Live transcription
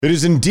It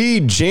is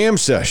indeed Jam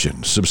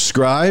Session.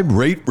 Subscribe,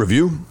 rate,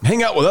 review,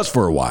 hang out with us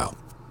for a while.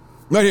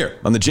 Right here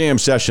on the Jam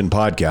Session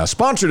podcast,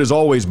 sponsored as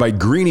always by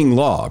Greening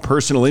Law, a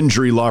personal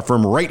injury law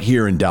firm right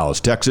here in Dallas,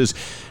 Texas.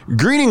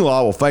 Greening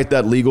Law will fight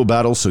that legal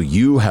battle so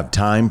you have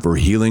time for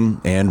healing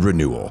and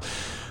renewal.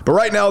 But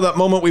right now, that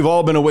moment we've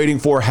all been awaiting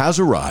for has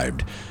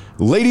arrived.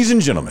 Ladies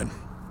and gentlemen,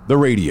 the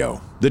radio,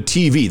 the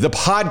TV, the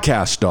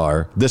podcast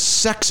star, the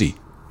sexy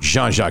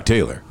Jean-Jacques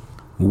Taylor.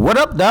 What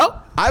up, dog?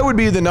 I would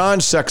be the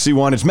non-sexy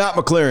one. It's Matt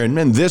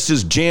McLaren, and this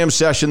is Jam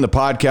Session, the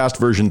podcast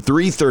version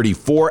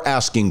 334,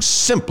 asking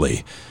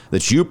simply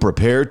that you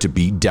prepare to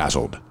be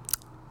dazzled,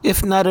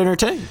 if not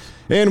entertained.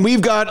 And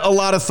we've got a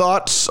lot of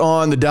thoughts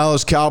on the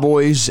Dallas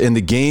Cowboys and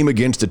the game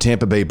against the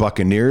Tampa Bay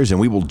Buccaneers, and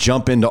we will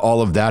jump into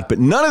all of that, but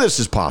none of this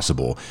is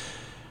possible.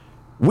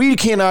 We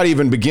cannot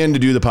even begin to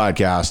do the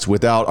podcast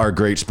without our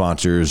great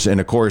sponsors,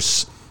 and of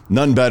course,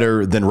 none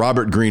better than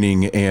Robert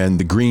Greening and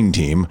the Green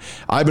Team.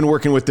 I've been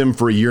working with them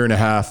for a year and a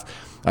half.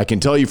 I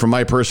can tell you from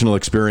my personal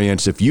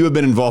experience, if you have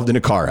been involved in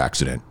a car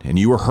accident and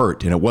you were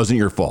hurt and it wasn't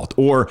your fault,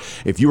 or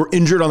if you were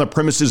injured on the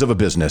premises of a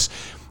business,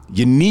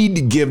 you need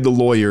to give the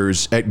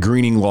lawyers at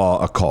Greening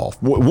Law a call.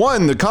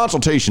 One, the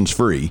consultation's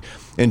free.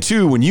 And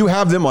two, when you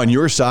have them on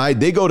your side,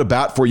 they go to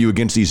bat for you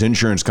against these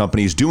insurance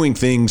companies doing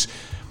things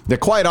that,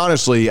 quite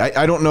honestly,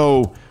 I don't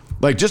know.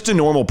 Like, just a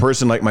normal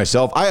person like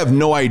myself, I have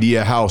no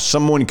idea how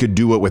someone could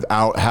do it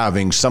without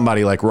having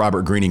somebody like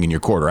Robert Greening in your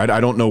corner. I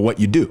don't know what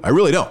you do. I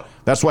really don't.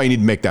 That's why you need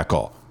to make that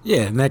call.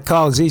 Yeah, and that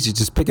call is easy.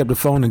 Just pick up the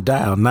phone and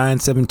dial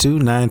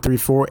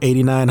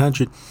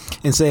 972-934-8900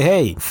 and say,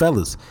 hey,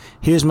 fellas,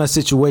 here's my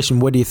situation.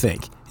 What do you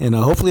think? And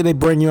hopefully they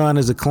bring you on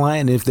as a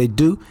client. And if they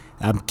do,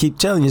 I keep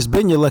telling you, it's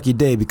been your lucky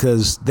day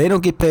because they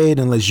don't get paid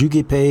unless you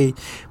get paid,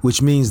 which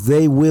means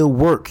they will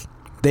work.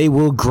 They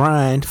will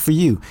grind for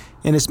you.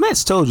 And as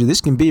Matt's told you,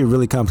 this can be a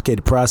really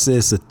complicated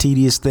process, a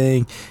tedious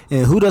thing.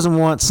 And who doesn't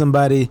want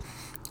somebody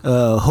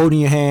holding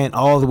your hand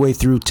all the way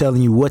through,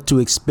 telling you what to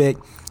expect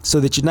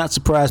so that you're not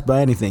surprised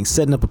by anything,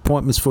 setting up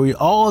appointments for you,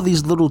 all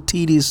these little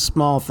tedious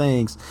small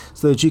things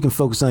so that you can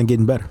focus on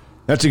getting better.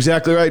 That's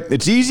exactly right.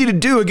 It's easy to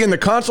do. Again, the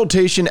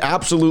consultation,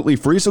 absolutely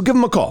free. So give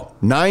them a call.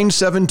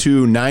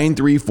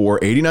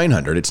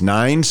 972-934-8900. It's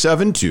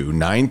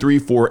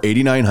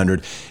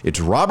 972-934-8900. It's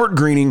Robert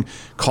Greening.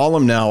 Call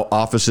him now.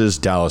 Offices,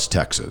 Dallas,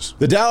 Texas.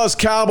 The Dallas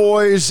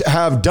Cowboys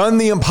have done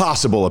the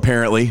impossible,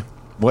 apparently.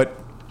 What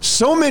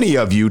so many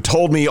of you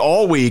told me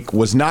all week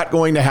was not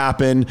going to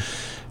happen.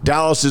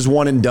 Dallas is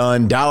one and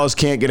done. Dallas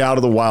can't get out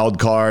of the wild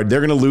card.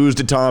 They're going to lose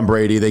to Tom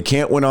Brady. They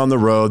can't win on the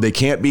road. They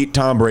can't beat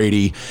Tom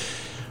Brady.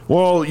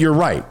 Well, you're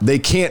right. They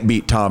can't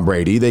beat Tom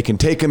Brady. They can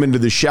take him into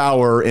the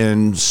shower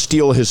and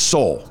steal his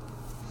soul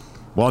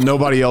while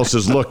nobody else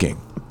is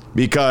looking,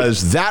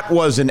 because that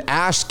was an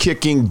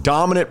ass-kicking,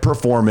 dominant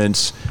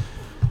performance.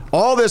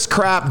 All this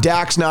crap,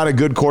 Dak's not a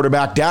good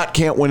quarterback. Dak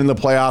can't win in the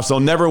playoffs. They'll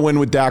never win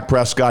with Dak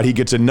Prescott. He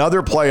gets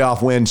another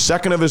playoff win,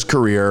 second of his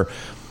career,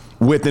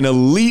 with an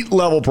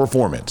elite-level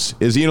performance.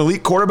 Is he an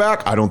elite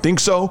quarterback? I don't think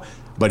so,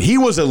 but he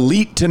was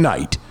elite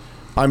tonight.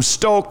 I'm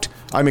stoked.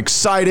 I'm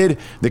excited.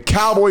 The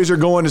Cowboys are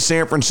going to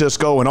San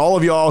Francisco, and all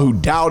of y'all who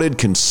doubted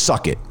can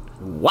suck it.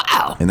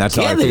 Wow. And that's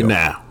how I feel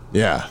now.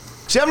 Yeah.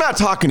 See, I'm not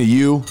talking to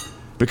you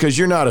because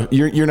you're not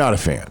a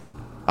fan.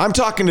 I'm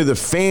talking to the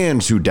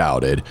fans who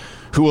doubted,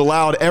 who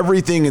allowed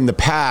everything in the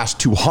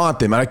past to haunt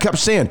them. And I kept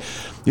saying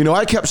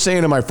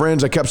to my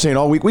friends, I kept saying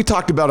all week, we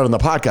talked about it on the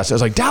podcast. I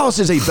was like, Dallas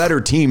is a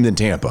better team than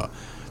Tampa.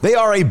 They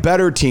are a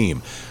better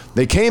team.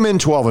 They came in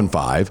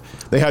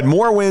 12-5. They had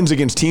more wins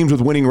against teams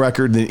with winning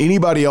record than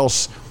anybody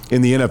else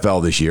in the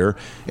NFL this year.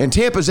 And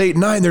Tampa's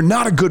 8-9. They're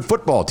not a good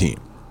football team.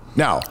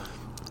 Now,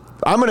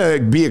 I'm going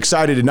to be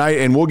excited tonight,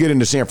 and we'll get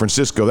into San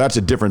Francisco. That's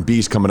a different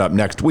beast coming up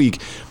next week.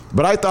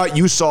 But I thought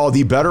you saw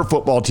the better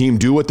football team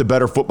do what the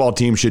better football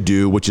team should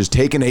do, which is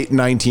take an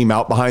 8-9 team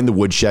out behind the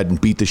woodshed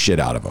and beat the shit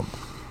out of them.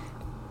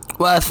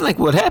 Well, I think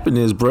what happened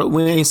is, bro,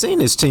 we ain't seen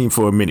this team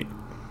for a minute.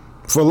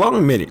 For a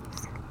long minute.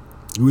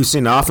 We've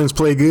seen the offense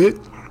play good.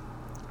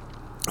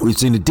 We've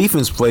seen the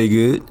defense play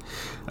good.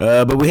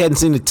 But we hadn't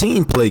seen the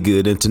team play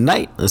good. And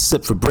tonight,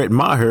 except for Brett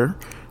Maher,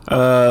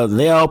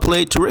 they all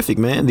played terrific,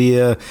 man.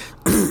 The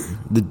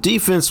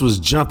defense was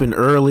jumping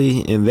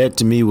early, and that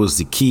to me was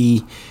the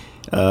key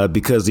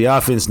because the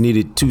offense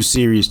needed 2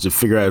 series to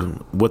figure out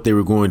what they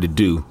were going to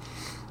do.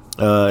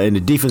 And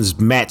the defense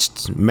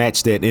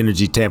matched that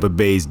energy Tampa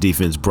Bay's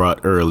defense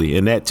brought early,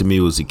 and that to me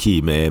was the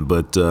key, man.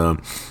 But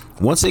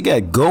once they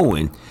got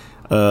going,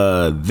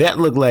 that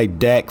looked like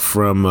Dak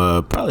from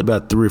probably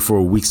about 3 or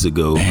 4 weeks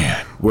ago,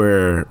 man.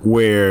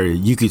 where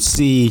you could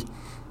see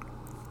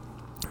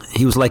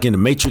he was like in the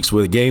Matrix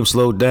where the game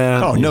slowed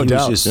down. Oh, no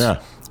doubt. Was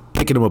just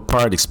picking them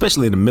apart,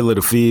 especially in the middle of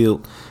the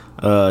field.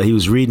 He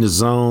was reading the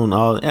zone.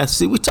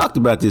 See, we talked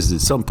about this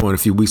at some point a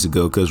few weeks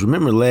ago because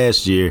remember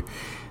last year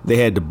they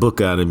had the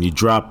book on him. You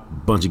drop a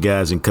bunch of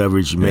guys in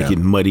coverage, you make it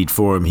muddied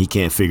for him. He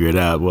can't figure it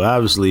out. Well,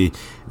 obviously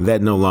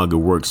that no longer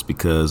works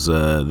because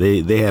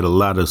they had a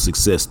lot of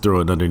success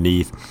throwing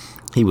underneath.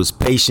 He was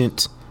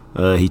patient.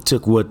 He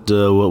took what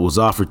was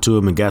offered to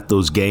him and got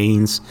those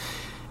gains.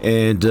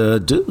 And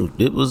dude,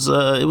 it was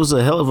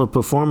a hell of a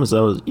performance. I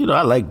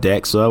like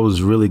Dak, so I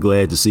was really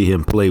glad to see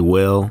him play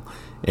well.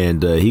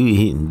 And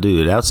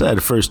dude, outside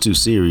the first two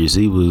series,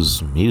 he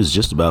was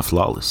just about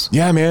flawless.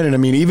 Yeah, man. And I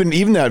mean,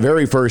 even that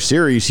very first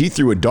series, he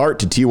threw a dart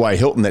to T.Y.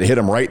 Hilton that hit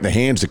him right in the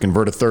hands to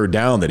convert a third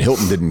down that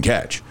Hilton didn't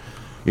catch.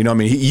 You know, I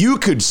mean, you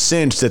could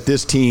sense that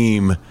this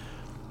team,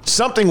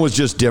 something was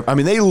just different. I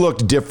mean, they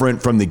looked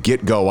different from the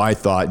get-go, I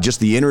thought. Just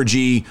the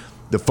energy,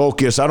 the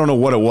focus. I don't know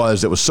what it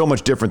was. It was so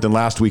much different than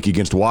last week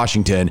against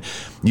Washington.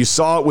 You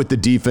saw it with the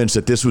defense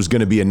that this was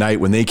going to be a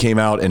night when they came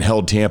out and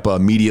held Tampa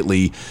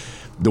immediately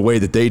the way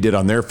that they did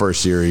on their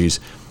first series.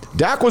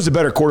 Dak was the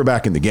better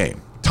quarterback in the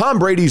game. Tom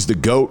Brady's the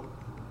GOAT,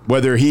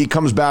 whether he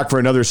comes back for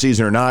another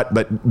season or not,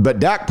 but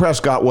Dak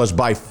Prescott was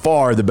by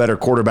far the better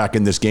quarterback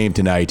in this game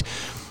tonight.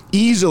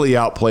 Easily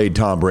outplayed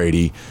Tom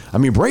Brady. I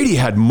mean, Brady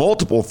had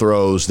multiple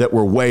throws that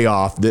were way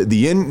off.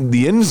 The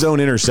end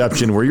zone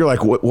interception where you're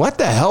like, what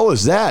the hell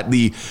is that?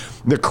 The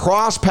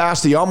cross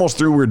pass he almost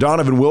threw where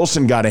Donovan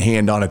Wilson got a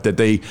hand on it that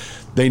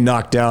they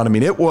knocked down. I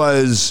mean,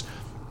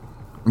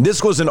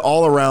 this was an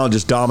all-around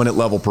just dominant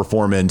level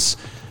performance,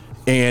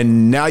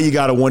 and now you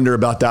got to wonder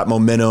about that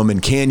momentum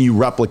and can you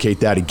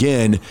replicate that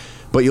again?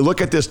 But you look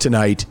at this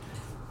tonight,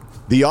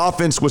 the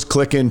offense was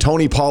clicking.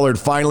 Tony Pollard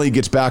finally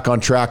gets back on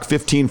track,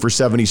 15 for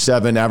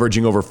 77,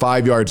 averaging over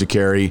 5 yards a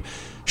carry.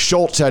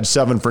 Schultz had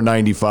 7 for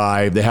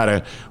 95. They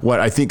had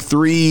I think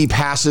 3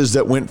 passes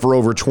that went for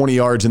over 20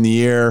 yards in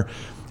the air.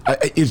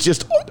 It's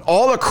just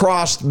all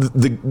across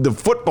the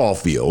football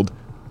field.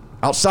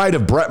 Outside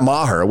of Brett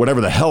Maher,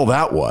 whatever the hell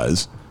that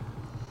was,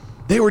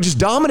 they were just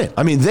dominant.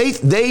 I mean,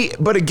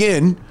 but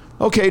again,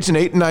 okay, it's an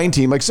 8-9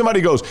 team. Like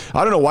somebody goes,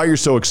 I don't know why you're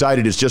so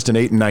excited. It's just an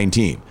 8-9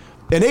 team.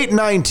 An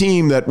 8-9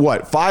 team that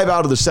 5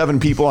 out of the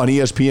 7 people on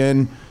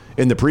ESPN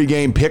in the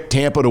pregame picked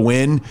Tampa to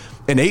win.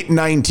 An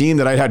 8-9 team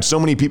that I had so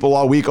many people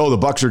all week, the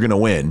Bucs are going to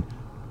win.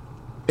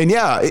 And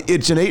yeah,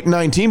 it's an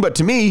 8-9 team, but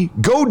to me,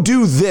 go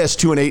do this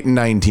to an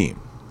 8-9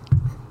 team.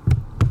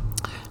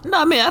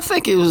 No, I mean, I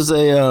think it was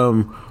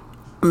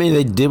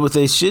they did what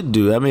they should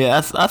do. I mean,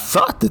 I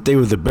thought that they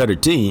were the better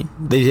team.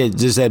 They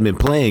just hadn't been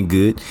playing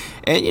good.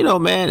 And,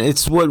 man,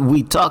 it's what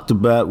we talked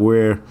about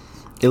where,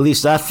 at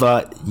least I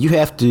thought, you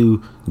have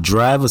to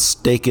drive a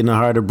stake in the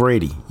heart of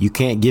Brady. You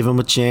can't give him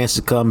a chance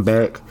to come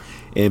back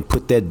and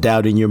put that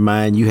doubt in your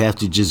mind. You have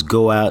to just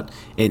go out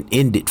and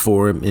end it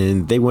for him.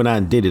 And they went out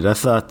and did it. I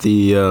thought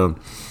to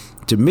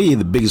me,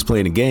 the biggest play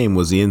in the game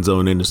was the end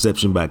zone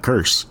interception by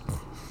Kearse.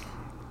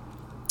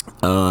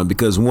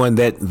 Because one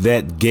that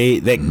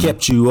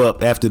kept you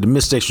up after the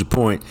missed extra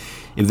point.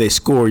 If they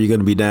score, you're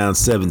going to be down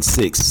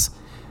 7-6,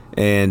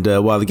 and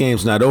while the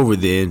game's not over,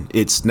 then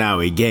it's now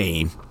a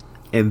game.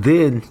 And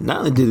then not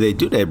only did they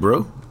do that,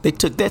 bro, they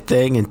took that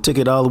thing and took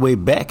it all the way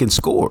back and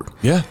scored.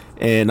 Yeah.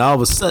 And all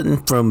of a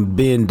sudden, from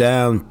being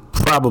down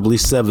probably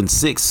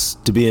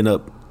 7-6 to being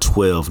up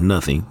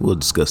 12-0, we'll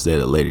discuss that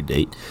at a later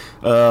date.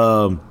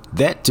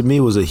 That to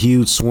me was a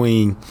huge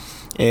swing.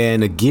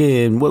 And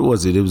again, what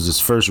was it? It was his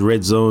first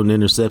red zone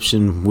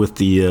interception with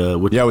the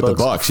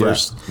Bucs,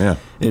 first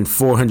in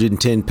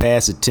 410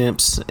 pass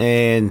attempts.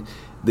 And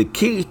the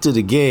key to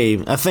the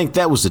game, I think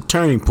that was the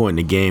turning point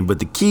in the game. But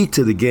the key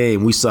to the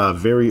game, we saw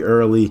very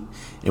early,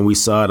 and we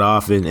saw it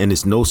often, and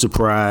it's no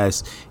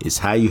surprise. It's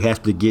how you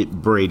have to get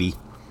Brady.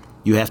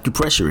 You have to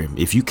pressure him.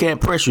 If you can't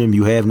pressure him,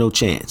 you have no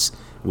chance.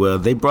 Well,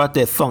 they brought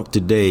that funk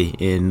today,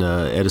 and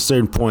at a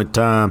certain point in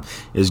time,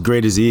 as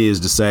great as he is,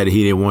 decided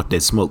he didn't want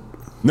that smoke.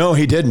 No,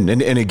 he didn't.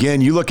 And again,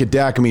 you look at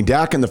Dak. I mean,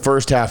 Dak in the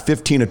first half,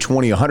 15 of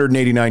 20,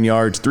 189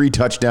 yards, 3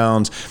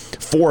 touchdowns,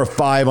 4 of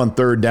 5 on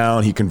third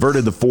down. He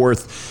converted the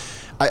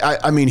fourth.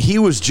 I mean, he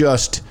was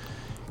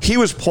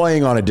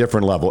playing on a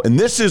different level. And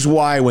this is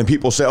why when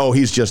people say,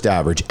 he's just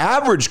average.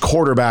 Average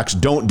quarterbacks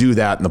don't do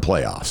that in the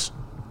playoffs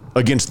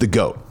against the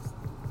GOAT.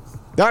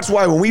 That's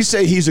why when we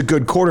say he's a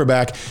good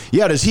quarterback,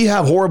 does he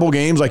have horrible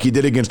games like he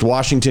did against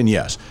Washington?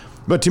 Yes.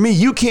 But to me,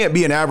 you can't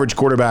be an average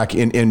quarterback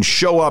and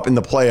show up in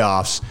the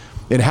playoffs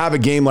and have a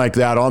game like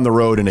that on the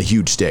road in a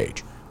huge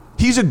stage.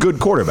 He's a good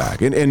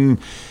quarterback. And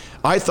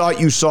I thought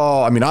you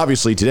saw, I mean,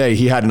 obviously today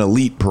he had an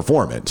elite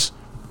performance.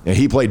 And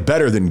he played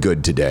better than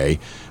good today.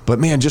 But,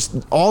 man,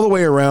 just all the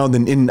way around.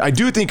 And I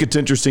do think it's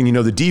interesting,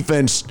 the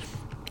defense,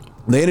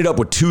 they ended up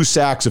with 2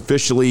 sacks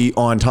officially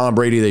on Tom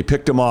Brady. They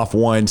picked him off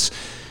once.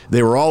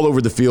 They were all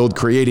over the field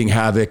creating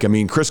havoc. I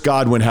mean, Chris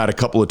Godwin had a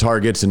couple of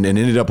targets and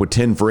ended up with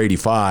 10 for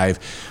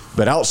 85.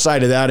 But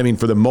outside of that, I mean,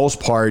 for the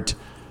most part,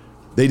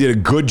 they did a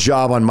good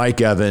job on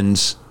Mike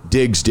Evans.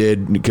 Diggs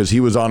did, because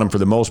he was on him for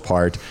the most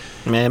part.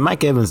 Man,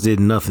 Mike Evans did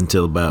nothing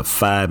until about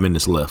 5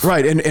 minutes left.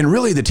 Right, and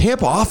really the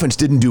Tampa offense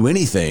didn't do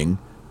anything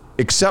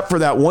except for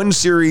that one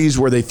series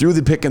where they threw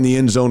the pick in the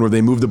end zone where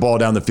they moved the ball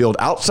down the field.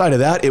 Outside of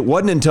that, it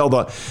wasn't until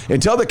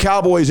the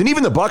Cowboys and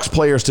even the Bucs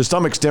players to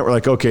some extent were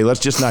like, okay, let's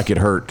just not get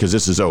hurt because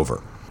this is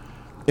over.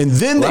 And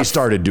then they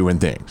started doing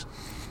things.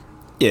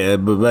 Yeah,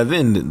 but by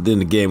then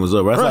the game was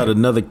over. I thought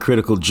another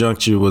critical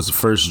juncture was the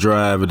first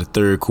drive of the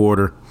third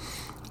quarter.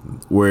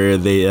 where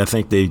I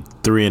think they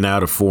 3 and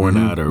out or 4 and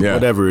out or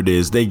whatever it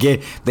is. They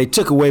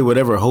took away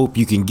whatever hope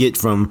you can get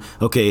from,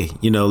 okay,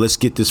 let's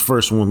get this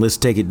first one, let's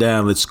take it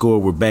down, let's score,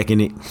 we're back in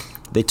it.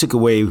 They took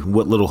away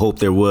what little hope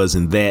there was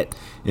in that.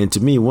 And to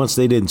me, once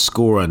they didn't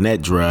score on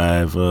that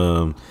drive,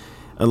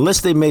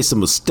 unless they made some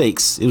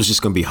mistakes, it was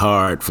just going to be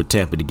hard for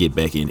Tampa to get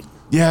back in it.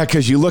 Yeah,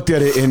 because you looked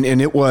at it,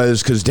 and it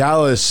was because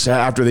Dallas,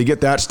 after they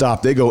get that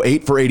stop, they go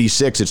 8 for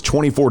 86. It's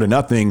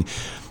 24-0.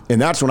 And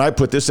that's when I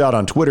put this out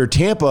on Twitter.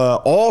 Tampa,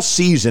 all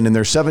season in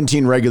their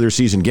 17 regular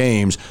season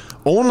games,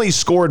 only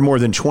scored more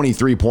than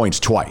 23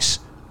 points twice.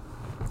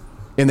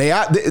 And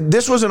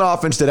this was an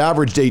offense that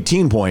averaged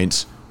 18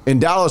 points, and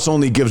Dallas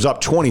only gives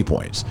up 20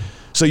 points.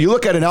 So you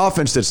look at an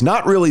offense that's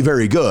not really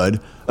very good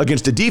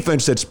against a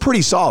defense that's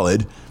pretty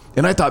solid.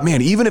 And I thought,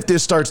 man, even if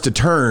this starts to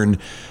turn,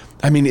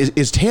 I mean,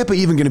 is Tampa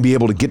even going to be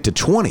able to get to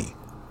 20?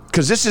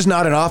 Because this is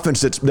not an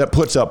offense that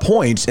puts up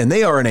points, and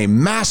they are in a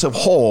massive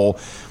hole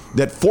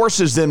that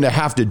forces them to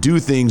have to do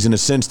things in a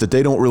sense that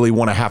they don't really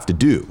want to have to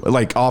do,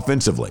 like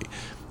offensively.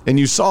 And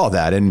you saw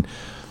that. And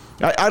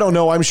I don't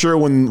know, I'm sure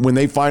when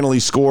they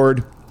finally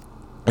scored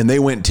and they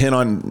went 10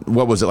 on,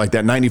 what was it, like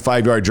that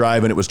 95-yard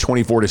drive, and it was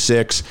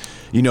 24-6,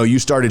 you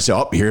started to say,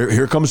 oh,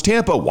 here comes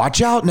Tampa,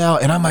 watch out now.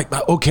 And I'm like,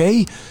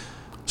 okay.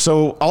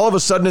 So all of a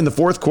sudden in the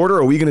fourth quarter,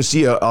 are we going to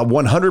see a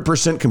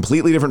 100%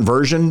 completely different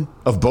version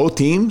of both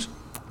teams?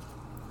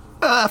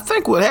 I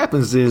think what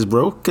happens is,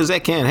 bro, because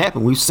that can't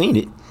happen. We've seen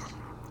it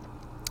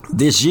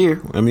this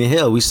year. I mean,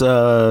 hell, we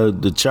saw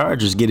the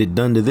Chargers get it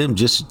done to them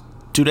just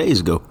 2 days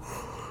ago.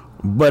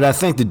 But I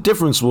think the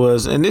difference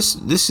was, and this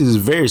is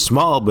very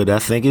small, but I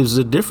think it was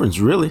a difference,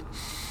 really.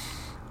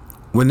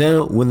 When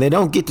they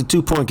don't get the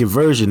 2-point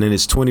conversion and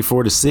it's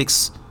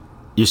 24-6,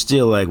 you're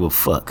still like, well,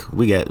 fuck,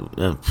 we got,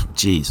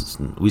 Jesus,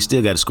 we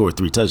still got to score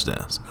 3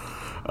 touchdowns.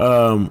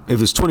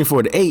 If it's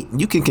 24-8,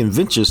 you can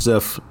convince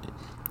yourself,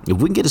 if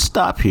we can get a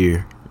stop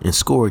here and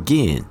score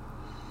again,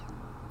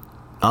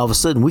 all of a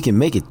sudden we can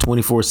make it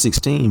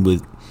 24-16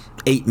 with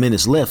 8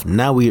 minutes left.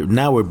 Now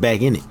we're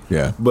back in it.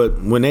 Yeah.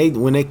 But when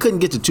they couldn't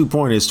get to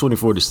 2-pointers,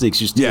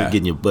 24-6, you're still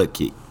getting your butt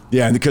kicked.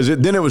 Yeah, because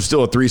then it was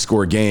still a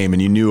 3-score game,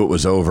 and you knew it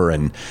was over.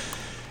 And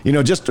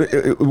just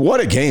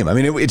what a game. I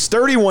mean, it's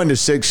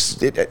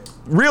 31-6.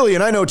 Really,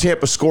 and I know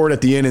Tampa scored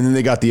at the end, and then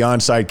they got the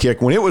onside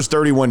kick. When it was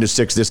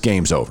 31-6, this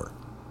game's over.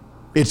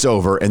 It's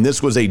over, and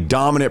this was a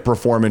dominant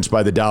performance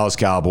by the Dallas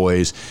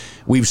Cowboys.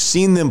 We've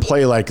seen them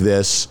play like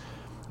this.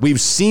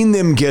 We've seen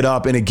them get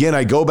up, and again,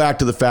 I go back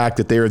to the fact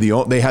that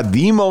they had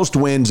the most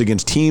wins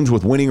against teams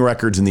with winning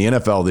records in the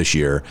NFL this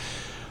year.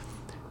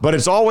 But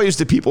it's always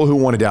the people who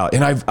want it out,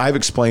 and I've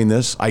explained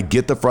this. I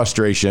get the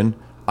frustration.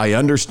 I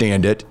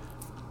understand it.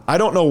 I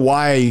don't know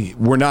why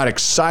we're not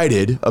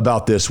excited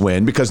about this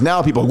win, because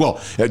now people,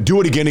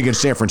 do it again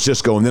against San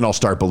Francisco, and then I'll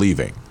start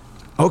believing.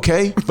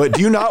 Okay, but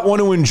do you not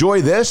want to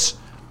enjoy this?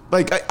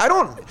 Like, I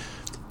don't.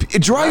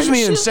 It drives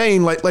me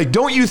insane. Like,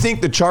 don't you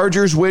think the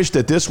Chargers wish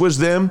that this was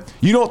them?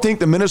 You don't think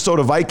the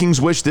Minnesota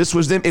Vikings wish this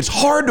was them? It's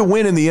hard to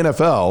win in the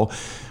NFL.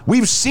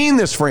 We've seen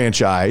this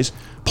franchise.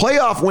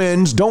 Playoff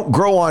wins don't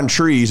grow on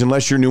trees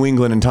unless you're New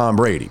England and Tom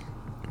Brady.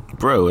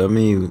 Bro, I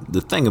mean,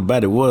 the thing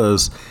about it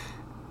was,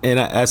 and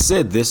I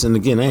said this, and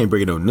again, I ain't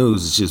breaking no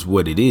news. It's just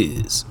what it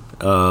is.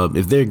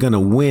 If they're going to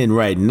win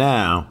right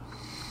now,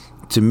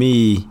 to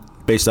me,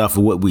 based off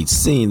of what we've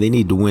seen, they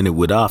need to win it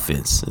with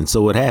offense. And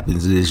so what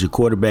happens is your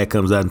quarterback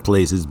comes out and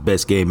plays his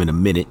best game in a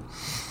minute.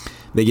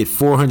 They get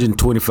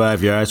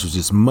 425 yards, which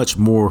is much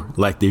more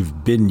like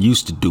they've been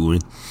used to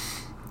doing.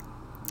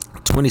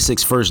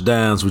 26 first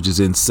downs, which is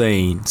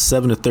insane.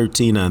 7 of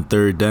 13 on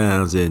third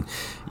downs. And,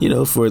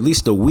 for at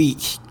least a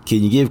week,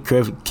 can you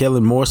give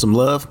Kellen Moore some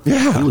love?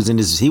 Yeah. He was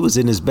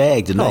in his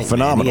bag tonight. Oh,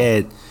 phenomenal.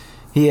 Man.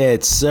 He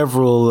had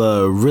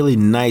several really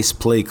nice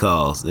play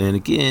calls. And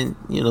again,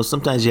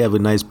 sometimes you have a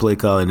nice play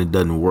call and it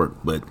doesn't work.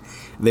 But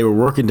they were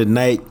working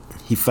tonight.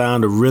 He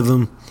found a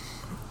rhythm.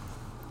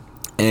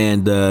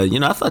 And,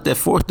 I thought that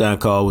 4th down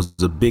call was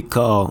a big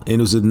call. And it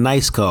was a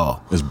nice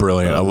call. It was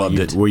brilliant. I loved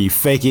it. Where you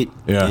fake it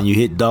and you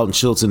hit Dalton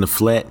Schultz in the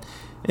flat.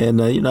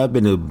 And, I've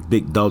been a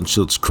big Dalton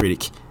Schultz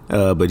critic.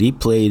 But he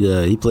played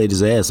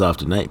his ass off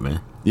tonight, man.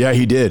 Yeah,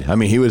 he did. I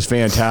mean, he was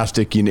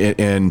fantastic.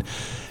 And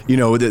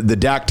the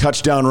Dak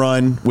touchdown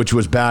run, which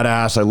was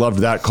badass. I loved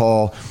that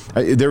call.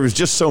 There was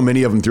just so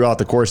many of them throughout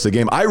the course of the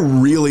game. I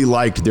really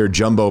liked their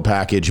jumbo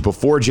package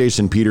before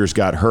Jason Peters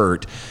got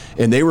hurt,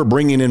 and they were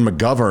bringing in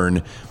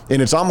McGovern,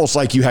 and it's almost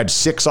like you had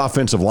 6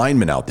 offensive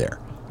linemen out there.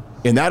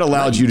 And that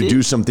allowed you to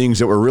do some things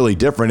that were really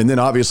different. And then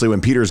obviously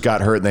when Peters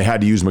got hurt and they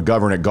had to use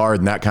McGovern at guard,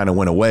 and that kind of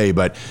went away.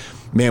 But,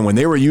 man, when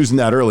they were using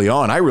that early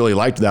on, I really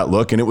liked that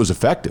look, and it was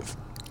effective.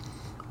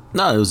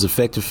 No, it was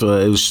effective.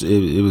 It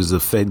was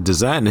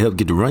designed to help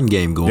get the run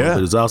game going, but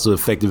it was also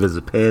effective as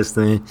a pass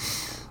thing.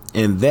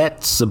 And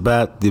that's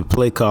about the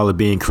play caller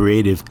being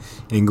creative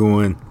and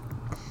going,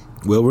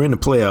 well, we're in the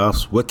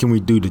playoffs. What can we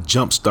do to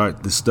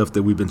jumpstart the stuff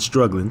that we've been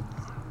struggling?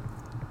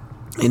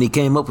 And he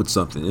came up with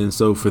something. And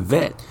so for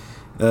that,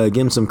 give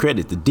them some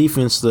credit. The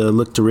defense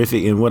looked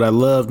terrific, and what I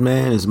loved,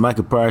 man, is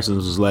Michael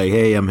Parsons was like,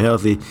 "Hey, I'm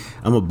healthy.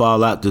 I'm gonna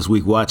ball out this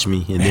week. Watch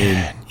me." And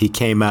then he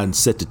came out and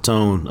set the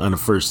tone on the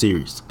first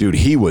series. Dude,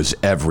 he was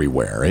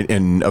everywhere,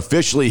 and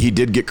officially he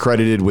did get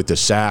credited with the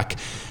sack.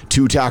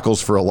 2 tackles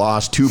for a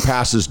loss, 2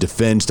 passes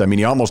defensed. I mean,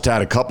 he almost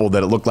had a couple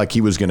that it looked like he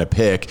was going to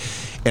pick.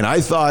 And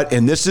I thought,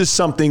 and this is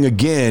something,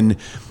 again,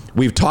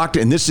 we've talked,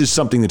 and this is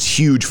something that's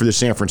huge for the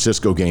San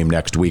Francisco game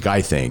next week,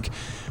 I think.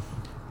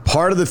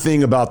 Part of the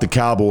thing about the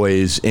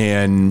Cowboys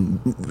and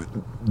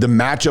the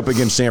matchup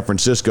against San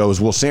Francisco is,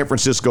 well, San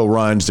Francisco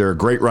runs. They're a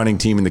great running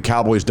team, and the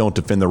Cowboys don't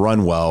defend the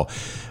run well.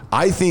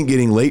 I think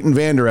getting Leighton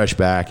Vander Esch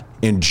back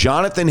and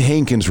Jonathan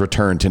Hankins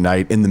return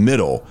tonight in the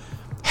middle,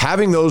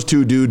 having those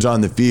 2 dudes on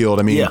the field,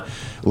 I mean,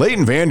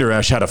 Leighton Vander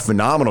Esch had a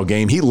phenomenal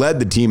game. He led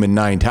the team in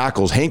 9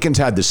 tackles. Hankins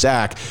had the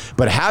sack.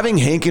 But having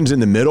Hankins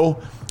in the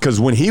middle, because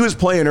when he was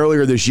playing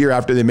earlier this year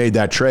after they made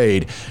that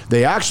trade,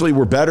 they actually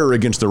were better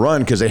against the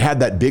run because they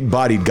had that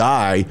big-bodied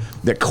guy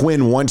that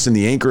Quinn wants in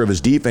the anchor of his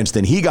defense.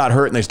 Then he got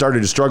hurt, and they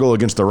started to struggle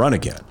against the run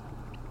again.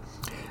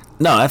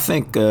 No, I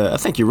think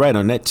you're right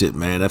on that tip,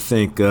 man. I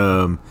think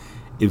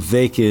if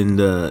they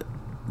can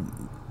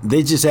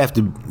they just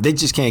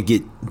can't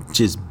get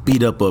just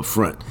beat up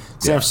front.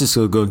 San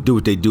Francisco is going to do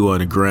what they do on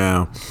the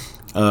ground.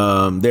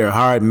 They're a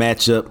hard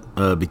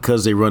matchup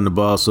because they run the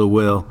ball so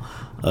well.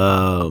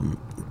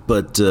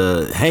 But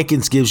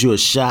Hankins gives you a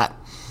shot.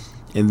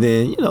 And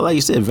then, like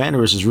you said,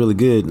 Vander Esch is really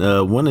good.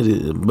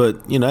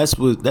 But that's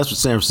what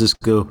San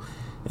Francisco,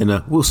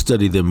 and we'll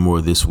study them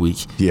more this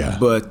week. Yeah.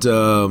 But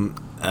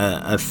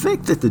I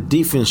think that the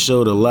defense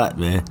showed a lot,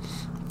 man.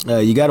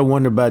 You got to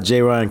wonder about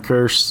Jayron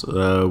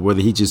Kearse,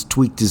 whether he just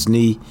tweaked his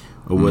knee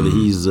or whether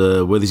he's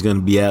going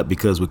to be out,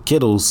 because with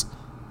Kittles,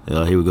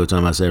 here we go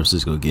talking about San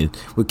Francisco again.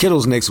 With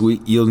Kittles next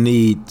week, you'll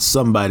need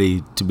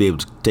somebody to be able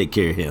to take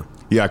care of him.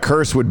 Yeah,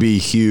 Kearse would be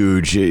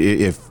huge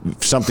if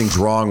something's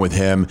wrong with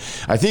him.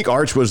 I think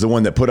Arch was the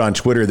one that put on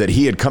Twitter that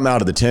he had come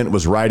out of the tent,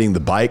 was riding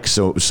the bike,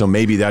 so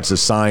maybe that's a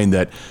sign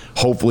that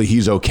hopefully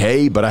he's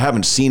okay, but I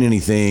haven't seen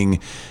anything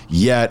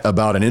yet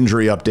about an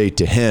injury update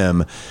to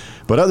him.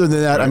 But other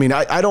than that, I mean,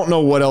 I don't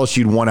know what else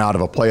you'd want out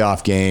of a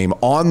playoff game.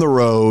 On the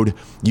road,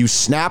 you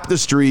snap the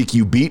streak,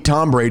 you beat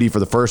Tom Brady for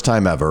the first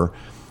time ever.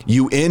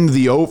 You end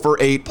the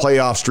 0-for-8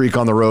 playoff streak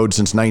on the road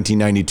since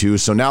 1992.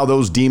 So now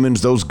those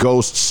demons, those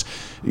ghosts,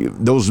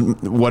 those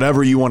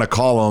whatever you want to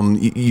call them,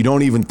 you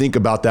don't even think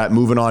about that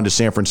moving on to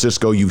San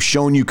Francisco. You've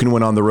shown you can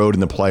win on the road in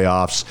the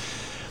playoffs.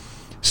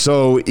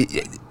 So,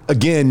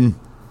 again,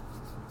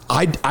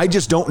 I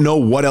just don't know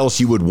what else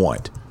you would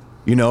want.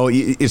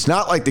 It's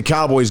not like the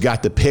Cowboys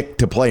got the pick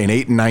to play an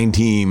 8-9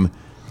 team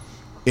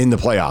in the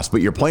playoffs,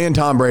 but you're playing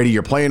Tom Brady,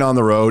 you're playing on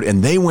the road,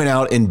 and they went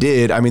out and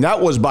did. I mean,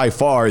 that was by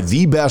far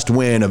the best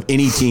win of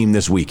any team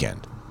this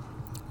weekend.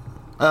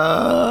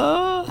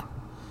 I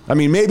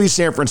mean, maybe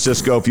San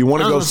Francisco, if you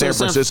want to go San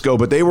Francisco,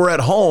 but they were at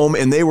home,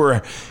 and they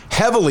were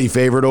heavily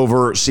favored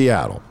over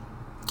Seattle.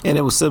 And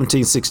it was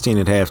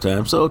 17-16 at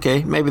halftime, so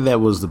okay, maybe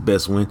that was the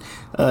best win.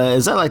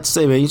 As I like to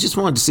say, man, you just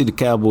wanted to see the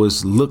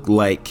Cowboys look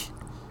like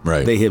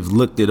they have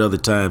looked at other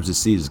times this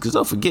season. Because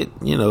don't forget,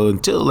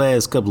 until the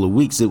last couple of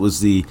weeks, it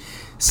was the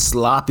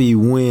sloppy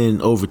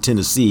win over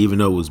Tennessee, even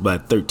though it was by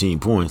 13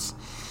 points.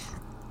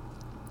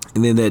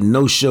 And then that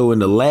no-show in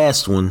the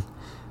last one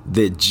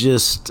that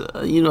just,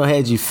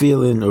 had you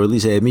feeling, or at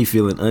least had me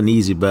feeling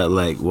uneasy about,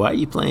 like, why are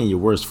you playing your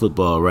worst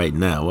football right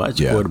now? Why does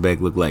your quarterback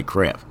look like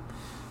crap?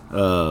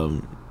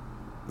 And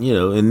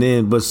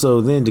then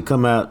to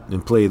come out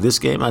and play this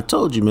game, I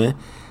told you, man,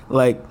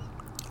 like,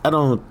 I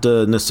don't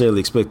necessarily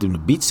expect them to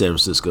beat San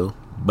Francisco,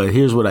 but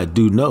here's what I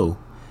do know.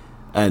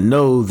 I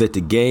know that the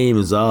game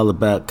is all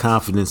about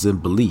confidence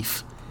and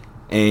belief.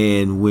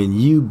 And when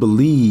you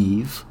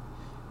believe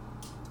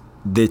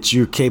that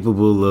you're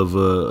capable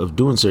of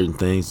doing certain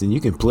things, then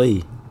you can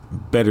play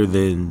better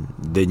than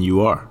you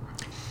are.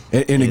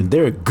 And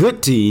they're a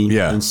good team.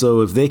 Yeah. And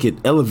so if they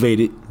can elevate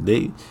it,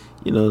 they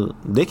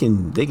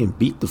can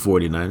beat the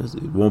 49ers.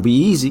 It won't be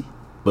easy,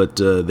 but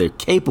they're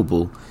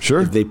capable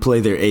if they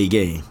play their A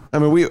game. I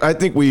mean, I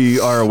think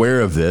we are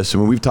aware of this. I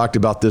mean, we've talked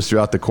about this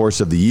throughout the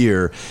course of the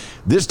year.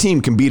 This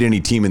team can beat any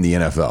team in the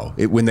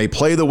NFL. When they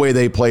play the way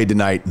they played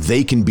tonight,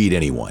 they can beat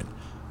anyone.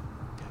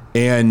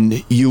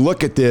 And you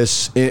look at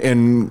this,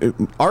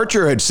 and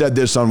Archer had said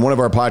this on one of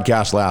our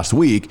podcasts last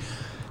week.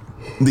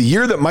 The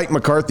year that Mike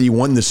McCarthy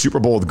won the Super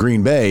Bowl with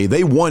Green Bay,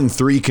 they won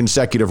 3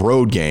 consecutive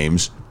road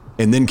games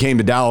and then came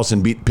to Dallas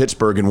and beat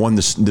Pittsburgh and won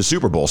the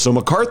Super Bowl. So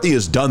McCarthy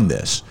has done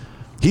this.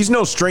 He's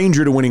no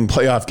stranger to winning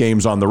playoff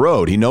games on the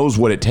road. He knows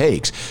what it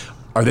takes.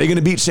 Are they going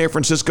to beat San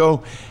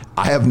Francisco?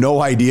 I have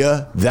no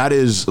idea. That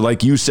is,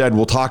 like you said,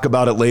 we'll talk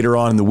about it later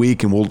on in the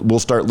week, and we'll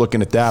start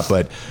looking at that.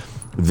 But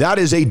that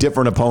is a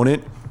different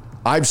opponent.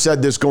 I've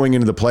said this going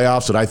into the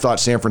playoffs that I thought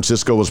San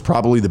Francisco was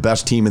probably the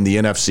best team in the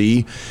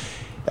NFC.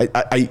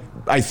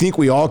 I think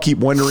we all keep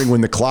wondering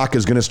when the clock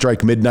is going to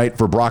strike midnight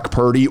for Brock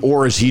Purdy,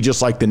 or is he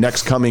just like the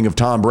next coming of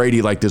Tom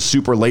Brady, like this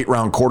super late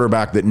round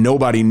quarterback that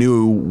nobody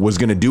knew was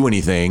going to do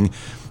anything,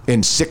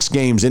 and 6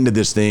 games into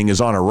this thing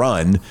is on a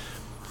run.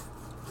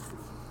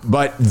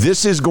 But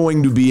this is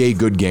going to be a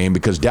good game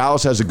because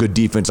Dallas has a good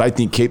defense, I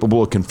think,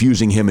 capable of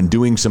confusing him and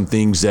doing some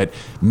things that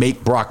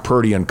make Brock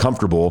Purdy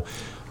uncomfortable.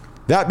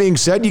 That being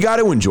said, you got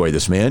to enjoy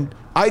this, man.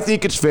 I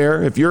think it's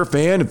fair. If you're a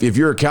fan, if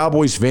you're a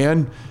Cowboys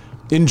fan,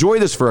 enjoy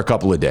this for a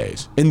couple of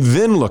days and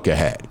then look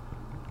ahead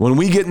when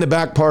we get in the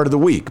back part of the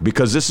week,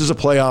 because this is a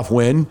playoff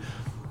win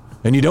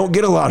and you don't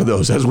get a lot of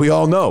those, as we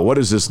all know. What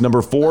is this,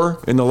 number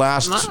 4 in the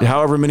last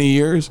however many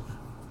years?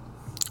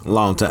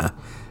 Long time.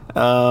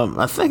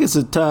 I think it's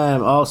a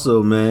time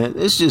also, man.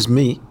 It's just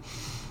me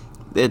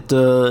that,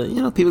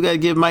 people got to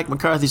give Mike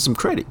McCarthy some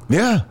credit.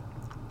 Yeah.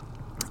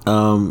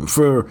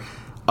 For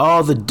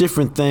all the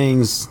different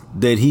things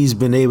that he's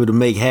been able to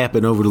make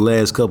happen over the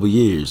last couple of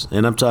years.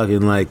 And I'm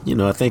talking like,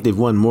 I think they've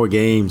won more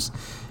games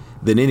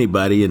than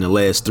anybody in the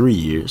last 3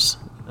 years.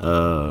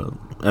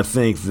 I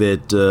think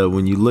that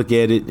when you look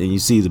at it and you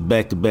see the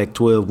back-to-back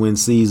 12-win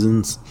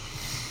seasons,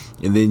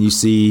 and then you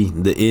see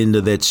the end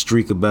of that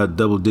streak about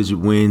double-digit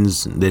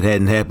wins that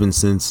hadn't happened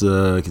since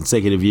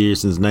consecutive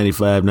years since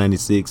 95,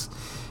 96,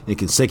 and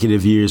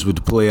consecutive years with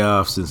the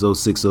playoffs since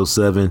 06,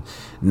 07.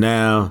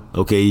 Now,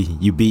 okay,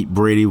 you beat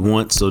Brady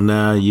once, so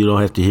now you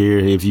don't have to hear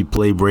if you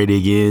play Brady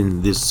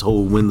again, this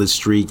whole winless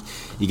streak.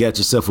 You got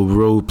yourself a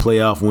road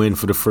playoff win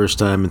for the first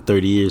time in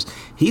 30 years.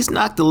 He's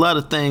knocked a lot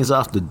of things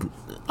off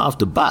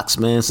the box,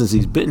 man, since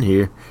he's been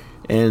here.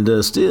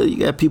 And still, you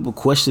got people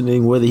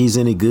questioning whether he's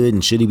any good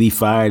and should he be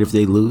fired if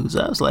they lose.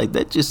 I was like,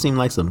 that just seemed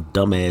like some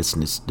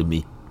dumbassness to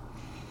me.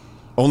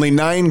 Only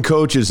 9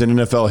 coaches in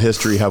NFL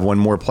history have won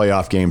more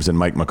playoff games than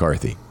Mike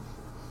McCarthy.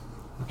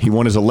 He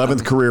won his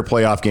 11th career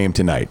playoff game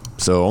tonight.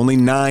 So only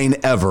 9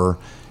 ever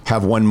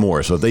have won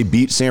more. So if they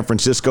beat San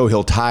Francisco,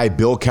 he'll tie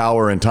Bill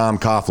Cowher and Tom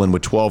Coughlin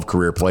with 12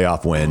 career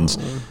playoff wins.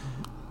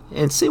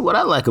 And see, what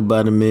I like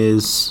about him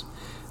is,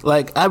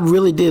 I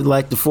really did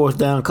like the 4th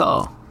down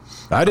call.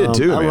 I did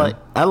too, man.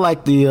 I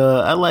like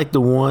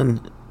the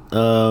one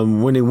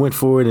when they went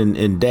for it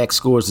and Dak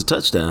scores the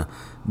touchdown,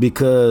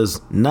 because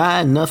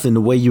 9-0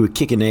 the way you were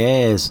kicking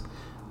their ass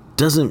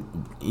doesn't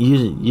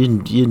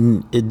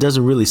it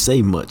doesn't really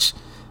say much.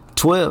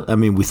 12, I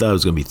mean, we thought it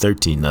was going to be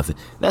 13-0.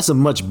 That's a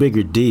much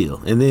bigger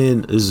deal. And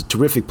then there's a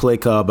terrific play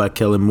call by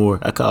Kellen Moore.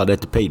 I call that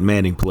the Peyton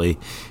Manning play.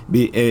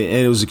 And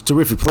it was a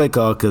terrific play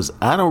call because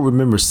I don't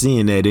remember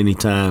seeing that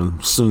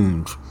anytime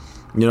soon.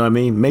 You know what I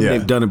mean? Maybe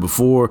they've done it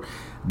before,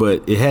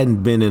 but it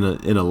hadn't been in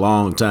a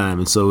long time.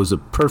 And so it was a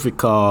perfect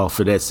call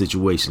for that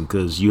situation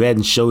because you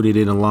hadn't showed it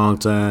in a long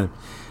time,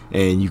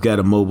 and you got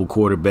a mobile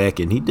quarterback,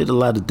 and he did a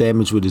lot of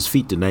damage with his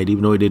feet tonight,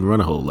 even though he didn't run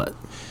a whole lot.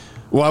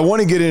 Well, I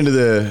want to get into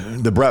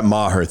the Brett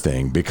Maher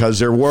thing because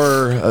there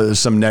were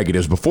some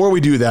negatives. Before we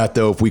do that,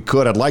 though, if we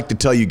could, I'd like to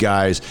tell you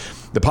guys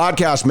the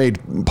podcast made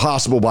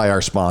possible by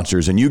our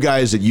sponsors, and you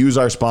guys that use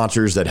our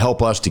sponsors that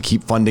help us to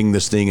keep funding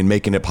this thing and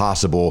making it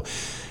possible.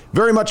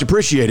 Very much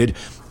appreciated.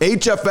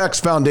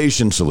 HFX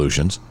Foundation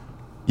Solutions.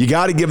 You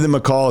got to give them a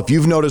call. If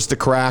you've noticed the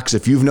cracks,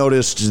 if you've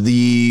noticed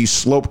the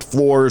sloped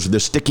floors, the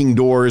sticking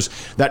doors,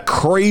 that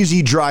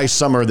crazy dry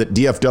summer that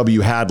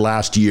DFW had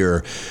last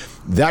year,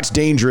 that's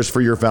dangerous for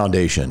your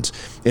foundations.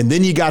 And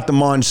then you got the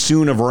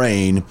monsoon of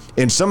rain,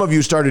 and some of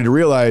you started to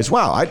realize,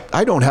 wow,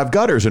 I don't have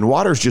gutters, and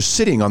water's just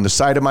sitting on the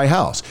side of my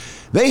house.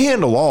 They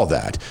handle all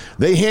that.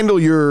 They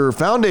handle your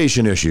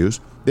foundation issues.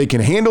 They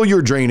can handle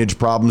your drainage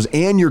problems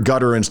and your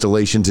gutter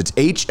installations. It's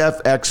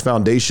HFX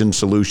Foundation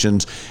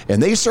Solutions,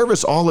 and they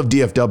service all of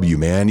DFW,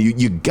 man.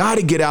 You got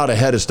to get out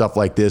ahead of stuff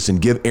like this and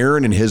give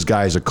Aaron and his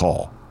guys a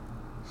call.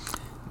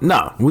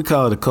 No, we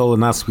call it a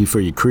colonoscopy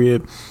for your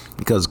crib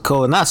because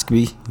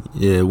colonoscopy,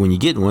 when you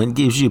get one,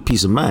 gives you a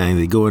peace of mind.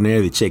 They go in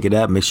there, they check it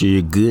out, make sure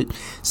you're good.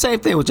 Same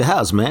thing with your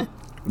house, man.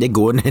 They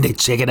go in there, they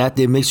check it out,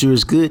 they make sure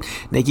it's good.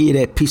 They give you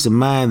that peace of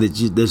mind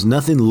that there's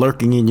nothing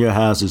lurking in your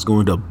house that's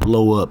going to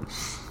blow up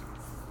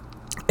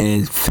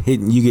and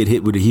you get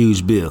hit with a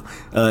huge bill.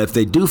 If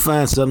they do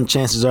find something,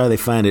 chances are they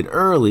find it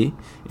early.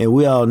 And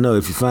we all know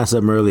if you find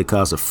something early, it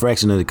costs a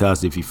fraction of the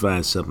cost if you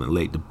find something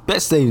late. The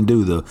best thing to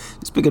do, though,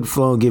 is pick up the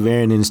phone, give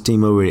Aaron and his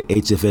team over at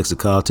HFX a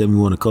call. Tell them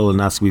you want a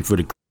colonoscopy for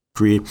the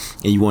crib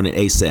and you want it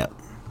ASAP.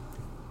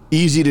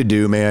 Easy to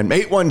do, man.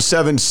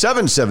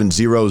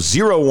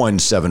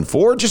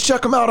 817-770-0174. Just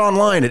check them out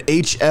online at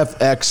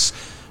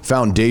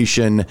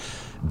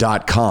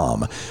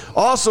hfxfoundation.com.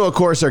 Also, of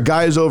course, our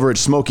guys over at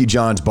Smokey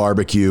John's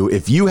Barbecue.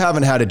 If you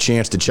haven't had a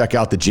chance to check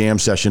out the Jam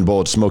Session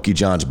Bowl at Smokey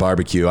John's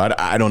Barbecue,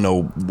 I don't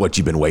know what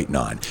you've been waiting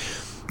on.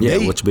 Yeah,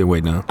 what you been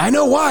waiting on? I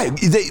know why.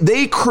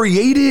 They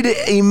created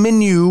a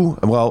menu,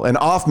 well, an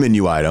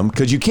off-menu item,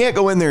 because you can't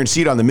go in there and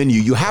see it on the menu.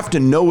 You have to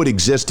know it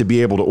exists to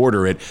be able to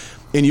order it,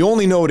 and you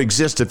only know it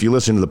exists if you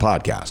listen to the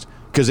podcast,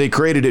 because they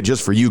created it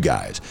just for you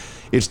guys.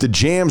 It's the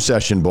Jam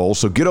Session Bowl,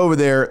 so get over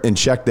there and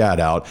check that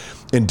out.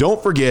 And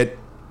don't forget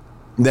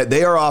that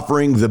they are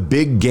offering the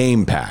Big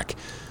Game Pack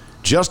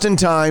just in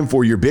time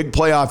for your big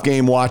playoff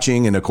game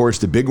watching, and of course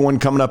the big one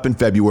coming up in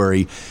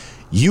February.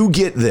 You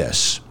get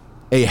this: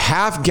 a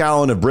half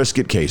gallon of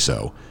brisket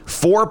queso,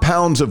 4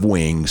 pounds of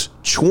wings,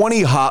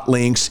 20 hot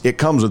links. It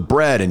comes with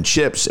bread and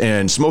chips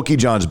and Smokey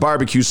John's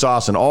barbecue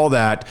sauce and all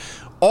that.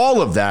 All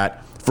of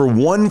that for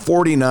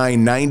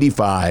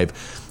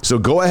 $149.95. So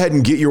go ahead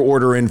and get your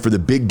order in for the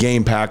big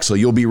game pack so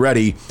you'll be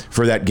ready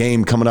for that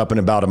game coming up in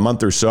about a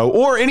month or so,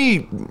 or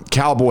any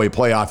Cowboy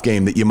playoff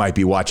game that you might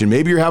be watching.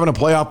 Maybe you're having a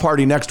playoff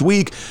party next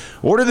week.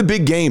 Order the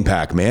big game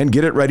pack, man.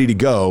 Get it ready to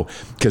go,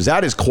 because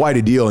that is quite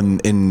a deal.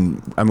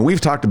 And I mean, we've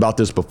talked about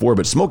this before,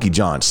 but Smokey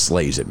John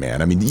slays it,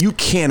 man. I mean, you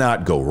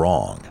cannot go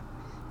wrong.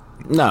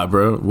 Nah,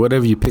 bro.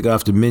 Whatever you pick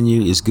off the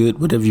menu is good.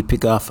 Whatever you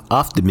pick off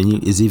the menu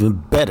is even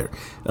better,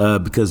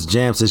 because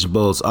Jam Session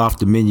Bowl is off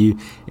the menu,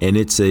 and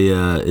it's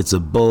a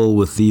bowl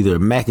with either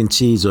mac and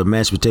cheese or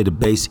mashed potato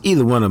base.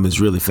 Either one of them is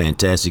really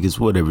fantastic. It's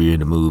whatever you're in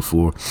the mood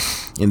for.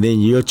 And then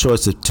your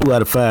choice of 2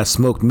 out of 5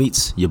 smoked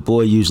meats. Your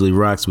boy usually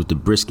rocks with the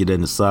brisket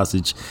and the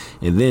sausage.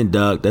 And then,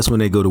 dog, that's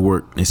when they go to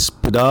work. They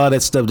put all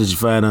that stuff that you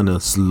find on a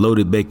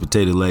loaded baked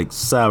potato, like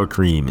sour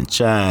cream and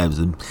chives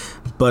and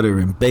butter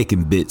and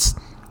bacon bits.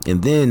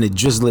 And then they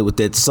drizzle it with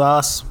that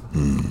sauce.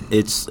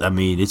 It's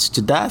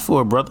to die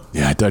for, brother.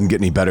 Yeah, it doesn't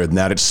get any better than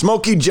that. It's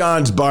Smokey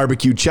John's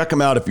Barbecue. Check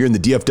them out if you're in the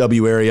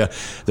DFW area.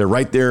 They're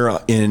right there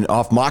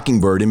off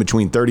Mockingbird, in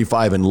between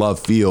 35 and Love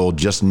Field,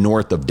 just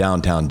north of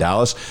downtown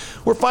Dallas.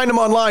 Or find them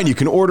online. You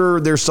can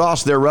order their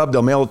sauce, their rub.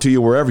 They'll mail it to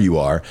you wherever you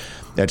are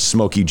at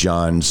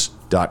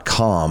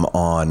SmokeyJohns.com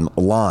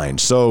online.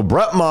 So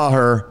Brett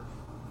Maher,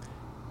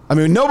 I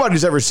mean,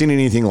 nobody's ever seen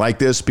anything like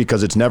this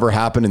because it's never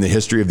happened in the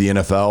history of the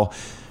NFL.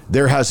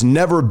 There has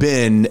never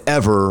been,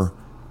 ever,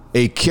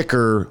 a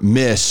kicker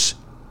miss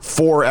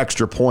 4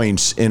 extra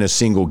points in a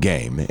single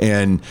game.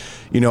 And,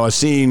 you know, I've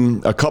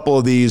seen a couple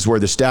of these where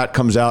the stat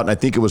comes out, and I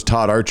think it was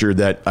Todd Archer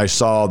that I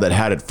saw that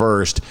had it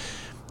first,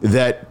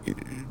 that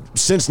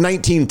since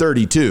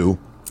 1932,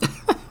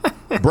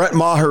 Brett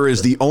Maher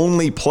is the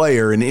only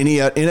player in any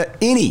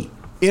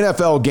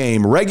NFL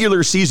game,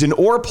 regular season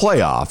or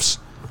playoffs,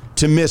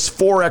 to miss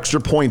 4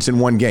 extra points in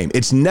one game.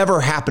 It's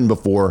never happened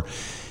before.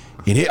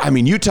 I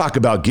mean, you talk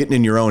about getting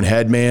in your own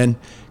head, man,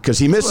 because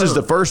he misses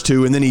the first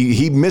 2, and then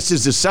he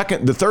misses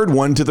the third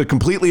one to the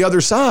completely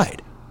other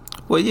side.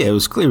 Well, yeah, it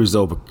was clear he was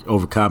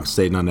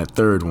overcompensating on that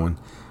third one.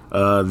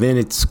 Then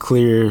it's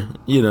clear,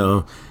 you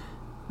know,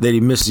 that he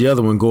missed the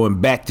other one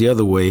going back the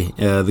other way.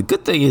 The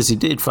good thing is he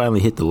did finally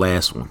hit the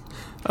last one.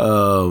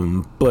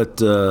 But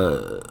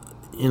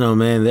you know,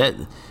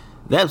 man,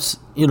 that's,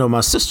 you know,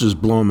 my sister's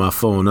blowing my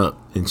phone up,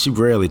 and she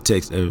rarely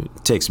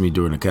texts me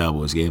during the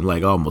Cowboys game,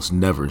 like almost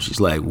never.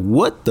 She's like,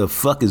 what the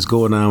fuck is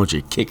going on with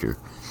your kicker?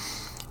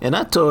 And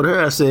I told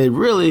her, I said,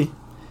 really,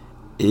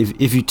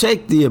 if you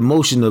take the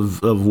emotion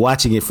of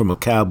watching it from a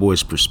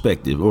Cowboys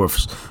perspective, or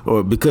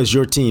because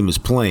your team is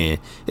playing,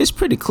 it's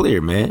pretty clear,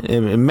 man.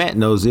 And Matt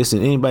knows this,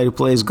 and anybody who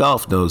plays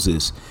golf knows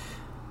this.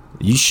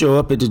 You show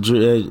up at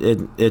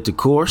the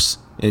course,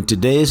 and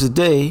today is the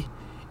day.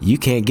 You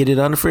can't get it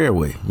on the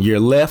fairway. You're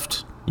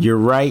left, you're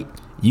right.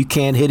 You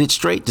can't hit it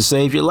straight to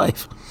save your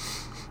life.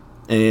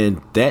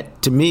 And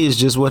that, to me, is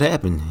just what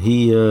happened.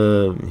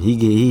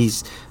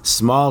 He's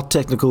small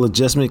technical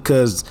adjustment,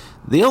 because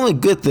the only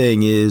good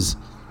thing is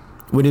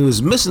when he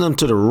was missing them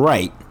to the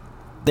right,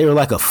 they were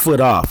like a foot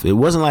off. It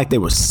wasn't like they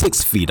were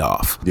 6 feet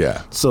off.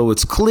 Yeah. So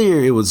it's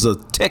clear it was a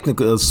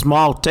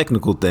small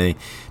technical thing,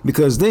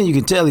 because then you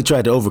can tell he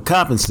tried to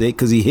overcompensate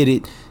because he hit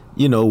it,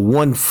 you know,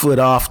 1 foot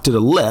off to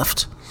the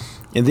left.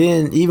 And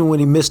then even when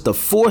he missed the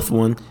fourth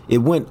one, it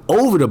went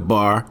over the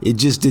bar. It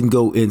just didn't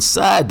go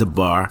inside the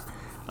bar.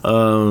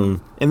 And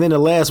then the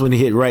last one he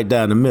hit right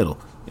down the middle.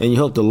 And you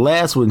hope the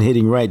last one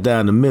hitting right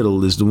down the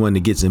middle is the one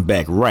that gets him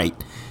back right.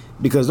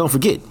 Because don't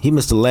forget, he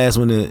missed the last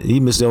one. He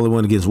missed the only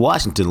one against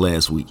Washington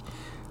last week.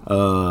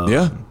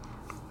 Yeah.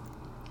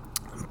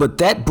 But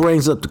that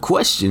brings up the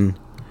question,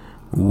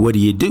 what do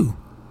you do?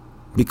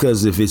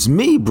 Because if it's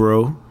me,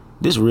 bro,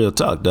 this is real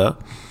talk,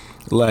 dog.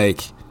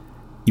 Like,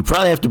 you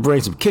probably have to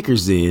bring some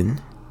kickers in,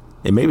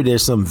 and maybe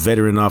there's some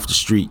veteran off the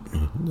street.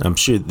 I'm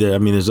sure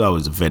there's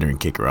always a veteran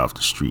kicker off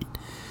the street.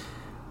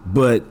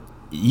 But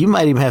you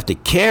might even have to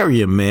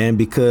carry him, man,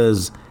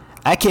 because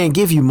I can't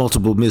give you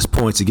multiple missed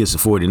points against the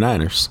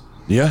 49ers.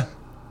 Yeah.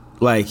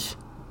 Like,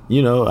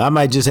 you know, I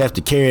might just have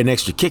to carry an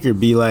extra kicker,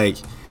 be like,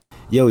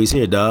 yo, he's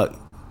here, dog.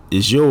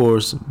 It's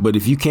yours. But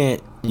if you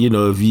can't, you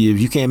know, if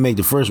you can't make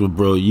the first one,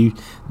 bro,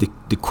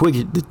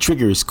 the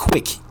trigger is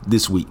quick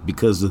this week,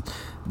 because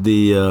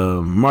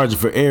the margin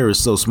for error is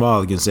so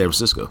small against San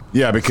Francisco.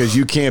 Yeah, because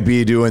you can't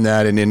be doing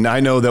that. And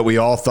I know that we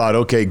all thought,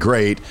 okay,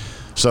 great.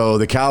 So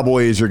the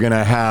Cowboys are going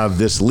to have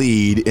this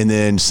lead, and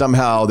then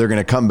somehow they're going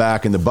to come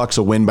back and the Bucs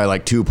will win by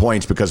like 2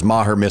 points because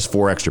Maher missed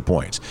 4 extra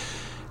points.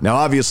 Now,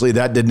 obviously,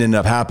 that didn't end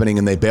up happening,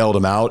 and they bailed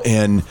him out.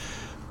 And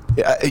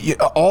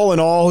all in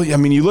all, I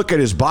mean, you look at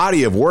his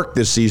body of work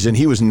this season,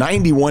 he was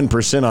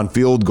 91% on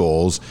field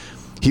goals.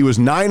 He was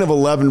 9 of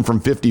 11 from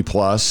 50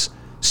 plus.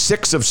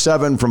 6 of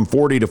 7 from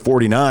 40 to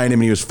 49. I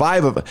mean,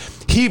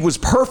 he was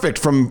perfect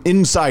from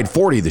inside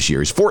 40 this year.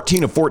 He's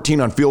 14 of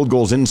 14 on field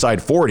goals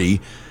inside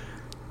 40.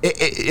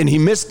 And he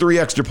missed 3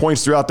 extra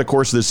points throughout the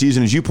course of the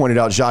season. As you pointed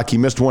out, Jacques, he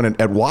missed one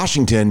at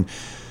Washington.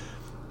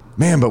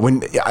 Man, but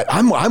when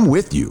I'm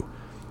with you,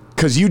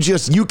 because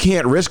you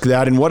can't risk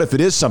that. And what if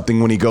it is something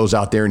when he goes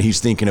out there and he's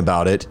thinking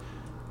about it?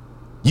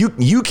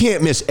 You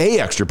can't miss a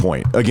extra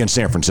point against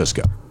San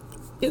Francisco.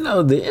 You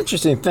know, the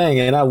interesting thing,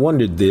 and I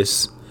wondered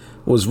this,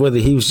 was whether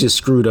he was just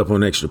screwed up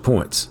on extra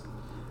points.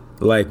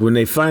 Like when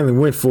they finally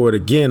went for it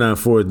again on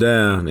 4th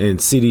down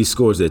and CD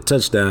scores that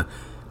touchdown,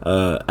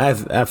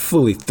 I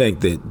fully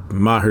think that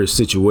Maher's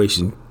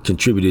situation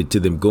contributed to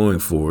them going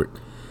for it.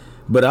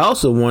 But I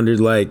also wondered,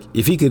 like,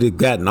 if he could have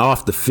gotten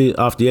off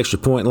the extra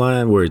point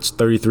line where it's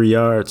 33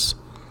 yards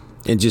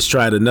and just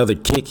tried another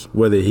kick,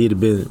 whether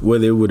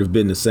it would have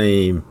been the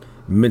same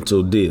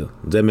mental deal.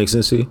 Does that make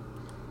sense to you?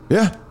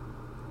 Yeah.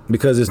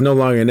 Because it's no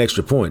longer an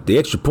extra point. The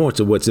extra points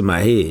are what's in my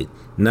head,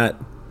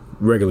 not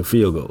regular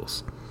field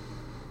goals.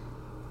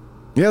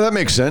 Yeah, that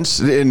makes sense.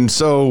 And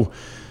so,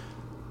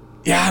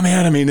 yeah,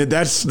 man, I mean,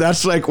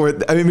 that's like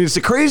what, I mean, it's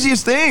the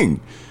craziest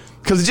thing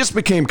because it just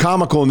became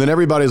comical. And then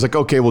everybody's like,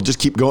 okay, well, just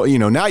keep going. You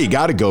know, now you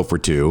got to go for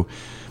 2.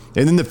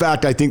 And then the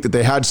fact, I think that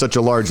they had such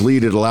a large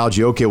lead, it allowed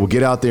you, okay, we'll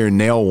get out there and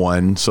nail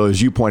one. So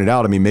as you pointed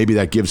out, I mean, maybe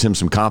that gives him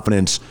some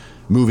confidence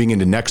moving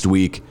into next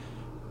week.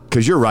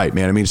 Because you're right,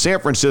 man. I mean,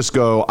 San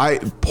Francisco,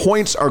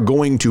 points are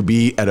going to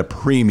be at a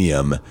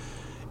premium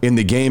in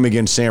the game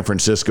against San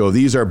Francisco.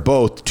 These are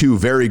both 2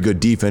 very good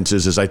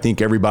defenses, as I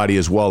think everybody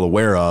is well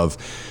aware of.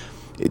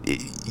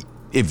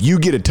 If you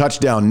get a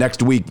touchdown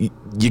next week,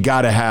 you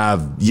gotta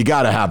have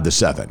the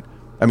 7.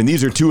 I mean,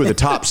 these are 2 of the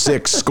top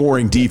 6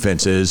 scoring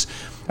defenses.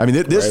 I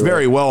mean, this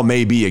very well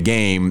may be a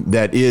game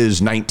that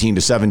is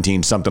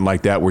 19-17, something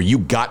like that, where you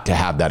got to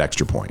have that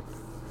extra point.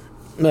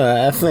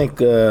 No, I think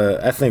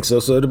so.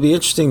 So it'll be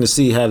interesting to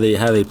see how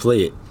they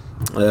play it.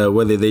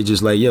 Whether they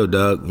just like, yo,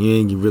 dog, you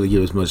ain't really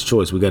give us much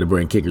choice. We got to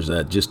bring kickers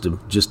out just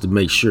to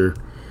make sure,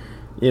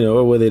 you know,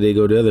 or whether they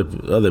go the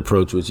other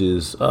approach, which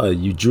is,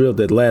 you drilled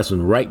that last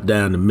one right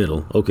down the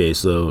middle. Okay,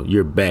 so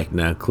you're back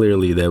now.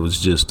 Clearly, that was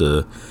just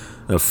a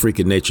freak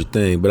of nature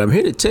thing. But I'm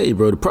here to tell you,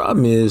 bro. The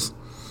problem is,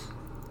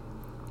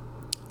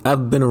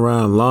 I've been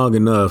around long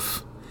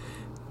enough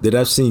that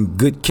I've seen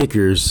good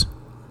kickers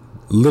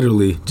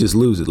literally just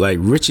lose it. Like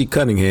Richie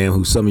Cunningham,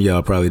 who some of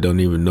y'all probably don't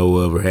even know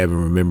of or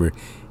haven't remembered.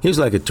 He was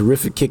like a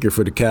terrific kicker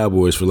for the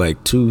Cowboys for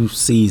like 2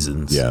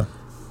 seasons. Yeah.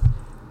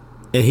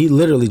 And he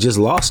literally just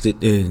lost it,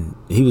 and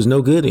he was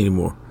no good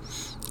anymore.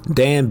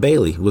 Dan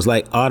Bailey was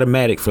like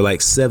automatic for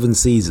like 7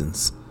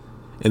 seasons.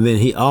 And then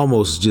he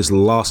almost just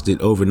lost it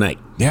overnight.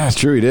 Yeah, it's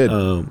true, he did.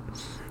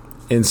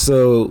 And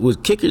so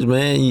with kickers,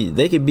 man,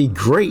 they could be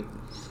great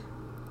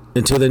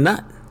until they're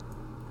not.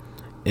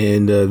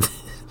 And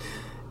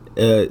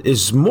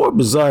it's more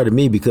bizarre to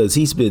me because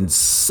he's been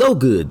so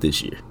good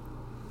this year.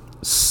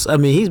 I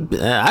mean,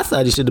 I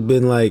thought he should have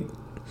been like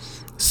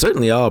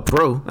certainly all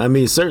pro. I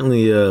mean,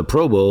 certainly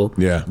Pro Bowl.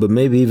 Yeah. But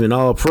maybe even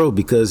all pro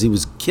because he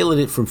was killing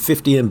it from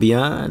 50 and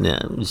beyond.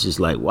 And it was just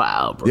like,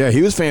 wow, bro. Yeah,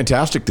 he was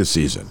fantastic this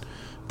season.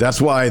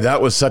 That's why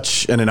that was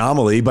such an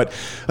anomaly. But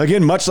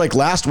again, much like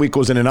last week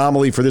was an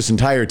anomaly for this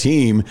entire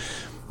team,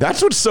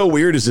 that's what's so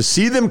weird is to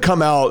see them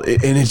come out,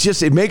 and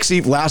it makes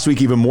last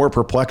week even more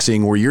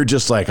perplexing where you're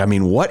just like, I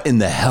mean, what in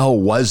the hell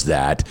was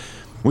that?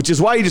 Which is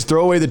why you just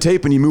throw away the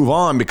tape and you move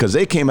on because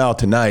they came out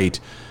tonight.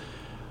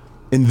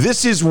 And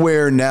this is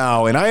where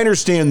now, and I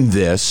understand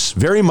this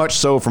very much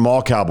so from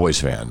all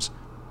Cowboys fans,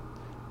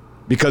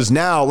 because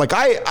now, like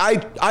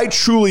I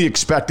truly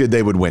expected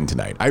they would win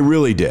tonight. I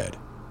really did.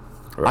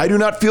 Right. I do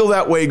not feel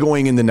that way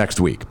going into next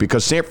week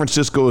because San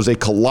Francisco is a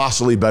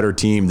colossally better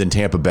team than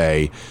Tampa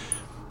Bay.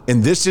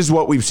 And this is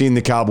what we've seen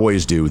the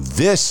Cowboys do.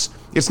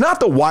 It's not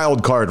the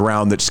wild card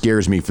round that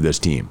scares me for this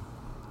team.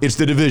 It's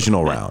the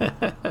divisional round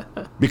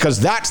because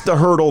that's the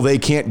hurdle they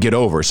can't get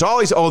over. So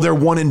always, they're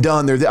one and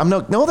done.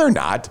 No, they're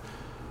not.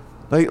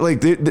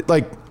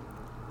 Like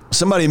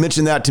somebody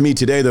mentioned that to me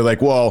today. They're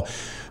like, well,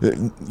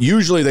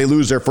 usually they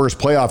lose their first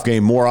playoff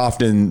game more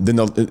often than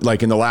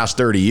in the last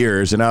 30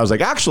 years. And I was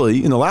like,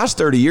 actually, in the last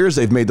 30 years,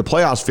 they've made the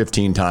playoffs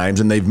 15 times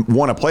and they've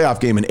won a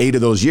playoff game in 8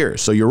 of those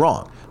years. So you're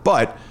wrong.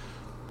 But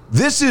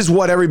this is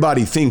what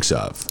everybody thinks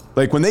of.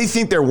 Like when they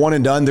think they're one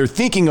and done, they're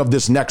thinking of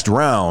this next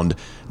round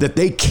that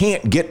they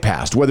can't get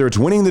past, whether it's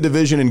winning the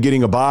division and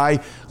getting a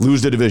bye,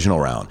 lose the divisional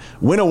round,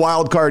 win a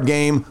wild card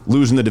game,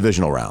 losing the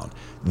divisional round.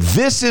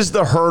 This is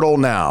the hurdle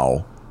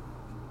now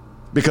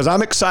because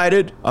I'm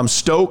excited. I'm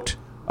stoked.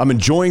 I'm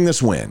enjoying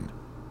this win.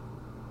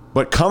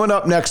 But coming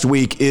up next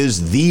week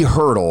is the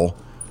hurdle.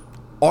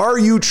 Are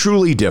you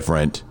truly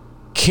different?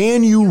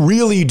 Can you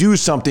really do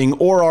something,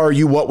 or are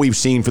you what we've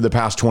seen for the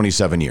past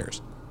 27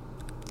 years?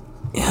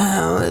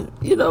 Yeah,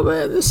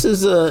 man, this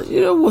is,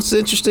 what's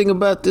interesting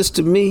about this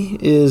to me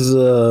is,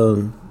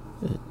 I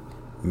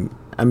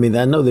mean,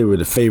 I know they were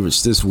the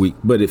favorites this week,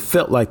 but it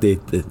felt like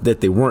that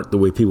they weren't the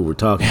way people were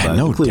talking about it,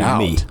 no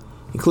doubt.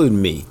 Including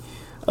me.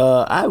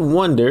 I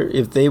wonder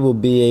if they will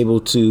be able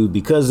to,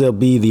 because they'll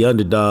be the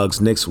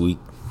underdogs next week,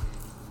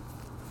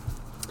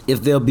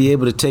 if they'll be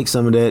able to take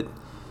some of that,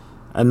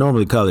 I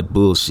normally call it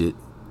bullshit,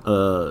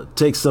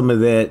 take some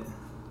of that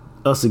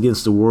us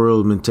against the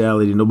world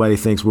mentality. Nobody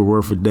thinks we're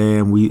worth a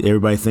damn.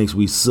 Everybody thinks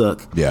we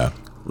suck. Yeah.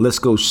 Let's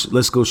go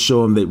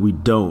show them that we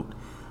don't.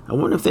 I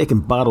wonder if they can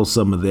bottle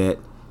some of that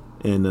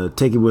and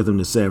take it with them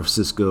to San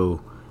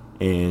Francisco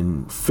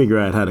and figure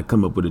out how to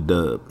come up with a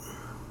dub?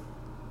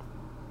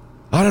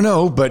 I don't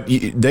know, but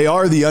they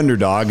are the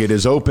underdog. It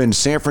is open.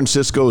 San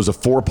Francisco is a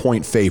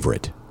 4-point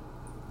favorite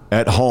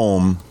at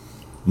home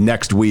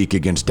next week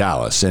against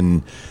Dallas.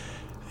 And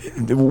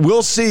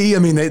we'll see. I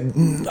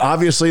mean,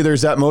 obviously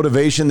there's that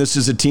motivation. This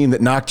is a team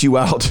that knocked you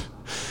out.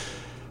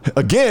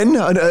 Again,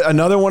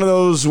 another one of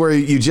those where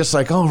you just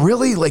like, oh,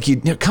 really? Like,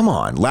 come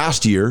on,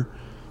 last year.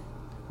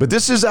 But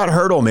this is that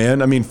hurdle,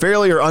 man. I mean,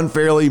 fairly or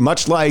unfairly,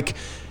 much like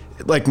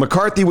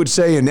McCarthy would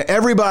say, and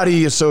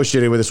everybody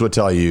associated with this would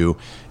tell you,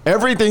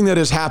 everything that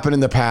has happened in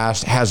the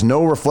past has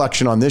no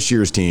reflection on this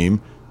year's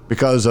team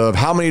because of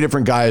how many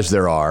different guys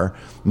there are.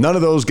 None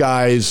of those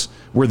guys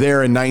were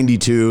there in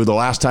 92, the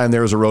last time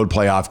there was a road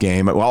playoff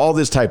game, all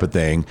this type of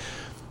thing.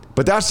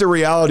 But that's the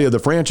reality of the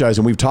franchise,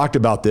 and we've talked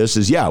about this,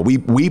 is,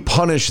 we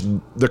punish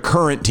the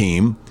current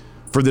team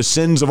for the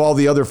sins of all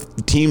the other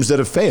teams that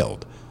have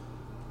failed.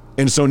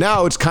 And so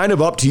now it's kind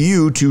of up to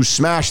you to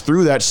smash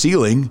through that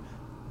ceiling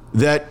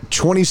that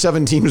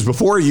 27 teams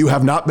before you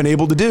have not been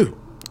able to do.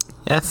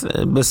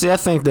 But see, I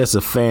think that's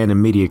a fan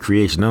and media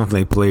creation. I don't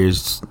think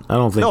players.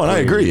 No, and I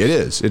agree. It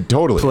is. It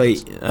totally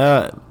is.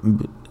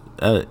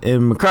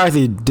 And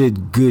McCarthy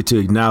did good to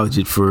acknowledge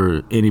it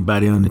for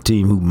anybody on the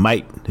team who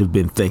might have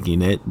been thinking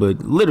that. But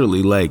literally,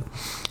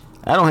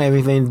 I don't have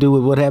anything to do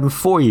with what happened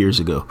 4 years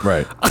ago.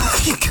 Right.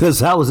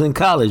 Because I was in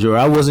college, or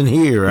I wasn't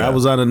here, or I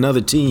was on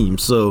another team.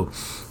 So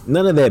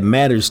none of that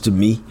matters to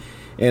me.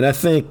 And I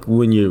think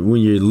when your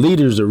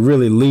leaders are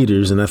really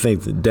leaders, and I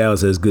think that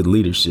Dallas has good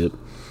leadership,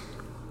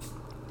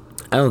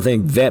 I don't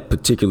think that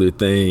particular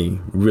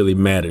thing really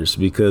matters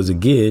because,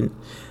 again,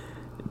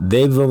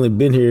 they've only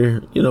been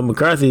here.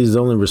 McCarthy is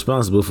only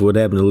responsible for what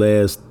happened the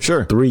last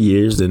 3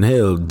 years. And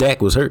hell,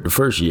 Dak was hurt the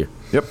first year.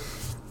 Yep.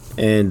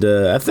 And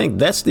I think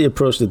that's the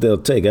approach that they'll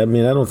take. I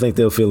mean, I don't think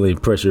they'll feel any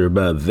pressure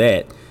about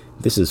that.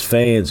 This is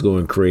fans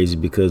going crazy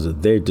because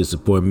of their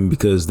disappointment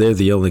because they're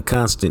the only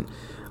constant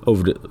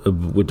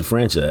with the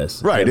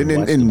franchise. Right,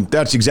 and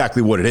that's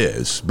exactly what it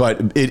is.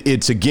 But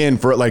it's, again,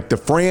 for the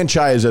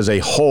franchise as a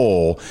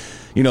whole,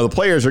 the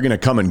players are going to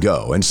come and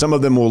go. And some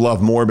of them will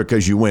love more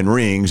because you win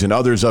rings, and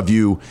others of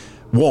you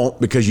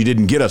won't because you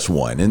didn't get us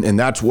one. And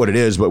that's what it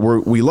is. But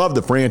we love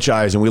the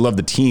franchise and we love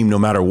the team no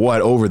matter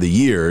what over the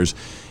years.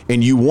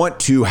 And you want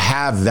to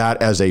have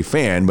that as a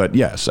fan. But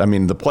yes, I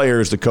mean, the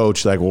players, the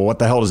coach, well, what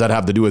the hell does that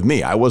have to do with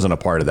me? I wasn't a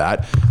part of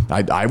that.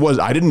 I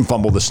didn't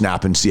fumble the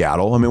snap in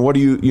Seattle. I mean, what do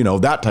you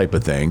that type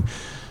of thing.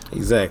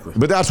 Exactly.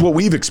 But that's what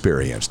we've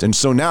experienced. And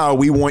so now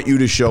we want you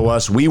to show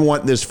us, we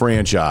want this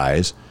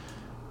franchise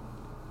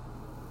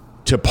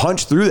to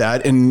punch through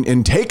that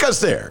and take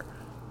us there.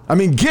 I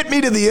mean, get me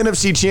to the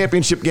NFC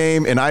Championship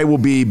game and I will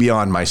be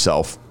beyond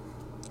myself.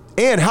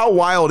 And how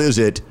wild is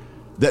it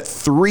that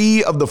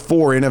 3 of the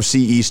 4 NFC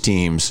East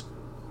teams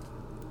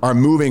are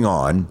moving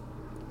on?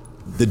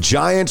 The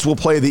Giants will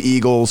play the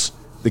Eagles,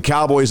 the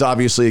Cowboys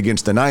obviously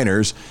against the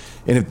Niners,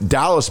 and if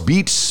Dallas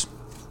beats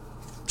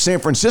San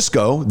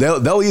Francisco,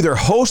 they'll either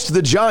host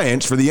the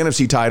Giants for the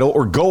NFC title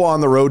or go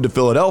on the road to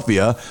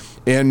Philadelphia,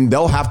 and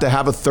they'll have to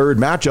have a third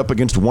matchup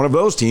against one of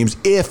those teams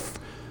if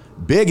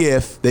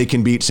they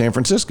can beat San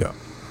Francisco.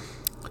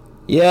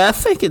 Yeah, I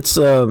think it's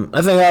I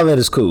think all that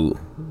is cool.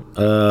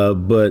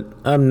 But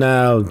I'm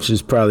now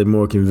just probably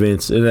more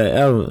convinced. And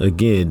I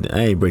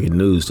ain't breaking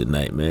news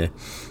tonight, man.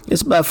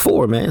 It's about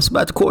 4, man. It's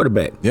about the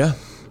quarterback. Yeah.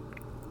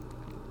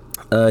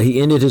 He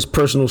ended his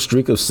personal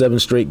streak of 7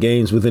 straight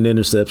games with an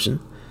interception.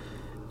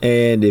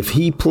 And if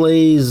he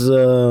plays, I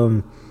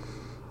don't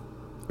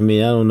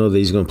know that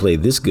he's going to play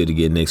this good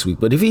again next week.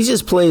 But if he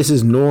just plays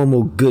his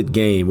normal good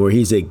game where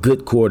he's a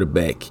good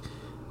quarterback,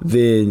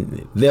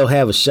 then they'll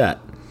have a shot.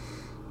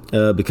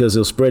 Because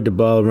he'll spread the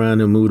ball around,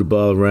 he'll move the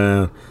ball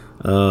around.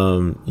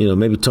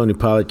 Maybe Tony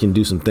Pollard can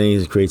do some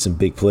things and create some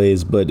big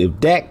plays. But if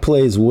Dak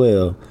plays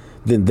well,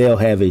 then they'll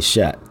have a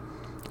shot.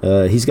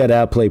 He's got to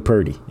outplay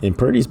Purdy, and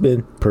Purdy's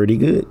been pretty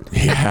good.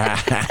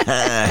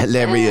 Yeah,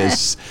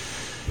 hilarious.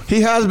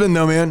 He has been,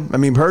 though, man. I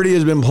mean, Purdy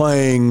has been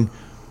playing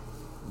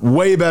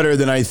way better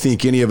than I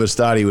think any of us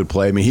thought he would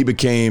play. I mean,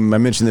 I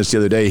mentioned this the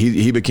other day,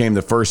 he became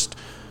the first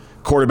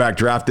quarterback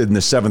drafted in the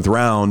 7th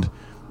round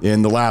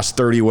in the last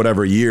 30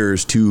 whatever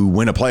years to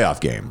win a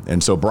playoff game.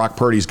 And so Brock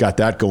Purdy's got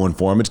that going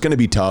for him. It's going to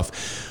be tough.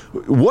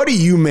 What do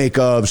you make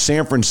of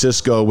San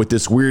Francisco with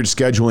this weird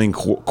scheduling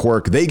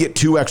quirk? They get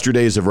 2 extra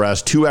days of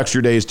rest, 2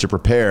 extra days to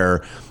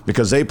prepare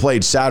because they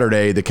played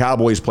Saturday, the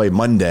Cowboys played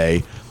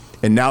Monday,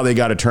 and now they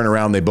got to turn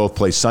around. They both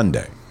play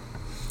Sunday.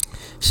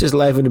 It's just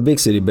life in the big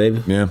city,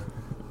 baby. Yeah.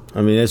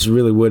 I mean, that's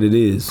really what it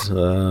is.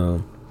 I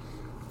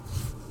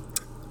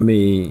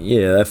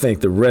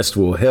think the rest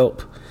will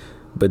help.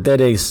 But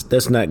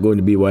that's not going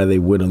to be why they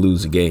win or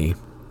lose a game.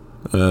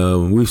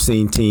 We've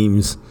seen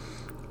teams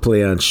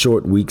play on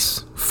short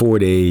weeks, 4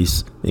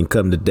 days, and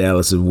come to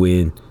Dallas and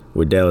win,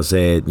 where Dallas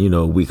had,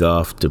 a week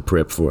off to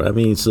prep for.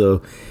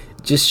 So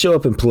just show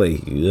up and play.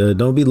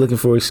 Don't be looking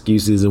for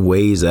excuses and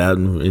ways out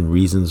and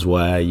reasons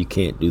why you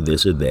can't do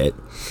this or that.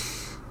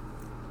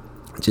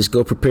 Just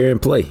go prepare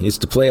and play. It's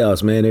the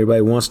playoffs, man.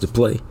 Everybody wants to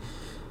play.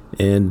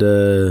 and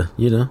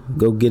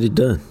go get it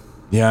done.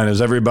 Yeah, and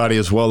as everybody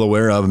is well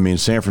aware of, I mean,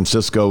 San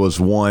Francisco has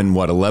won,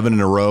 11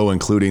 in a row,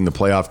 including the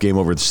playoff game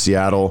over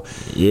Seattle.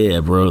 Yeah,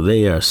 bro,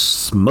 they are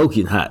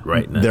smoking hot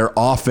right now. Their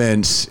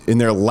offense, in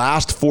their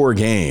last 4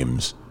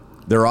 games,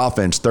 their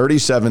offense,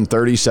 37,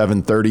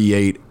 37,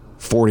 38,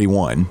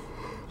 41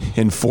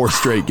 in 4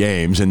 straight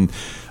games. And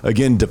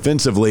again,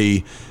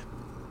 defensively,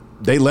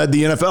 they led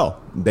the NFL.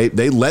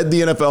 They led the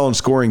NFL in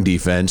scoring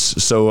defense.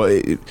 So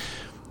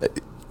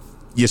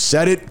you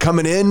said it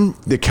coming in.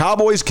 The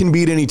Cowboys can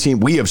beat any team.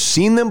 We have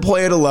seen them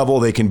play at a level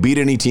they can beat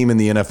any team in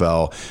the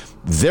NFL.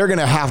 They're going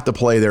to have to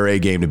play their A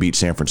game to beat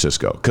San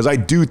Francisco, because I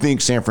do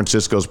think San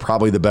Francisco is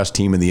probably the best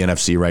team in the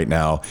NFC right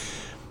now.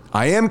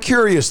 I am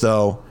curious,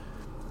 though.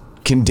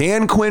 Can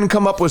Dan Quinn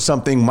come up with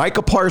something?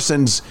 Micah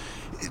Parsons,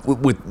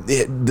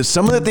 with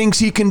some of the things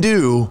he can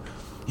do,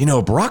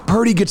 Brock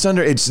Purdy gets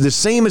under. It's the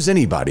same as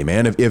anybody,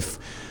 man. If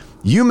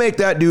you make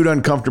that dude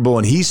uncomfortable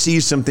and he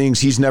sees some things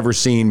he's never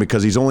seen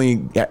because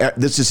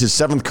this is his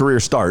 7th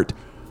career start,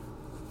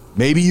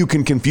 maybe you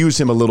can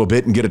confuse him a little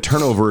bit and get a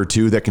turnover or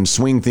 2 that can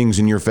swing things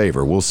in your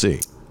favor. We'll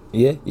see.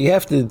 Yeah, you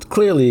got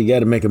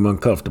to make him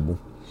uncomfortable.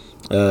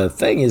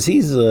 Thing is,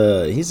 he's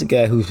a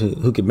guy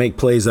who can make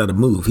plays on the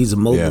move. He's a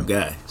mobile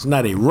guy. He's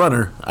not a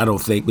runner, I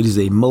don't think, but he's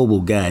a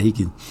mobile guy. He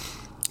can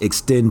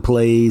extend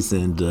plays,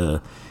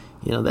 and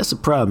that's a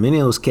problem. Any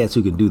of those cats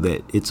who can do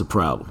that, it's a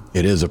problem.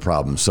 It is a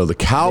problem. So the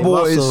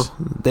Cowboys,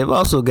 they've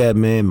also got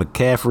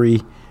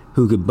McCaffrey,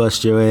 who could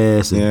bust your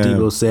ass, and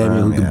Deebo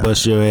Samuel, who can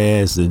bust your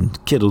ass,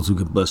 and Kittles, who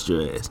can bust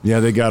your ass. Yeah,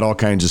 they got all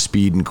kinds of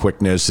speed and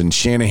quickness, and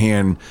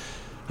Shanahan's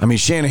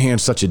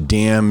such a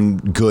damn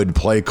good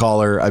play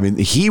caller. I mean,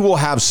 he will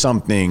have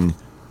something.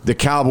 The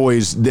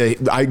Cowboys,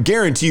 I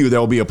guarantee you there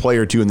will be a play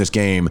or 2 in this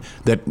game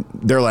that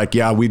they're like,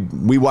 yeah,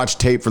 we watched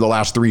tape for the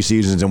last 3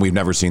 seasons and we've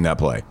never seen that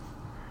play.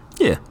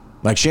 Yeah.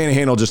 Like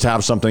Shanahan will just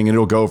have something and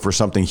it'll go for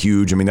something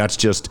huge. I mean, that's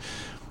just,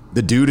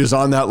 the dude is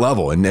on that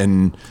level.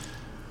 And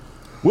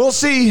we'll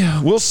see.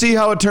 We'll see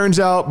how it turns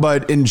out,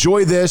 but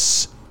enjoy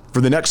this for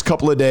the next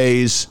couple of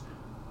days,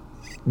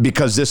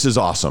 because this is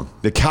awesome.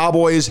 The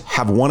Cowboys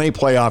have won a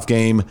playoff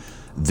game.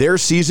 Their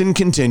season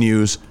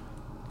continues.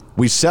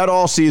 We said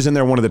all season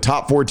they're one of the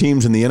top 4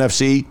 teams in the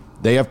NFC.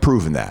 They have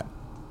proven that.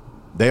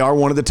 They are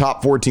one of the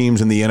top 4 teams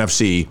in the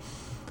NFC.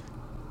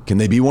 Can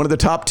they be one of the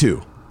top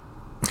 2?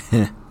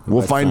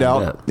 We'll find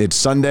out. It's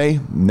Sunday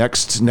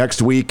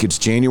next week. It's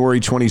January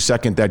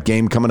 22nd. That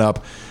game coming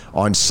up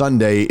on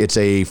Sunday.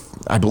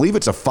 I believe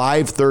it's a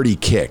 5:30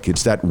 kick.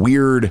 It's that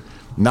weird,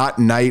 not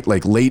night,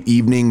 like late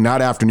evening,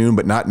 not afternoon,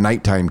 but not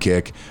nighttime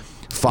kick.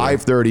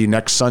 5:30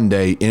 next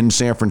Sunday in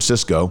San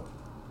Francisco.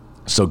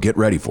 So get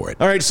ready for it.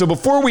 All right, so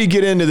before we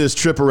get into this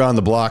trip around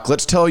the block,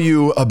 let's tell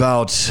you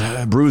about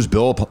Brews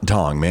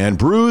Biltong, man.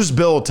 Brews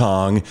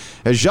Biltong,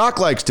 as Jacques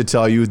likes to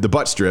tell you, the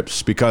butt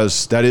strips,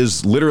 because that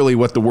is literally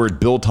what the word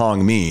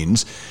biltong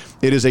means.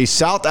 It is a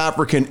South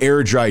African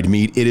air-dried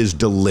meat. It is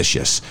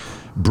delicious.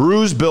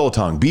 Brews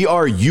Biltong,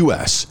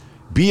 BRUS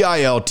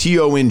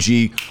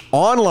Biltong,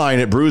 online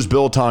at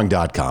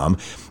brewsbiltong.com.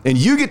 And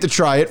you get to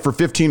try it for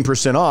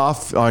 15%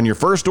 off on your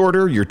first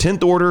order, your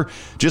 10th order,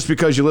 just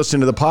because you listen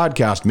to the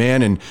podcast,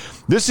 man. And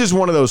this is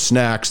one of those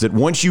snacks that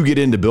once you get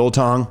into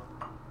biltong,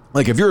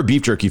 like if you're a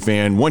beef jerky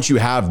fan, once you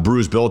have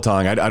Brews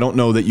Biltong, I don't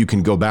know that you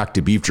can go back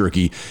to beef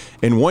jerky.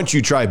 And once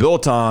you try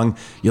biltong,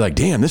 you're like,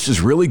 damn, this is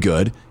really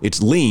good.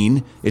 It's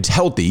lean. It's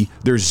healthy.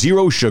 There's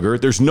 0 sugar.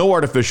 There's no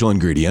artificial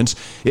ingredients.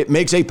 It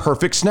makes a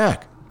perfect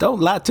snack.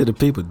 Don't lie to the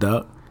people,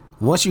 dog.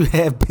 Once you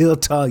have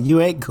biltong,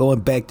 you ain't going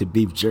back to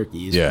beef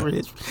jerky.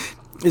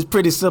 It's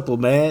pretty simple,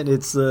 man.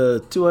 It's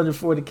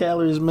 240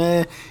 calories,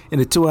 man, in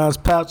a 2-ounce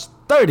pouch,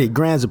 30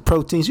 grams of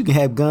proteins. You can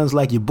have guns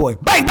like your boy.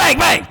 Bang, bang,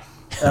 bang!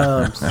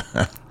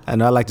 I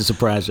know I like to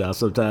surprise y'all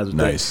sometimes with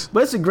nice. That.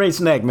 But it's a great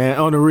snack, man,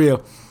 on the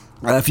real.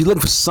 If you're looking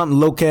for something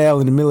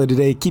local in the middle of the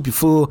day, keep you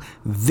full,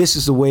 this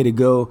is the way to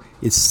go.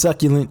 It's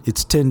succulent,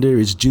 it's tender,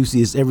 it's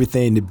juicy, it's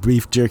everything that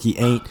beef jerky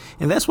ain't.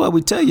 And that's why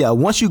we tell y'all,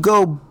 once you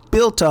go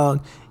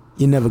biltong,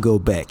 you never go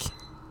back.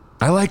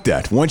 I like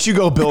that. Once you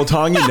go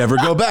biltong, you never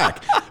go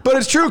back. But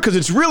it's true, because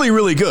it's really,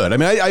 really good. I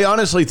mean, I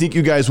honestly think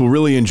you guys will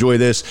really enjoy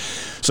this.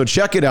 So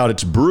check it out.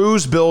 It's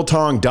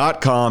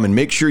brewsbiltong.com, and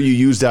make sure you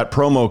use that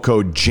promo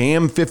code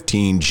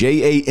JAM15,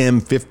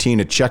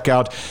 JAM15 at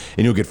checkout,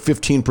 and you'll get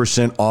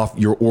 15% off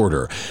your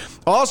order.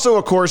 Also,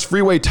 of course,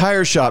 Freeway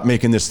Tire Shop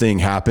making this thing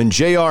happen.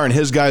 JR and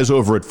his guys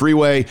over at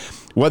Freeway,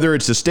 whether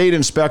it's a state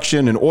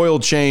inspection, an oil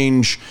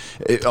change,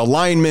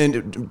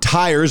 alignment,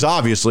 tires,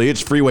 obviously, it's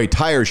Freeway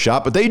Tire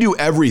Shop, but they do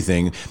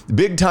everything.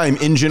 Big time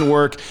engine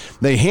work.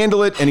 They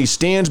handle it, and he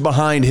stands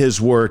behind his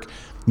work.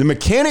 The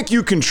mechanic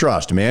you can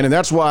trust, man, and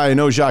that's why I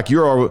know, Jacques,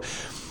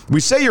 we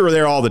say you're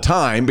there all the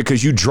time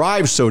because you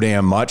drive so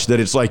damn much that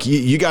it's like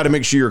you got to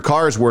make sure your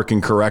car is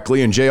working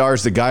correctly, and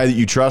JR's the guy that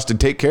you trust to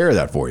take care of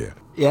that for you.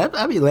 Yeah,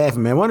 I be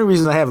laughing, man. One of the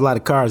reasons I have a lot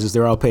of cars is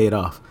they're all paid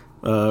off.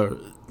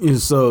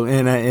 So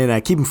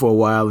I keep them for a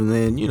while, and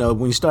then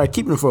when you start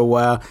keeping them for a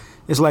while,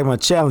 it's like my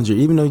Challenger.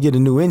 Even though you get a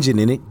new engine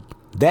in it,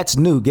 that's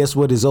new. Guess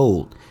what is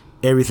old?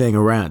 Everything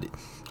around it.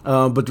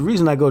 But the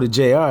reason I go to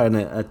JR and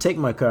I take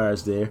my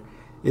cars there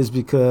is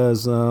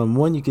because,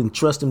 one, you can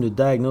trust him to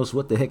diagnose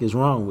what the heck is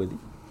wrong with it.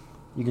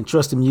 You can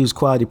trust him to use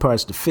quality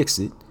parts to fix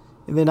it.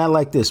 And then I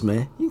like this,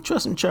 man. You can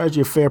trust him to charge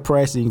you a fair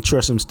price, and you can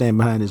trust him to stand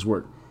behind his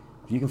work.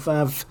 If you can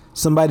find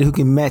somebody who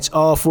can match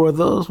all four of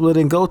those, well,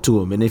 then go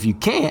to him. And if you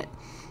can't,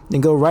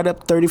 then go right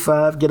up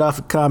 35, get off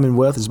at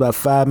Commonwealth. It's about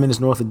 5 minutes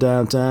north of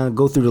downtown.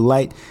 Go through the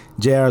light.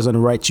 JR's on the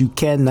right. You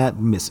cannot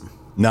miss him.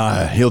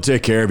 Nah, he'll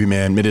take care of you,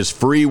 man. It is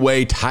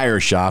Freeway Tire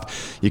Shop.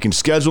 You can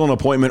schedule an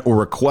appointment or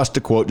request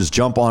a quote. Just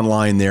jump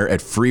online there at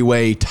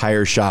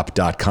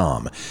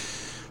freewaytireshop.com.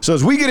 So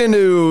as we get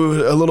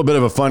into a little bit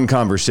of a fun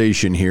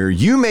conversation here,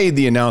 you made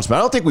the announcement.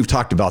 I don't think we've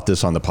talked about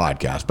this on the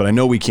podcast, but I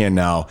know we can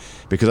now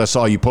because I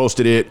saw you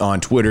posted it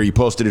on Twitter. You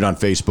posted it on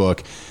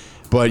Facebook.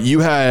 But you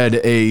had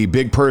a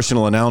big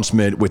personal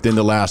announcement within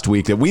the last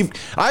week that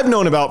I've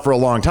known about for a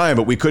long time,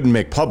 but we couldn't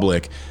make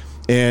public.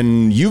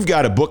 And you've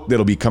got a book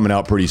that'll be coming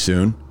out pretty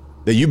soon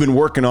that you've been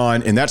working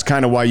on, and that's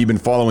kind of why you've been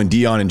following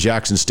Deion in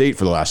Jackson State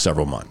for the last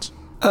several months.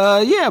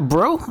 Yeah,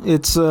 bro.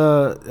 It's,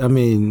 a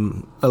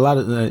lot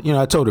of,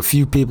 I told a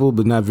few people,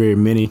 but not very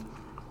many.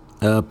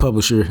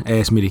 Publisher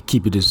asked me to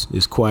keep it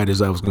as quiet as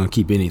I was going to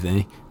keep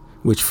anything,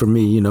 which for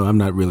me, I'm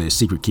not really a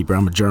secret keeper.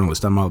 I'm a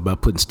journalist. I'm all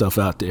about putting stuff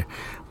out there.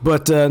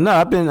 But no,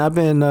 I've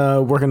been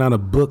working on a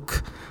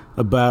book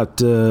about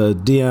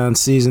Deion's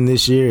season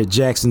this year at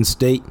Jackson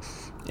State,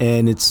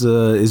 and it's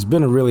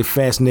been a really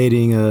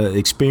fascinating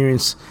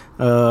experience.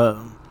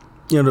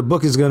 The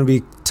book is going to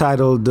be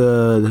titled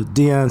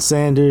Deion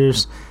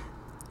Sanders.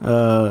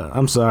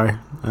 I'm sorry,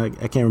 I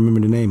can't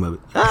remember the name of it.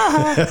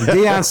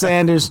 Deion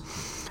Sanders,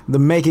 The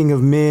Making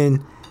of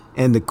Men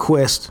and the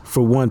Quest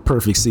for One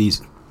Perfect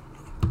Season.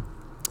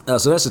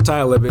 So that's the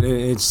title of it.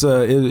 It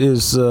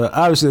is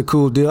obviously a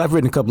cool deal. I've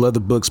written a couple other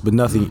books, but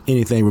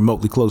anything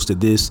remotely close to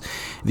this.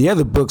 The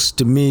other books,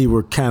 to me,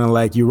 were kind of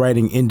like you're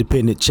writing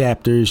independent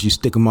chapters. You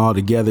stick them all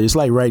together. It's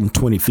like writing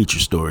 20 feature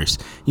stories.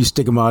 You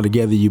stick them all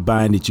together, you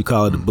bind it, you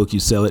call it a book, you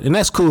sell it. And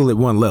that's cool at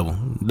one level.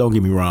 Don't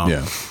get me wrong.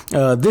 Yeah.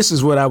 This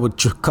is what I would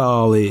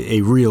call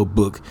a real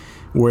book,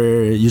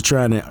 where you're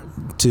trying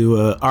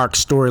to arc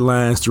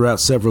storylines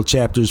throughout several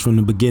chapters from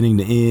the beginning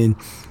to end.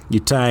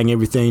 You're tying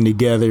everything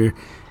together.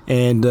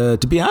 And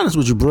to be honest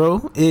with you,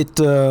 bro,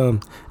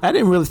 I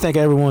didn't really think I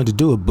ever wanted to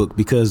do a book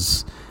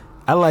because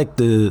I like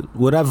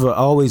what I've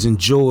always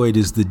enjoyed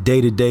is the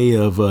day-to-day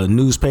of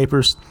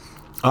newspapers.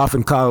 I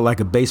often call it like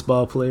a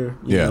baseball player.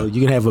 You know,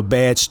 you can have a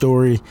bad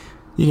story.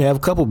 You can have a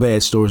couple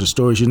bad stories or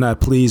stories you're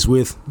not pleased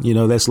with.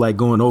 That's like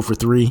going 0 for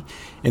 3.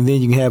 And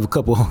then you can have a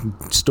couple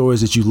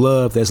stories that you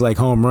love. That's like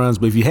home runs.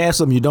 But if you have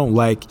something you don't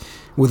like,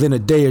 within a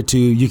day or two,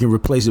 you can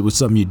replace it with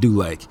something you do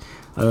like.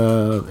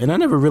 And I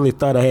never really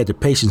thought I had the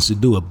patience to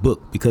do a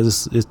book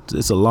because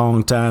it's a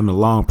long time and a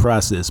long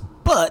process.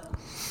 But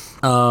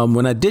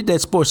when I did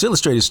that Sports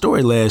Illustrated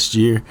story last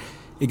year,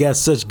 it got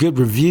such good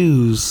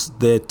reviews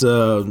that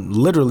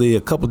literally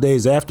a couple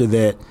days after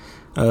that,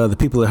 the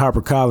people at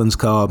HarperCollins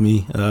called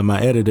me, my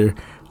editor,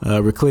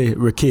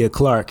 Rakia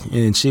Clark,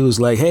 and she was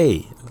like,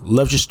 "Hey,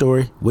 loved your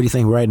story. What do you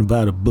think of writing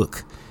about a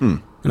book?"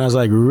 And I was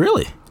like,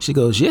 "Really?" She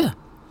goes, "Yeah."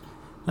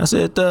 I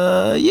said,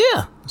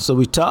 "Yeah." So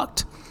we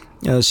talked.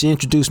 She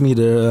introduced me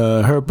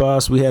to her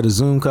boss. We had a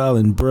Zoom call,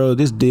 and bro,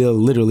 this deal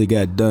literally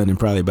got done in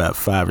probably about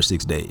 5 or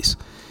 6 days.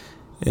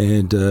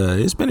 And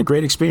it's been a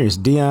great experience.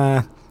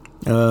 Deion,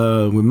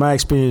 with my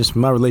experience,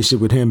 my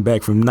relationship with him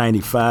back from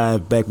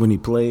 '95, back when he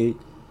played,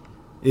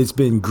 it's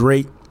been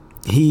great.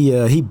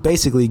 He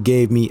basically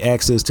gave me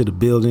access to the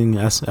building.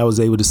 I was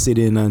able to sit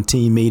in on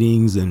team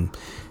meetings and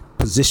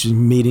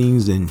position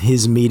meetings and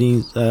his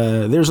meetings.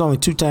 There's only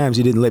 2 times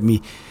he didn't let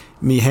me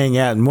hang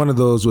out, and one of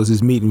those was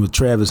his meeting with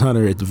Travis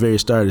Hunter at the very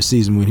start of the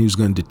season when he was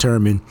going to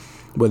determine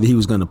whether he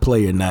was going to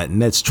play or not,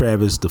 and that's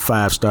Travis, the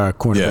 5-star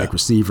cornerback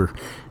receiver.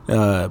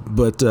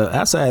 But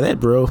outside of that,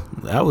 bro,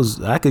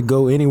 I could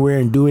go anywhere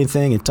and do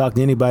anything and talk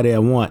to anybody I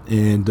want,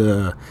 and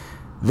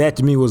that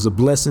to me was a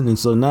blessing. And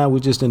so now we're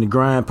just in the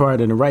grind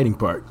part and the writing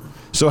part.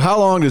 So how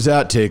long does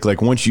that take?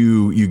 Like once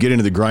you get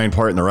into the grind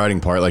part and the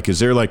writing part, like is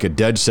there like a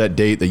dead set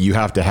date that you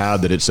have to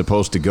have that it's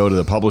supposed to go to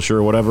the publisher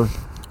or whatever?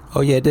 Oh,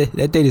 yeah,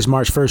 that date is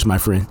March 1st, my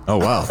friend. Oh,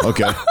 wow.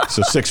 Okay.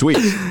 So 6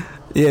 weeks.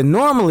 Yeah,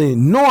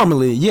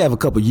 normally you have a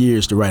couple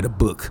years to write a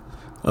book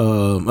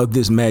of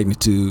this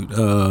magnitude.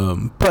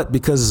 But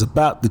because it's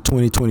about the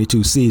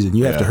 2022 season,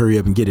 you have to hurry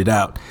up and get it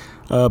out.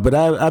 But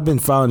I've been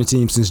following the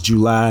team since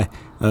July.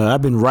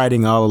 I've been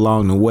writing all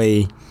along the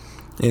way.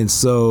 And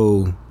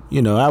so,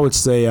 I would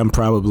say I'm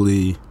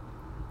probably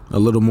a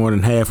little more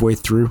than halfway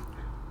through.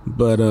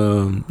 But,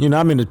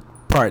 I'm in the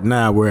part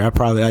now where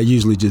I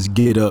usually just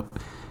get up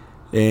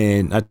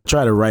and I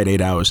try to write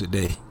 8 hours a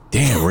day.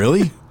 Damn,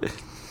 really?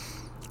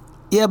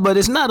 Yeah, but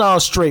it's not all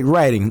straight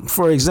writing.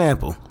 For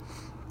example,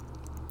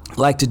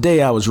 like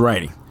today I was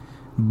writing,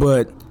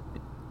 but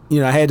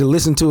I had to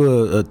listen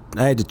to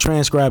I had to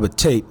transcribe a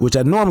tape, which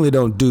I normally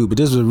don't do, but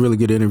this was a really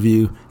good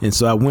interview. And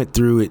so I went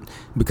through it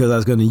because I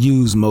was going to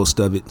use most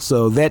of it.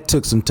 So that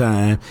took some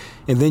time.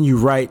 And then you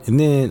write. And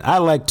then I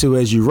like to,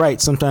 as you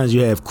write, sometimes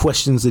you have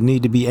questions that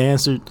need to be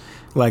answered.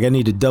 Like I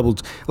need to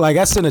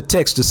I sent a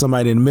text to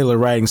somebody in the middle of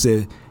writing and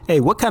said,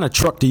 hey, what kind of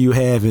truck do you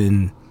have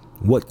and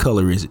what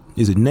color is it?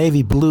 Is it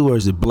navy blue or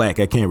is it black?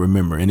 I can't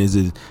remember. And is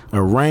it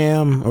a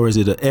Ram or is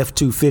it a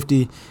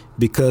F-250?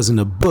 Because in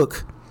the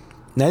book,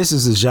 now this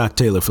is a Jacques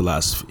Taylor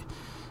philosophy.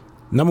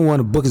 Number one,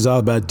 the book is all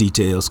about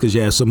details because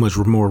you have so much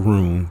more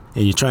room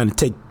and you're trying to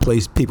take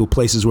people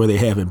places where they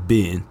haven't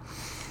been.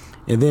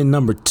 And then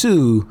number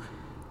two,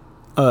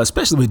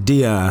 especially with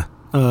Dion,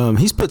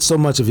 he's put so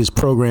much of his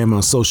program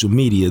on social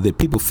media that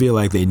people feel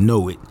like they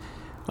know it.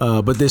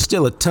 But there's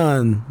still a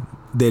ton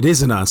that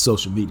isn't on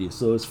social media.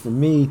 So it's for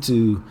me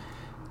to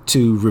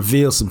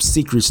reveal some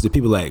secrets that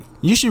people like.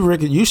 You should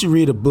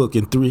read a book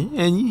in 3,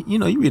 and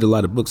you read a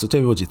lot of books, so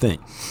tell me what you think.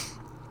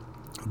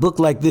 Book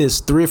like this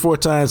 3 or 4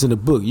 times in the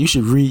book, you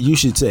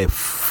should say,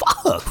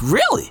 fuck,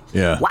 really?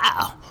 Yeah.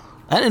 Wow.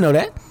 I didn't know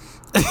that.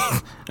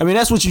 I mean,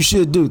 that's what you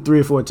should do 3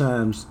 or 4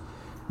 times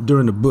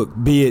during the book,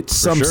 be it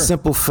some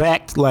simple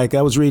fact. Like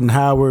I was reading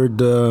Howard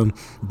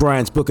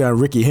Bryant's book on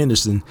Ricky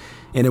Henderson,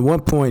 and at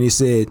one point he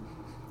said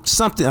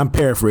something, I'm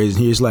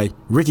paraphrasing, he was like,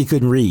 Ricky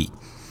couldn't read.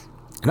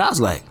 And I was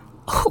like,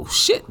 oh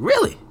shit,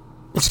 really?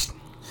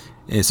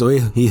 And so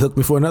he hooked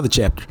me for another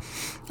chapter.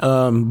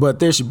 But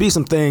there should be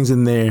some things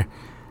in there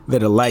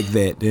that are like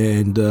that.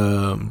 And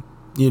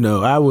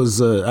I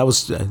was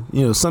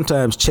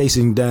sometimes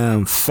chasing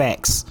down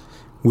facts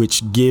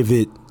which give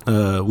it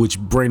which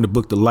bring the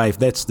book to life.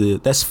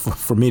 That's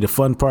for me the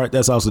fun part.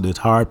 That's also the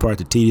hard part,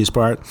 the tedious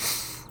part.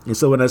 And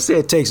so when I say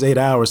it takes 8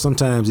 hours,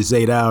 sometimes it's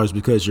 8 hours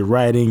because you're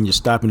writing, you're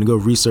stopping to go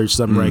research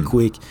something right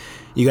quick.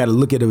 You got to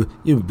look at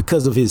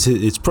because of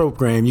his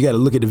program, you got to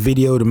look at the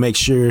video to make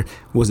sure,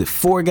 was it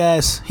 4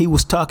 guys he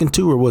was talking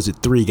to or was it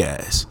 3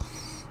 guys?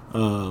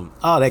 All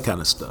that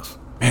kind of stuff.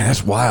 Man,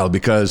 that's wild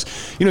because,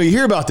 you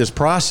hear about this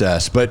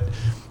process, but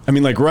I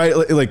mean, like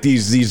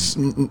these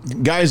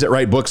guys that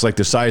write books like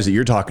the size that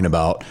you're talking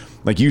about,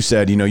 like you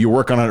said, you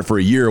work on it for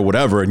a year or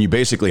whatever, and you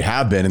basically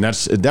have been, and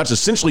that's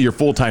essentially your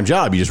full-time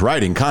job. You're just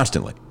writing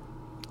constantly.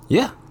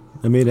 Yeah.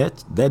 I mean,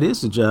 that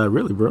is the job,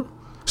 really, bro.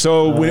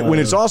 So when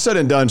it's all said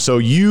and done, so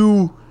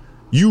you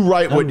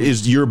write what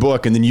is your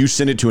book, and then you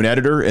send it to an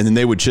editor, and then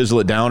they would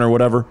chisel it down or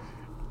whatever?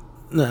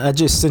 No, I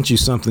just sent you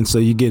something, so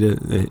you get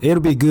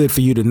it'll be good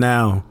for you to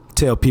now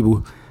tell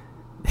people,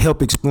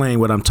 help explain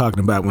what I'm talking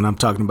about when I'm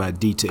talking about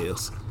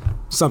details.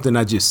 Something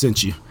I just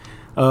sent you.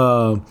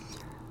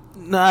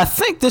 Now, I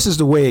think this is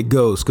the way it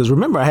goes, because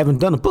remember, I haven't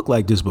done a book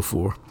like this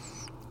before.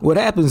 What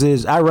happens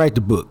is I write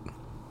the book,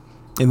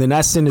 and then I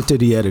send it to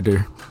the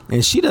editor,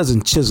 and she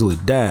doesn't chisel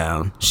it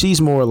down.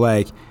 She's more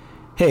like,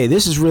 hey,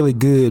 this is really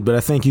good, but I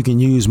think you can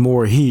use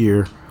more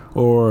here,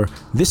 or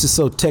this is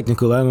so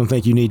technical, I don't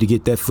think you need to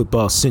get that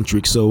football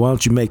centric, so why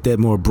don't you make that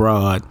more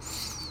broad?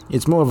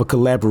 It's more of a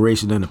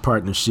collaboration than a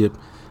partnership,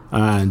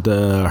 and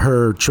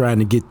her trying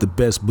to get the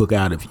best book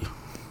out of you.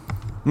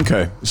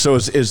 Okay. So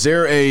is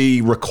there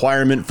a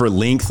requirement for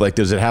length? Like,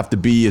 does it have to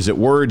be, is it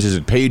words? Is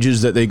it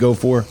pages that they go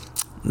for?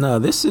 No,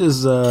 this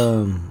is,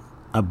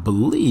 I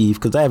believe,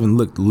 because I haven't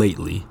looked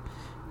lately,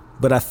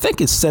 but I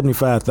think it's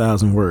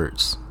 75,000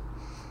 words.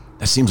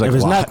 That seems like a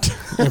lot.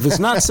 If it's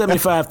not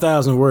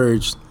 75,000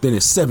 words, then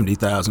it's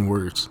 70,000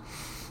 words.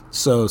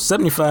 So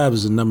 75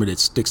 is a number that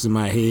sticks in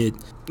my head.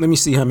 Let me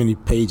see how many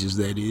pages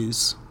that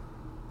is.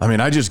 I mean,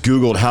 I just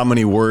Googled how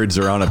many words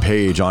are on a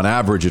page. On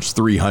average, it's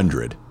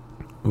 300.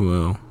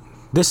 Well,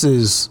 they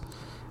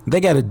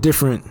got a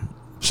different.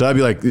 So that'd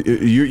be like,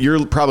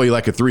 you're probably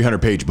like a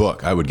 300-page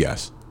book, I would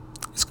guess.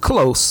 It's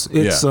close.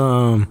 It's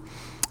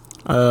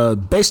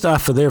based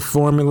off of their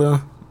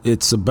formula,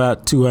 it's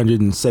about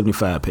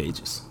 275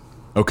 pages.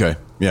 Okay,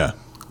 yeah.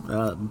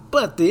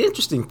 But the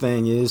interesting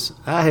thing is,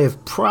 I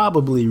have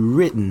probably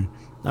written,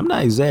 I'm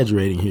not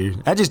exaggerating here,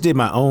 I just did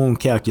my own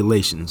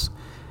calculations.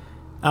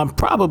 I'm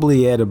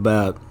probably at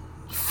about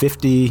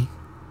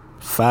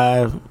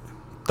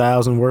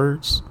 55,000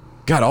 words.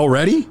 God,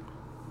 already?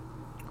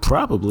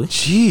 Probably.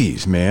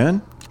 Jeez,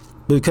 man.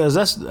 Because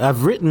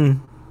I've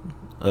written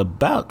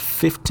about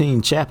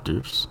 15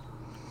 chapters.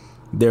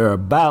 There are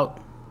about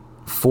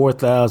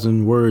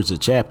 4,000 words a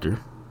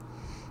chapter.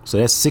 So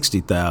that's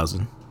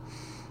 60,000.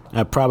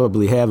 I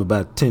probably have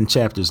about 10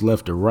 chapters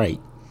left to write.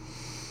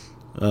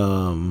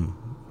 But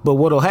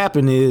what'll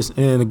happen is,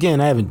 and again,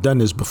 I haven't done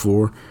this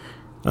before,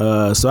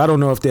 so I don't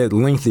know if that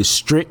length is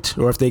strict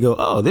or if they go,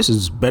 oh, this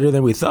is better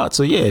than we thought.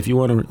 So yeah, if you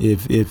want to,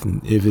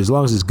 if as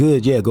long as it's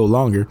good, yeah, go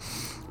longer.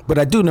 But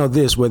I do know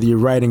this, whether you're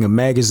writing a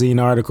magazine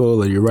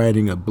article or you're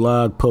writing a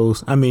blog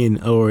post,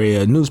 or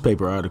a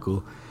newspaper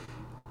article,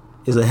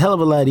 it's a hell of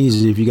a lot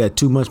easier if you got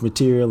too much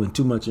material and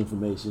too much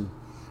information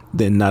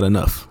than not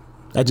enough.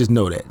 I just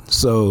know that.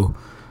 So,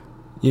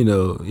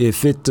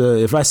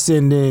 if I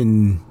send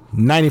in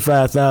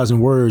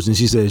 95,000 words and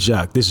she says,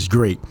 Jacques, this is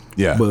great,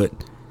 yeah, but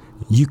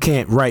you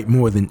can't write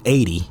more than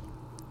 80,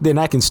 then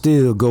I can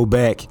still go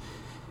back,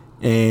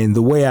 and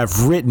the way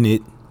I've written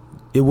it,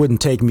 it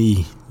wouldn't take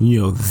me,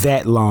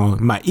 that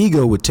long. My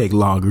ego would take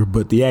longer,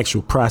 but the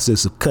actual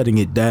process of cutting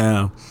it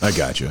down, I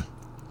gotcha,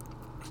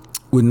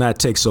 would not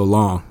take so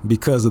long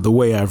because of the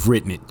way I've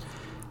written it.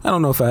 I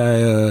don't know if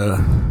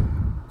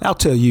I'll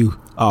tell you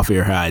off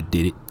air how I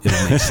did it. If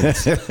it makes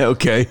sense.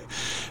 Okay.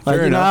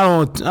 Fair enough. I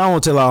don't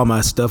want to tell all my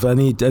stuff. I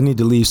need to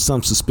leave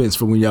some suspense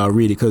for when y'all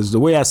read it, because the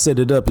way I set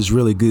it up is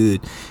really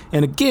good.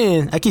 And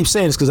again, I keep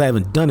saying this because I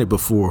haven't done it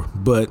before,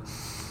 but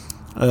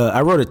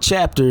I wrote a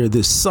chapter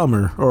this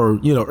summer,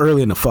 or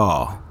early in the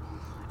fall,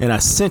 and I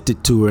sent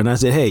it to her and I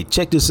said, hey,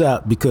 check this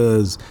out,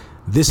 because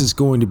this is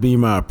going to be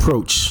my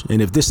approach,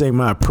 and if this ain't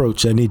my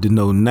approach, I need to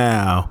know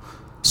now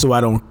so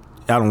I don't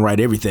write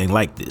everything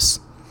like this.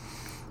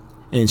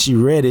 And she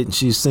read it and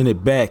she sent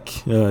it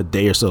back a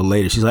day or so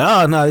later. She's like,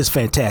 oh, no, this is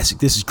fantastic.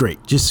 This is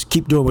great. Just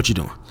keep doing what you're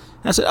doing.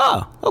 And I said,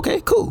 oh, okay,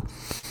 cool.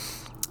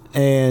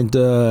 And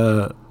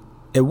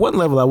at one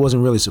level, I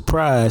wasn't really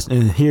surprised.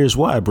 And here's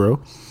why, bro.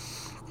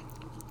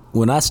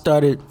 When I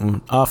started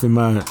off in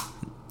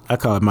I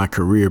call it my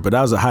career, but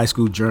I was a high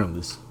school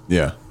journalist.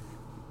 Yeah.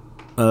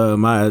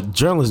 My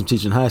journalism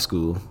teacher in high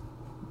school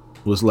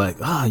was like,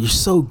 oh, you're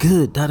so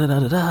good,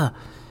 da-da-da-da-da.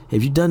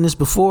 Have you done this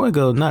before? I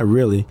go, not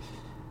really.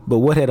 But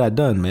what had I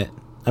done, Matt?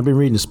 I've been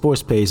reading the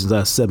sports page since I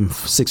was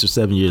 6 or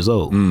 7 years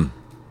old.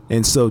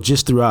 And so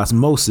just through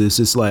osmosis,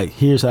 it's like,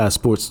 here's how a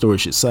sports story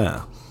should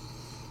sound.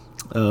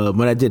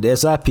 When I did the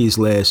SI piece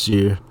last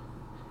year,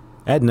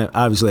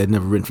 obviously I'd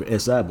never written for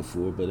SI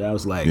before, but I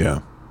was like,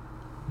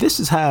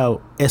 this is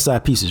how SI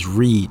pieces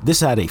read.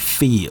 This is how they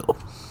feel.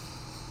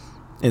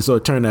 And so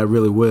it turned out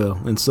really well.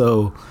 And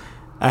so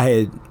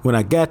when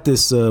I got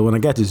this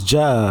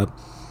job,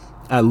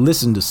 I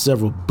listened to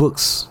several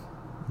books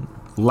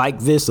like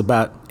this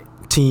about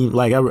team.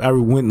 Like I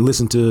went and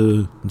listened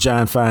to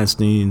John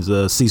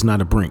Feinstein's Season on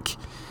the Brink.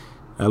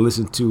 I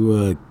listened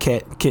to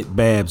Kent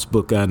Babb's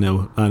book on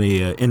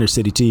a inner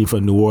city team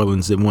from New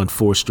Orleans that won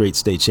 4 straight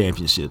state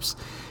championships.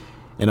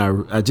 And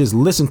I just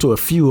listened to a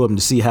few of them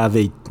to see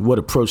what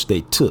approach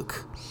they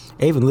took.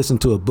 I even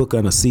listened to a book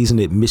on a season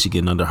at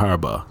Michigan under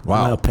Harbaugh. Wow.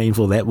 You know how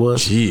painful that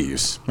was?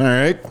 Jeez. All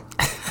right.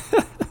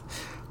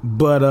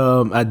 But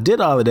I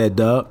did all of that,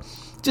 dog,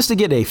 just to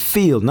get a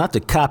feel, not to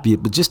copy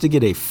it, but just to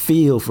get a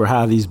feel for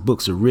how these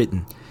books are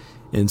written.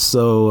 And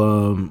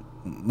so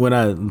when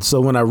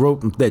I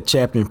wrote that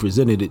chapter and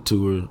presented it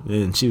to her,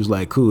 and she was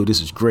like, cool,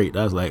 this is great.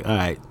 I was like, all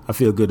right, I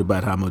feel good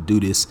about how I'm going to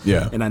do this.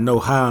 Yeah. And I know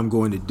how I'm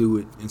going to do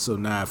it. And so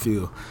now I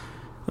feel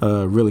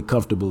really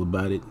comfortable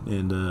about it.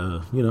 And,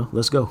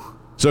 let's go.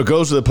 So it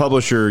goes to the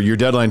publisher. Your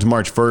deadline's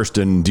March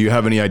 1st. And do you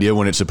have any idea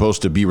when it's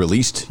supposed to be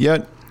released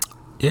yet?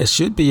 Yeah, it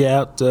should be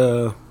out.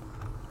 Let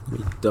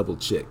me double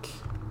check.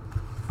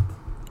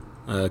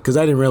 Because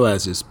I didn't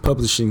realize this.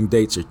 Publishing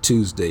dates are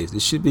Tuesdays.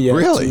 It should be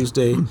out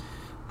Tuesday.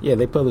 Yeah,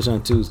 they publish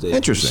on Tuesday.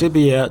 Interesting. It should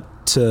be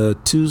out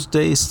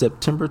Tuesday,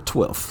 September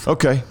 12th.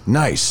 Okay,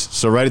 nice.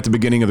 So right at the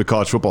beginning of the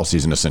college football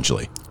season,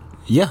 essentially.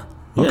 Yeah.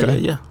 Okay.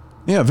 Yeah.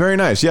 Yeah, very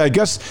nice. Yeah, I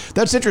guess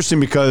that's interesting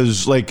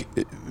because like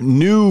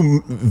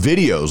new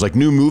videos, like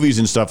new movies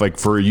and stuff, like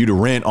for you to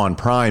rent on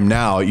Prime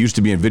now, it used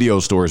to be in video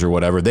stores or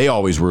whatever. They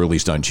always were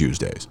released on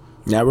Tuesdays.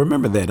 Yeah, I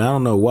remember that. I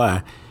don't know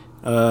why.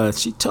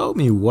 She told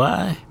me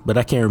why, but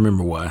I can't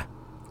remember why.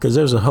 Because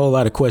there's a whole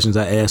lot of questions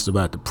I asked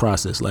about the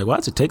process. Like, why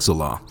does it take so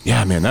long?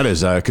 Yeah, man, that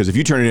is because if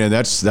you turn it in,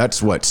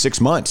 that's what, 6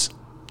 months.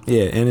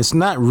 Yeah, and it's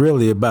not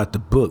really about the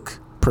book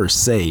per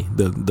se,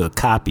 the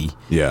copy.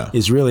 Yeah.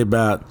 It's really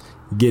about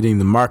getting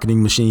the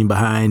marketing machine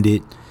behind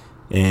it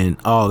and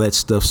all that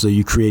stuff, so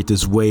you create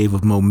this wave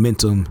of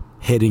momentum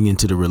heading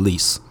into the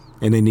release.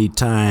 And they need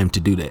time to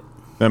do that.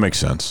 That makes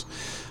sense.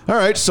 All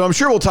right, so I'm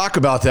sure we'll talk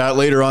about that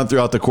later on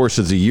throughout the course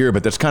of the year,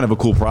 but that's kind of a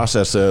cool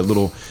process, a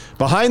little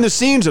behind the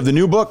scenes of the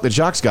new book that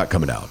Jacques got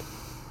coming out.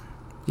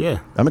 Yeah.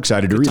 I'm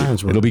excited to read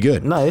it. It'll be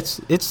good. No,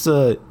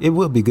 it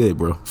will be good,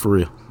 bro, for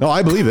real. No,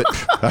 I believe it.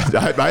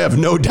 I have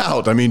no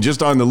doubt. I mean,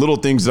 just on the little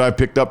things that I've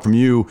picked up from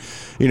you,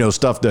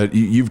 stuff that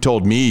you've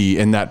told me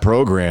in that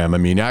program, I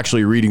mean,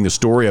 actually reading the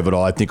story of it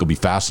all, I think will be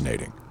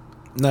fascinating.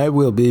 No, it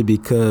will be,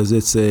 because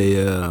I've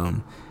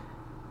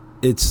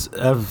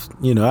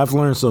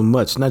learned so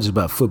much, not just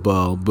about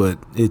football, but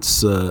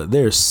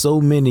there's so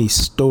many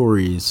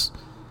stories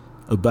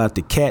about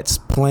the Cats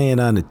playing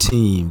on a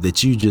team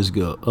that you just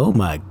go, oh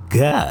my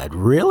God,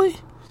 really?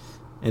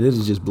 And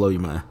it'll just blow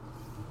your mind.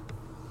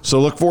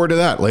 So look forward to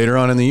that later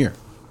on in the year,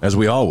 as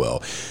we all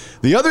will.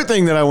 The other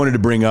thing that I wanted to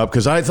bring up,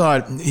 because I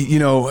thought, we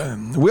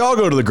all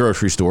go to the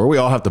grocery store, we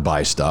all have to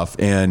buy stuff,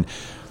 and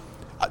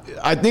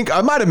I think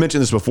I might have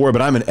mentioned this before,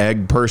 but I'm an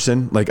egg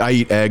person. Like, I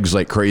eat eggs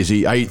like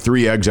crazy. I eat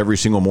 3 eggs every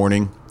single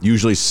morning,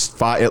 usually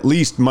 5, at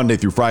least Monday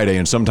through Friday,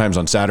 and sometimes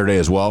on Saturday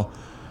as well.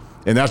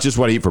 And that's just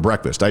what I eat for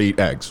breakfast. I eat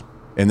eggs.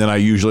 And then I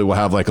usually will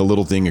have like a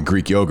little thing of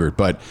Greek yogurt.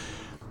 But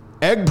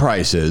egg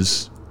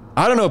prices,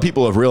 I don't know if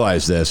people have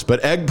realized this,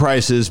 but egg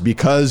prices,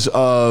 because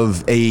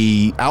of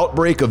a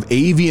outbreak of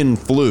avian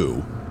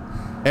flu,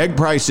 egg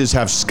prices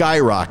have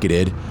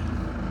skyrocketed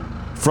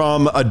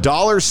from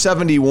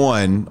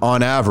 $1.71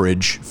 on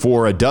average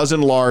for a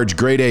dozen large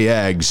grade A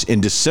eggs in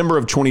December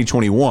of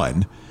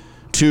 2021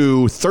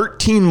 to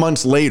 13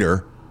 months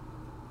later,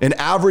 an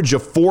average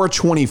of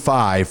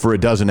 $4.25 for a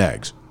dozen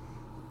eggs.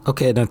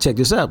 Okay, now check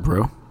this out,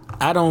 bro.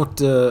 I don't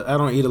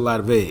eat a lot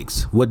of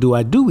eggs. What do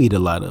I do eat a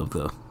lot of,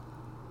 though?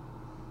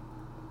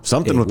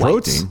 Something Egg with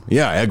whites. protein.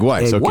 Yeah, egg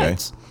whites. Egg Okay.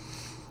 whites.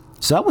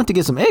 So I went to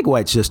get some egg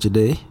whites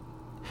yesterday,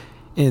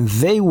 and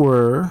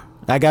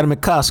I got them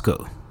at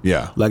Costco,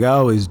 Yeah. like I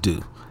always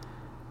do.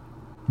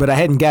 But I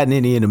hadn't gotten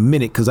any in a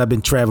minute because I've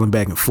been traveling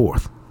back and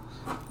forth.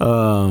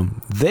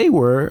 They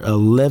were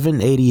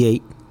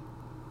 $11.88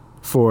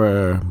 for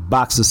a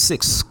box of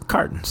 6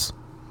 cartons.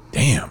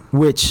 Damn.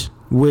 Which,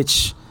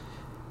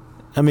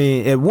 I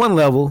mean, at one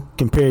level,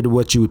 compared to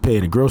what you would pay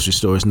in a grocery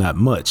store, is not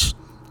much.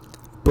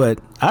 But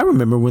I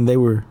remember when they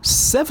were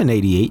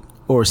 $7.88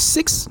 or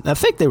 $6. I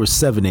think they were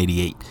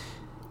 $7.88,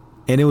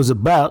 and it was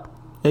about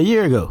a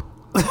year ago.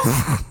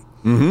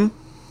 Mm-hmm.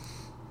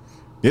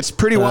 It's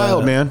pretty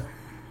wild, man.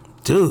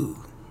 Dude.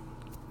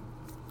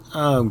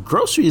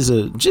 Groceries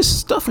are just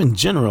stuff in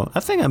general. I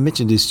think I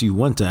mentioned this to you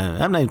one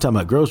time. I'm not even talking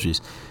about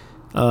groceries.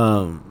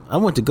 I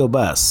went to go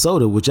buy a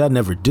soda, which I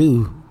never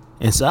do.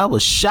 And so I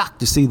was shocked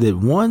to see that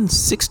one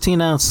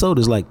 16-ounce soda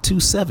is like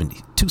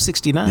 $2.70,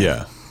 $2.69.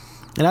 Yeah.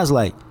 And I was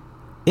like,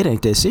 it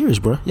ain't that serious,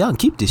 bro. Y'all can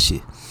keep this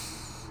shit.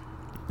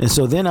 And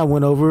so then I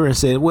went over and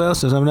said, well,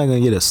 since I'm not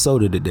going to get a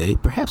soda today,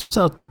 perhaps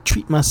I'll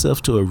treat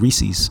myself to a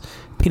Reese's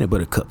peanut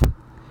butter cup.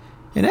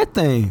 And that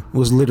thing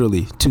was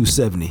literally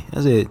 $2.70.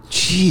 I said,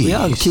 Jeez.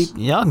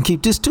 y'all can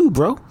keep this too,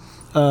 bro.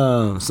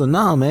 So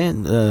no,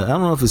 man, I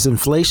don't know if it's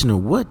inflation or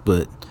what,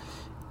 but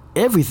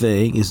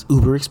everything is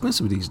uber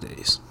expensive these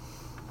days.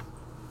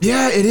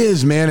 Yeah, it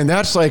is, man. And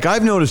that's like,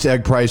 I've noticed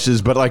egg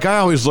prices, but like I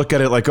always look at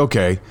it like,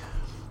 okay,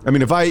 I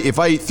mean, if I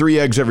eat 3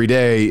 eggs every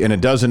day and a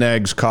dozen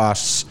eggs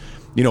costs,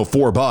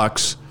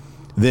 $4,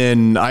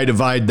 then I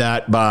divide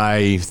that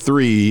by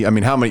 3. I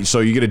mean, how many? So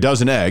you get a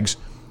dozen eggs.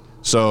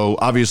 So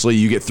obviously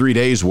you get 3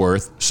 days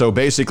worth. So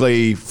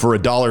basically for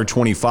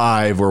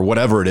 $1.25 or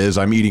whatever it is,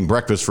 I'm eating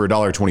breakfast for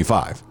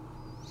 $1.25.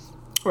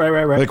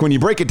 Right. Like when you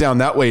break it down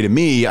that way, to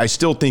me, I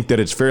still think that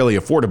it's fairly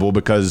affordable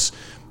because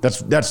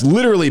that's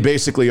literally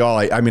basically all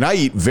I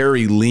eat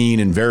very lean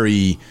and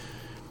very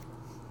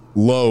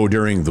low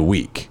during the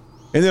week.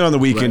 And then on the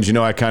weekends,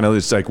 I kind of,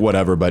 it's like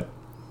whatever, but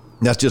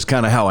that's just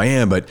kind of how I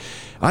am. But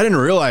I didn't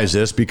realize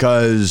this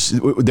because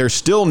they're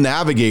still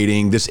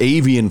navigating this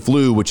avian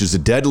flu, which is the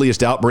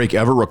deadliest outbreak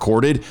ever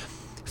recorded.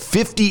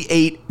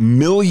 58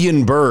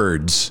 million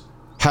birds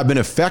have been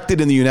affected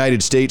in the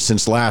United States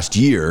since last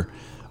year.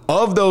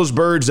 Of those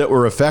birds that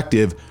were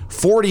effective,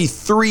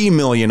 43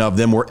 million of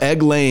them were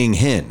egg-laying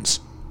hens.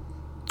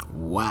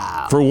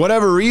 Wow. For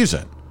whatever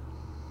reason.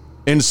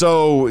 And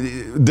so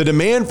the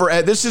demand for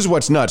eggs, this is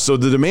what's nuts. So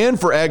the demand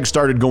for eggs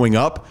started going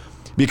up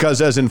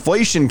because as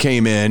inflation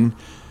came in,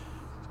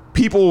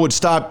 people would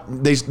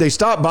they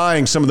stopped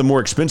buying some of the more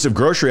expensive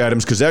grocery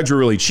items because eggs are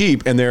really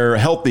cheap and they're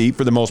healthy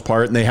for the most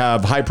part and they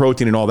have high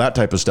protein and all that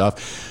type of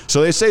stuff.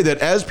 So they say that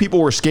as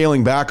people were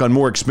scaling back on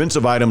more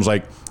expensive items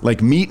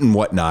like meat and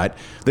whatnot,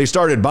 they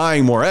started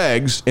buying more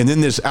eggs, and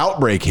then this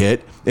outbreak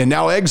hit, and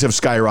now eggs have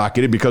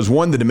skyrocketed because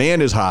 1, the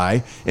demand is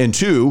high, and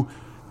 2,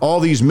 all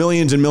these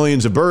millions and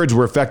millions of birds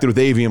were affected with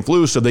avian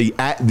flu, so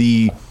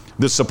the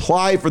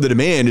supply for the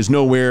demand is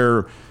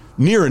nowhere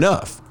near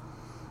enough.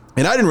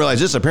 And I didn't realize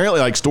this.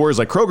 Apparently, like stores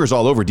like Kroger's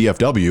all over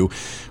DFW,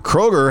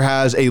 Kroger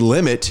has a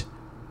limit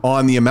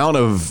on the amount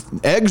of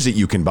eggs that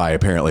you can buy,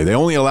 apparently. They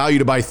only allow you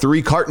to buy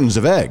 3 cartons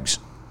of eggs.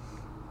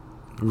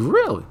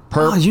 Really?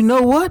 You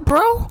know what,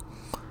 bro?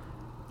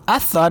 I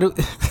thought it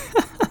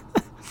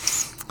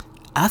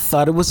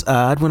was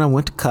odd when I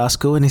went to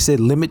Costco and they said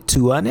limit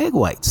 2 on egg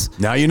whites.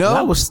 Now you know.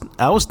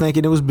 I was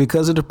thinking it was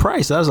because of the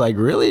price. I was like,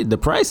 really? The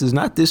price is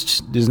not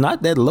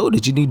that low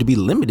that you need to be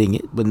limiting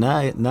it. But now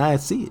I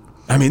see it.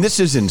 I mean, this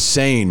is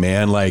insane,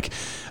 man. Like,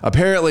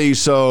 apparently,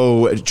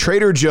 so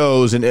Trader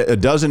Joe's and a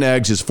dozen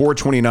eggs is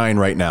 $4.29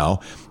 right now.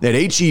 At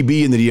HEB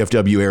in the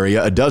DFW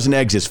area, a dozen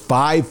eggs is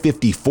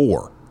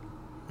 $5.54.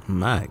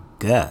 My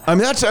God.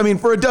 I mean,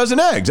 for a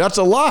dozen eggs, that's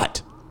a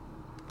lot.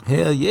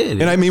 Hell yeah.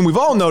 And I mean, we've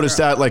all noticed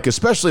that, like,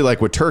 especially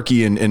like with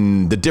turkey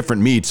and the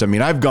different meats. I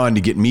mean, I've gone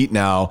to get meat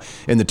now,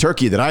 and the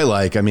turkey that I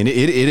like, I mean,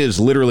 it has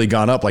literally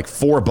gone up like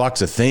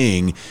 $4 a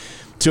thing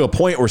to a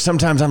point where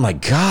sometimes I'm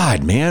like,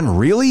 God, man,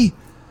 really?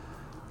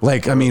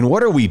 Like, I mean,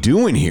 what are we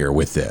doing here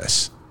with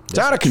this? It's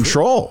out of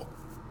control.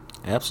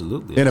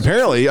 Absolutely. And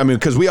apparently, I mean,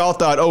 because we all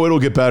thought, it'll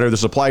get better. The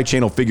supply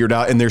chain will figure it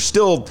out. And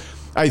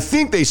I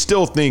think they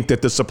still think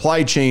that the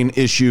supply chain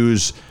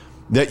issues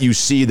that you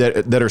see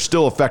that are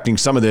still affecting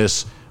some of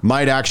this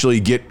might actually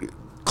get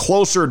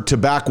closer to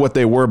back what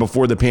they were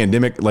before the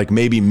pandemic, like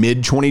maybe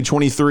mid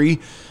 2023,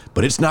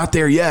 but it's not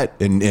there yet.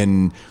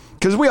 And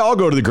because we all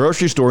go to the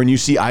grocery store and you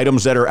see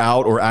items that are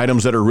out or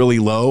items that are really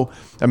low.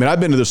 I mean, I've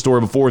been to the store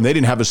before and they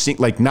didn't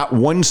have not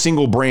one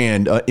single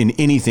brand in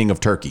anything of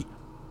turkey.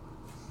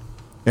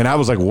 And I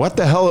was like, what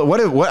the hell?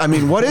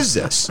 What is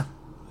this?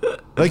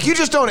 Like, you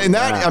just don't. And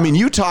that, I mean,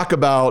 you talk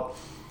about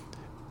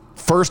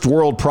first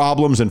world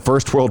problems and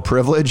first world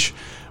privilege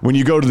when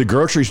you go to the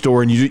grocery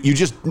store and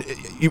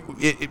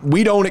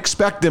we don't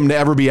expect them to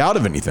ever be out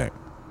of anything.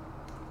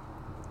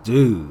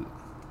 Dude.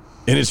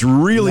 And it's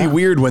really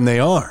weird when they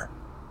are.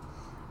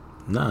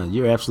 Nah,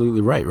 you're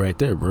absolutely right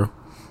there, bro.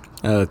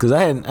 Because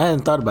I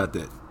hadn't thought about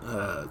that.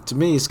 To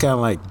me, it's kind of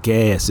like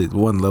gas at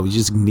one level. You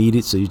just need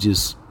it, so you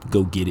just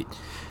go get it.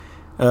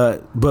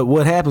 But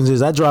what happens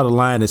is I draw the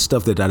line at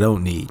stuff that I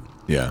don't need.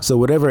 Yeah. So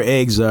whatever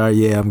eggs are,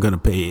 I'm going to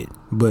pay it.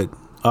 But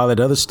all that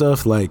other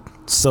stuff like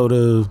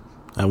soda,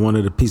 I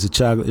wanted a piece of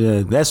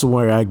chocolate. That's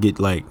where I get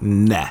like,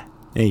 nah,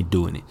 ain't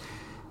doing it.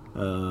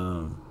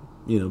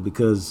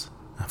 Because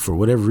for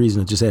whatever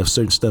reason, I just have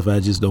certain stuff I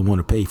just don't want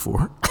to pay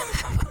for.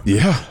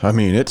 Yeah. I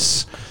mean,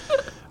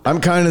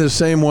 I'm kind of the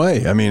same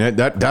way. I mean,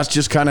 that's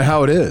just kind of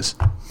how it is.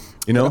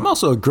 I'm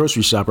also a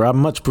grocery shopper. I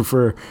much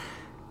prefer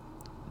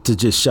to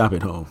just shop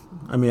at home.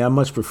 I mean, I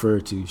much prefer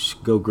to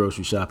go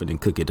grocery shopping and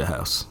cook at the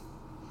house.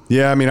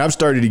 Yeah, I mean, I've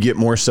started to get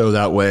more so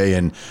that way.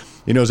 And,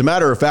 as a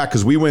matter of fact,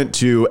 because we went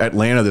to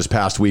Atlanta this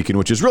past weekend,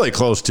 which is really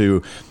close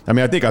to,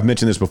 I think I've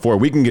mentioned this before,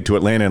 we can get to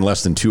Atlanta in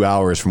less than 2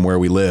 hours from where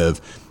we live.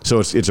 So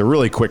it's a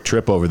really quick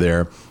trip over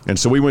there. And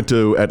so we went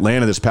to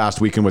Atlanta this past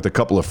weekend with a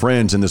couple of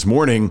friends. And this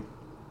morning,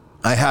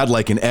 I had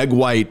like an egg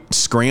white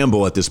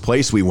scramble at this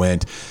place we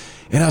went.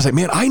 And I was like,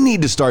 man, I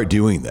need to start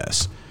doing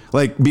this.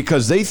 Like,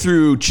 because they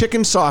threw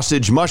chicken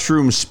sausage,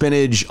 mushrooms,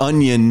 spinach,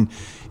 onion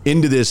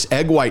into this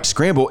egg white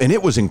scramble, and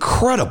it was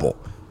incredible.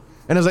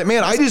 And I was like,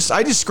 man, I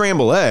just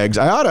scramble eggs.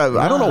 I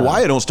don't know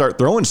why I don't start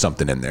throwing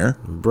something in there.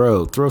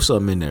 Bro, throw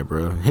something in there,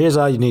 bro. Here's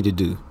all you need to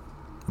do.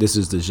 This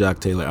is the Jacques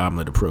Taylor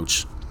omelet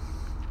approach.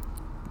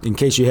 In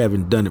case you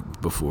haven't done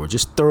it before,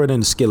 just throw it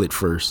in the skillet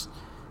first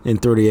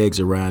and throw the eggs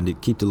around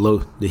it. Keep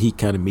the heat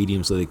kind of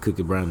medium so they cook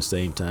it around the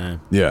same time.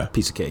 Yeah.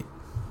 Piece of cake.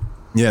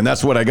 Yeah, and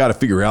that's what I got to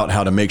figure out,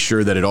 how to make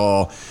sure that it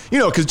all,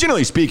 because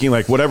generally speaking,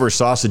 like whatever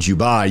sausage you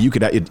buy,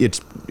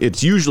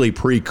 it's usually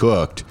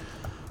pre-cooked,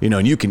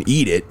 and you can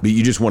eat it, but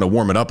you just want to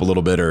warm it up a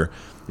little bit, or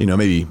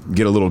maybe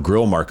get a little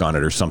grill mark on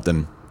it or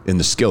something in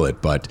the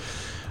skillet. But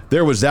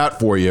there was that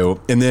for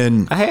you, and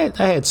then I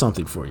had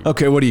something for you.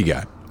 Okay, what do you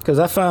got? Because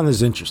I found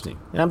this interesting,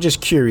 and I'm just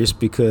curious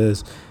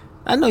because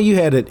I know you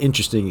had an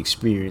interesting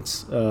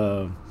experience.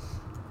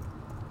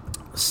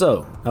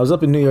 So I was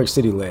up in New York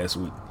City last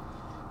week.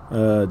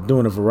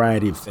 Doing a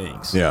variety of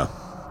things. Yeah.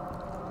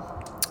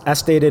 I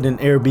stayed at an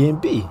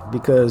Airbnb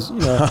because,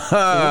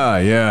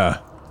 yeah.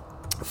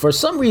 For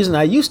some reason,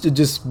 I used to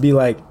just be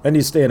like, I need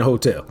to stay in a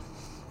hotel.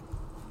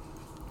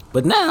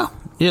 But now,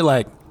 you're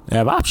like, I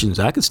have options.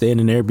 I could stay in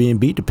an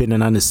Airbnb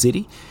depending on the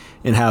city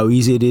and how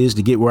easy it is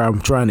to get where I'm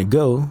trying to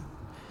go,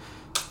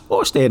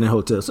 or stay in a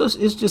hotel. So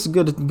it's just a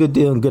good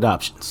deal and good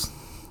options.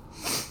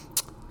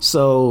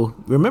 So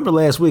remember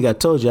last week I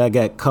told you I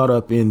got caught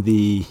up in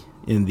the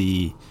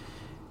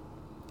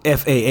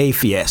FAA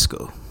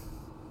fiasco.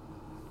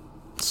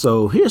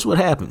 So here's what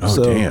happened.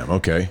 Oh, damn.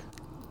 Okay.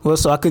 Well,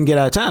 so I couldn't get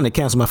out of town to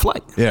cancel my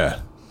flight.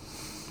 Yeah.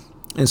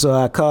 And so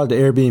I called the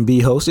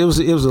Airbnb host. It was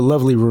a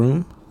lovely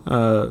room.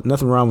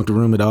 Nothing wrong with the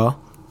room at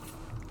all.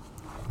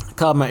 I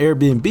called my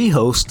Airbnb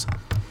host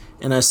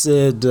and I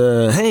said,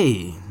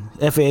 hey,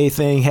 FAA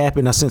thing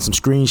happened. I sent some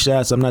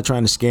screenshots. I'm not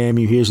trying to scam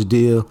you. Here's the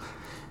deal.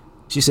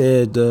 She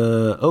said,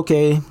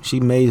 okay. She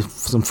made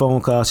some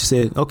phone calls. She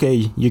said,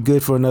 okay, you're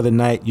good for another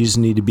night. You just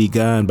need to be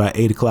gone by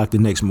 8 o'clock the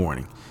next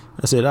morning.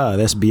 I said,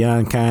 that's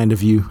beyond kind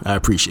of you. I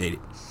appreciate it.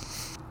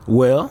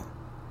 Well,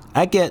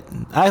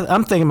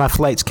 I'm thinking my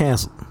flight's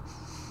canceled.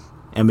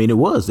 I mean, it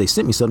was. They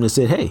sent me something that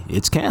said, hey,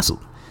 it's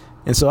canceled.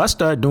 And so I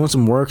started doing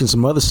some work and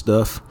some other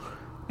stuff.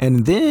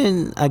 And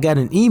then I got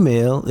an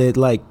email at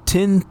like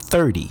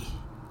 10:30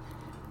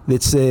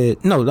 that said,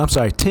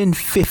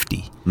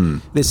 10:50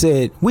 that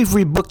said, we've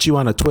rebooked you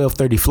on a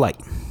 12:30 flight.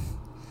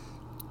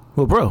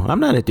 Well, bro, I'm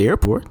not at the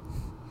airport.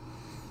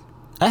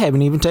 I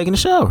haven't even taken a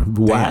shower.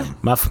 Why?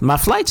 My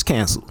flight's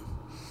canceled.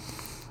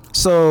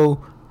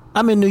 So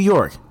I'm in New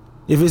York.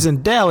 If it's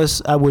in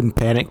Dallas, I wouldn't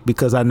panic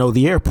because I know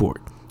the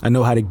airport. I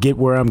know how to get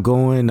where I'm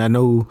going. I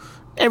know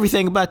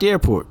everything about the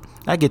airport.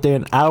 I get there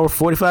an hour,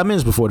 45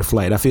 minutes before the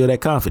flight. I feel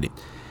that confident.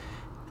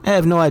 I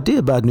have no idea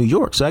about New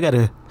York, so I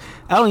don't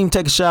even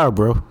take a shower,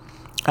 bro.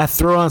 I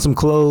throw on some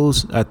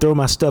clothes. I throw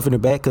my stuff in the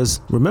bag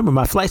because, remember,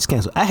 my flight's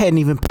canceled. I hadn't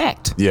even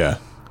packed. Yeah.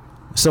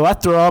 So I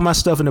throw all my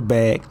stuff in the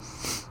bag,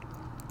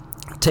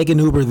 take an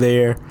Uber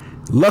there.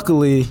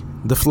 Luckily,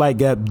 the flight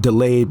got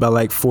delayed by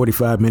like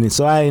 45 minutes,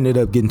 so I ended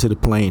up getting to the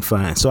plane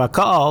fine. So I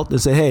called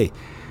and said, hey,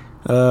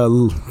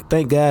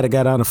 thank God I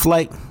got on a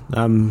flight.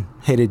 I'm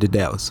headed to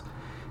Dallas.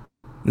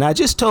 Now, I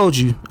just told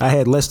you I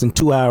had less than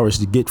 2 hours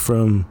to get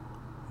from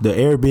the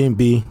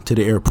Airbnb to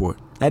the airport.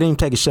 I didn't even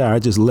take a shower. I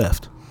just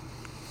left.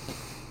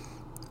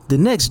 The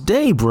next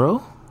day,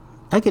 bro,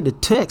 I get a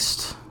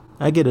text.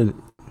 I get a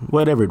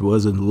letter,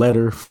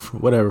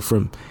 whatever,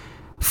 from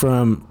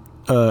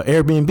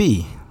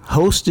Airbnb.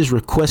 Host is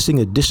requesting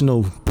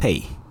additional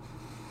pay.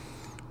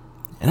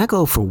 And I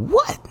go, for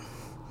what?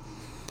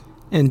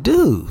 And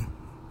dude,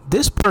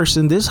 this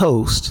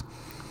host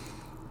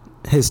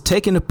has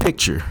taken a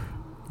picture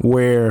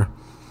where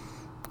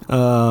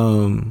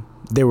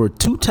There were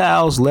 2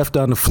 towels left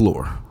on the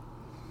floor.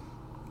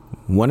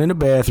 One in the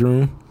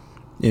bathroom,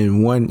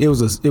 and one. It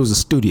was a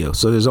studio,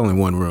 so there's only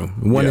one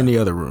room. One in the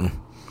other room.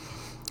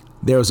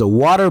 There was a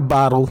water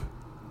bottle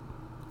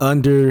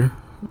under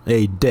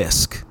a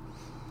desk.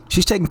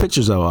 She's taking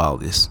pictures of all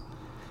this,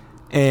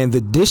 and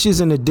the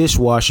dishes in the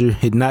dishwasher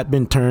had not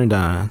been turned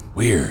on.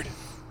 Weird.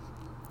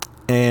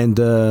 And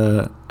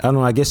I don't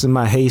know. I guess in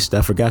my haste,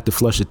 I forgot to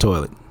flush the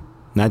toilet.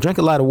 Now I drank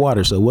a lot of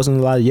water, so it wasn't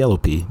a lot of yellow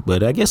pee.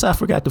 But I guess I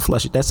forgot to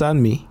flush it. That's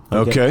on me.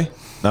 Okay.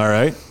 All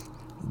right.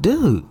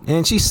 Dude.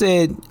 And she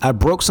said I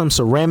broke some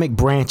ceramic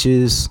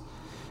branches,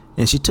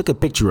 and she took a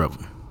picture of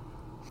them.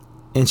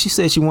 And she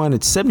said she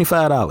wanted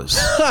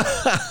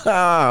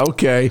 $75.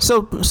 Okay.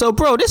 So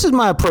bro, this is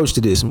my approach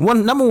to this.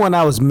 Number one,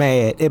 I was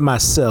mad at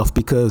myself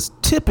because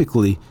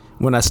typically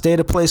when I stay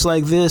at a place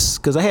like this,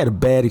 because I had a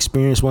bad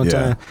experience one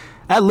time,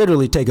 I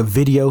literally take a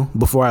video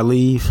before I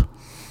leave.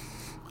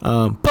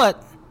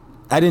 But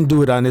I didn't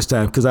do it on this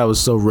time because I was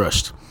so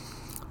rushed.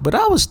 But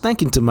I was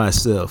thinking to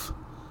myself,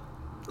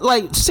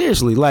 like,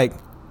 seriously, like,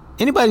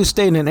 anybody who's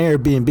staying in an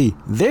Airbnb,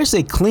 there's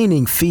a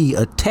cleaning fee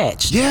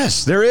attached.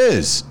 Yes, there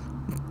is.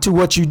 To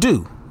what you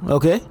do,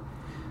 okay?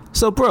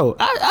 So, bro,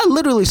 I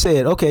literally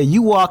said, okay,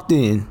 you walked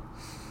in,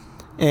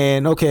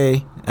 and,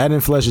 okay, I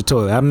didn't flush the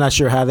toilet. I'm not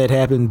sure how that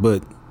happened,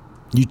 but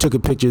you took a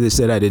picture that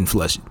said I didn't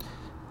flush it.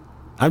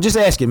 I'm just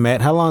asking,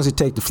 Matt, how long does it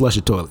take to flush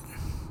a toilet?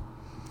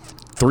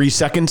 3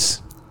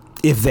 seconds?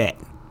 If that.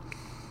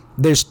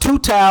 There's 2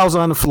 towels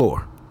on the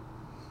floor.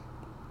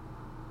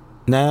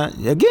 Now,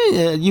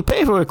 again, you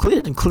pay for a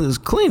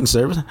cleaning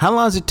service. How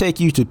long does it take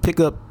you to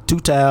pick up 2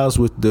 towels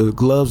with the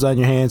gloves on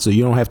your hands so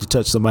you don't have to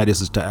touch somebody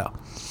else's towel?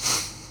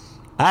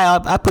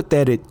 I put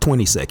that at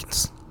 20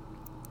 seconds.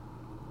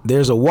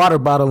 There's a water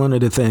bottle under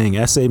the thing.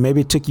 I say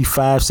maybe it took you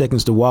 5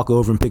 seconds to walk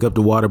over and pick up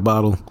the water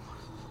bottle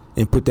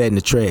and put that in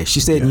the trash.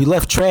 She said, you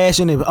left trash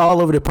in it all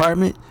over the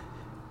apartment?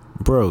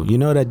 Bro, you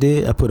know what I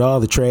did? I put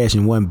all the trash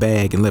in one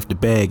bag and left the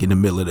bag in the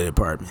middle of the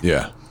apartment.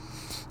 Yeah.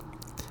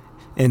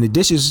 And the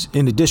dishes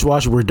in the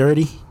dishwasher were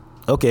dirty.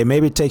 Okay,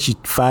 maybe it takes you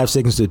 5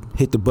 seconds to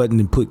hit the button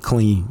and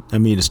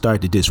to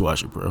start the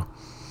dishwasher, bro.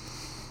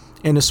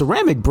 And the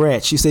ceramic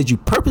brat, she said you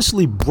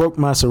purposely broke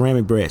my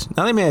ceramic brat.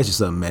 Now let me ask you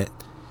something, Matt.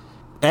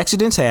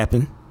 Accidents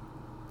happen.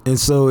 And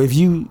so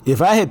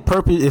if I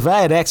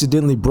had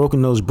accidentally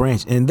broken those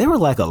branches, and there were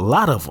like a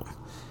lot of them,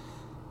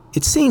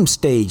 it seemed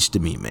staged to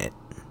me, Matt.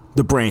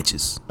 The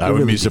branches. I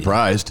wouldn't be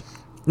surprised.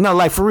 No,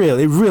 like for real,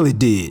 it really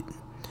did.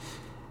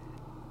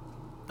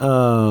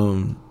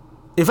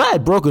 If I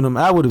had broken them,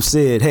 I would have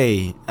said,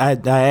 hey, I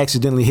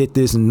accidentally hit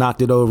this and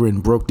knocked it over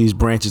and broke these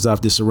branches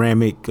off the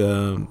ceramic.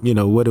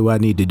 What do I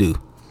need to do?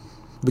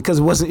 Because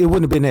it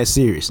wouldn't have been that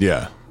serious.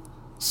 Yeah.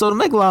 So to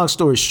make a long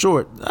story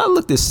short, I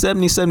looked at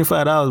 $70,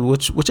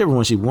 $75, whichever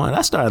one she wanted.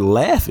 I started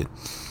laughing.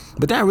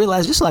 But then I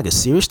realized this is like a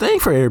serious thing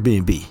for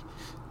Airbnb.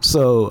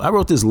 So I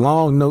wrote this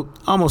long note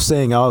almost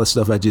saying all the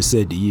stuff I just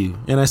said to you.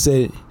 And I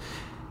said,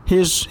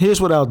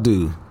 here's what I'll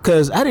do.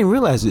 Because I didn't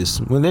realize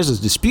this. When there's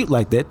a dispute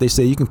like that, they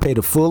say you can pay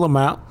the full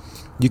amount,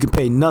 you can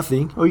pay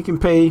nothing, or you can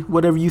pay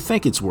whatever you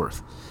think it's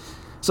worth.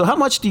 So how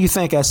much do you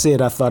think I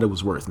said I thought it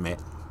was worth, Matt?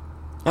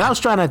 And I was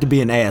trying not to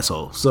be an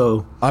asshole.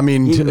 So I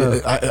mean,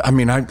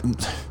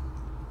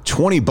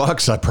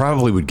 $20 I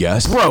probably would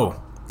guess.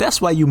 Bro, that's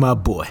why you my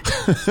boy.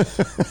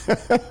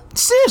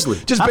 Seriously.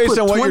 Just based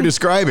on what you're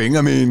describing,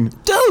 I mean.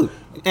 Dude,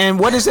 and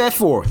what is that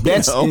for?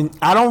 And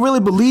I don't really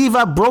believe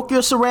I broke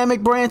your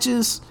ceramic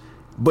branches,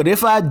 but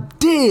if I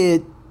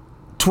did,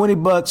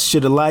 $20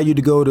 should allow you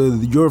to go to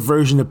your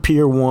version of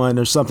Pier 1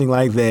 or something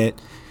like that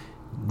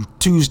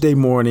Tuesday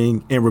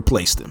morning and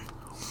replace them.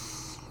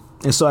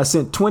 And so I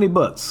sent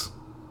 $20.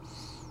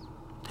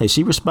 Has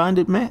she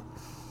responded, Matt?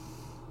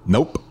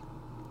 Nope.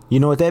 You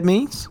know what that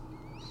means?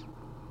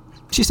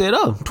 She said,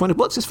 oh,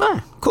 $20 is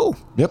fine. Cool.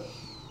 Yep.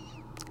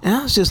 And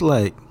I was just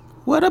like,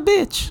 what a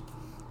bitch.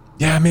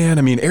 Yeah, man.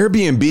 I mean,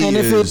 Airbnb and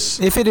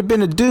if it had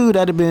been a dude,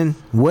 I'd have been,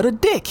 what a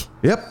dick.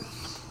 Yep.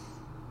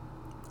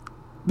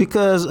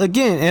 Because,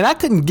 again, and I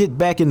couldn't get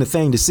back in the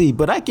thing to see,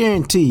 but I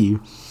guarantee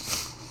you,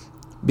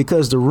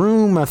 because the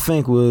room, I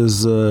think,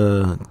 was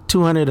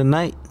 $200 a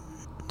night,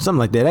 something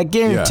like that. I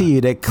guarantee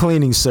you that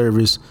cleaning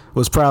service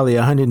was probably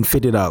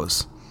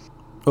 $150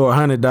 or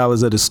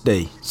 $100 of the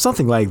stay,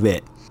 something like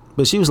that.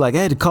 But she was like, I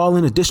had to call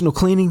in additional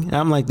cleaning. And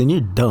I'm like, then you're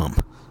dumb.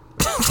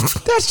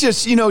 That's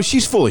just,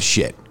 she's full of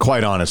shit,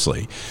 quite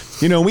honestly.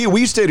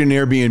 We stayed in an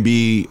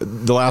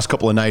Airbnb the last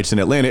couple of nights in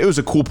Atlanta. It was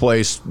a cool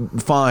place,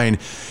 fine.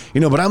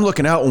 But I'm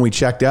looking out when we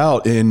checked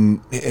out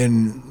and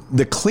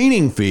the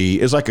cleaning fee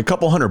is like a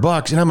couple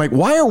 $100. And I'm like,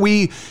 why are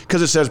we,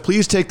 because it says,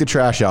 please take the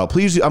trash out.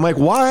 Please. I'm like,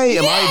 why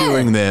am I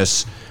doing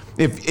this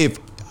if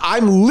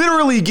I'm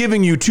literally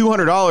giving you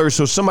 $200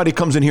 so somebody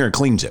comes in here and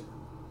cleans it?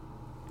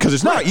 Because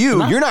it's not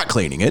you. You're not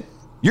cleaning it.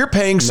 You're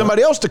paying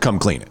somebody else to come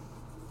clean it.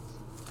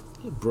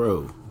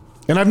 Bro.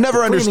 And I've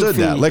never understood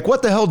that. Like,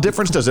 what the hell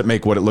difference does it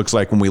make what it looks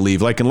like when we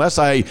leave? Like, unless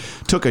I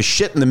took a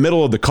shit in the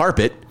middle of the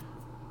carpet,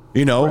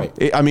 You know,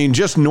 Right. I mean,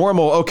 just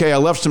normal. Okay, I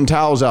left some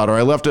towels out, or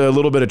I left a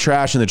little bit of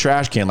trash in the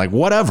trash can. Like,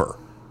 whatever.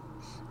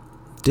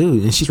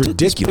 Dude, and she It's took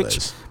this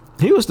ridiculous.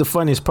 picture. Here was the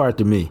funniest part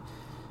to me.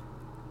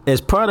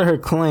 As part of her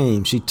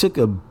claim, she took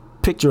a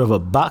picture of a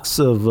box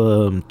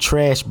of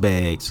trash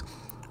bags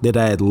that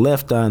I had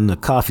left on the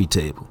coffee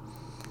table.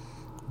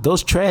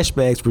 Those trash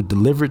bags were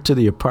delivered to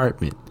the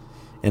apartment.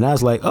 And I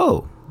was like,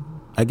 oh,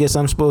 I guess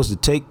I'm supposed to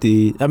take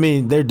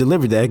they're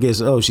delivered. I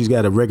guess, she's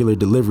got a regular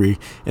delivery,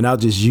 and I'll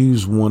just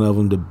use one of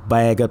them to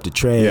bag up the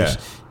trash.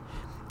 Yeah.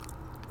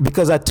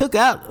 Because I took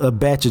out a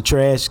batch of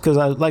trash, because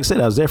like I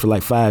said, I was there for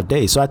like 5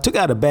 days. So I took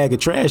out a bag of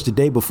trash the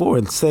day before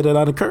and set it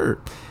on the curb.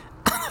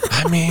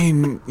 I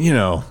mean, you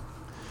know,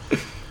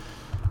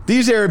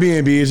 these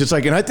Airbnbs, it's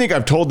like, and I think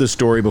I've told this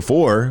story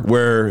before,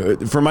 where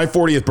for my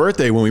 40th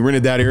birthday, when we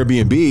rented that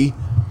Airbnb,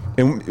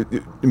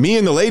 and me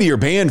and the lady are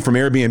banned from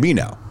Airbnb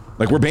now.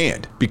 Like, we're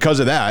banned because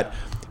of that,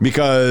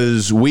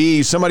 because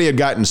somebody had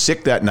gotten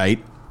sick that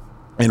night,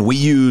 and we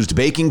used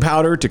baking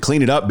powder to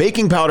clean it up.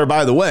 Baking powder,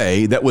 by the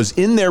way, that was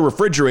in their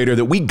refrigerator,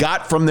 that we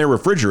got from their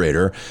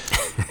refrigerator,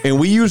 and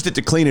we used it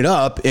to clean it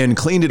up and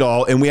cleaned it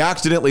all, and we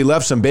accidentally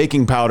left some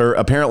baking powder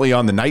apparently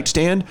on the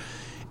nightstand.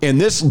 And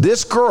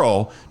this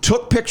girl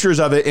took pictures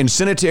of it and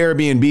sent it to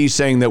Airbnb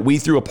saying that we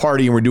threw a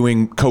party and we're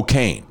doing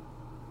cocaine.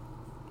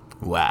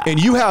 Wow.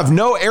 And you have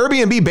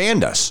Airbnb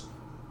banned us.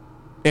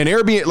 And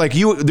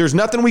Airbnb, there's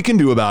nothing we can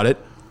do about it.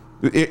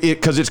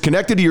 Because it's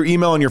connected to your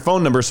email and your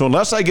phone number. So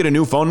unless I get a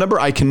new phone number,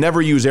 I can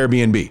never use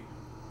Airbnb.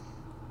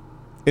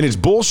 And it's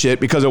bullshit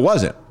because it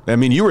wasn't. I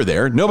mean, you were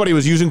there. Nobody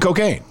was using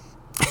cocaine.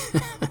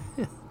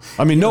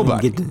 I mean,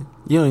 nobody.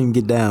 You don't even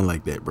get down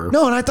like that, bro.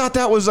 No, and I thought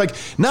that was like,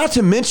 not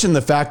to mention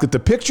the fact that the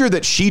picture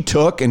that she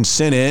took and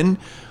sent in,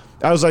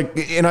 I was like,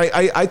 and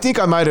I think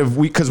I might have,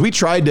 because we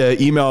tried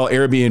to email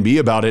Airbnb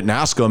about it and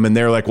ask them, and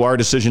they're like, well, our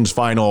decision's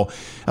final.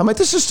 I'm like,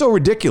 this is so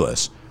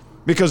ridiculous.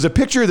 Because the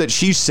picture that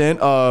she sent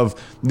of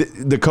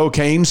the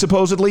cocaine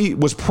supposedly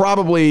was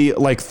probably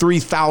like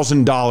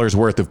 $3,000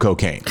 worth of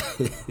cocaine.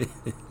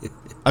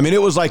 I mean,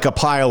 it was like a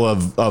pile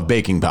of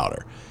baking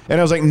powder.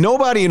 And I was like, no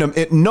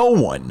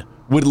one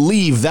would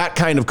leave that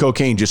kind of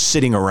cocaine just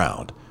sitting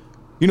around.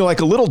 You know,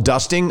 like a little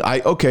dusting. I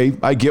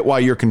get why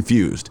you're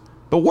confused.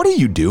 But what are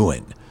you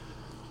doing?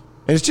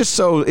 And it's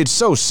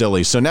so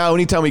silly. So now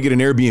anytime we get an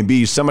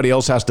Airbnb, somebody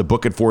else has to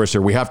book it for us,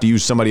 or we have to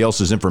use somebody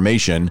else's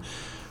information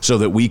so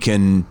that we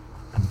can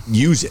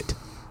use it.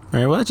 All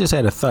right, well, I just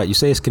had a thought. You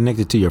say it's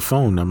connected to your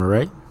phone number,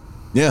 right?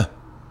 Yeah.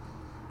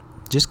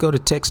 Just go to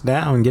text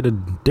now and get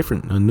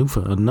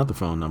another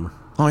phone number.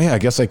 Oh yeah, I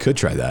guess I could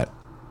try that.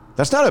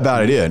 That's not a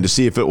bad idea, and to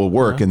see if it will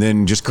work, and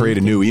then just create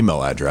a new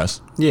email address.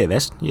 Yeah,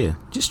 just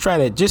try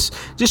that.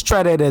 Just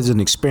try that as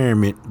an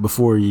experiment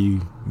before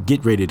you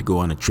get ready to go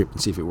on a trip and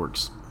see if it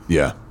works.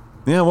 Yeah.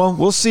 Yeah, well,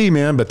 we'll see,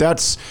 man, but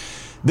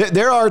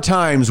there are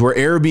times where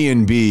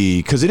Airbnb,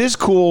 because it is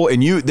cool,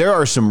 and there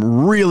are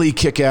some really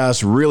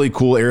kick-ass, really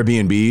cool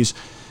Airbnbs,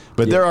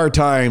 but there are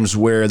times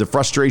where the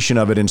frustration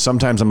of it, and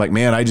sometimes I'm like,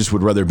 man, I just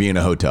would rather be in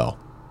a hotel.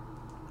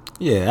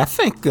 Yeah, I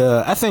think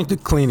the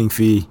cleaning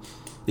fee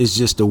is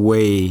just a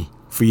way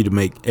for you to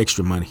make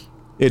extra money.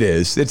 It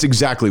is. It's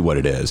exactly what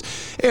it is.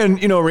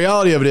 And,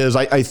 reality of it is,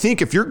 I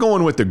think if you're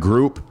going with a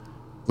group,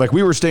 like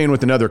we were staying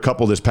with another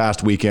couple this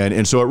past weekend,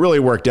 and so it really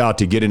worked out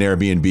to get an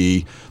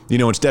Airbnb,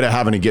 instead of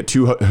having to get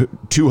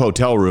two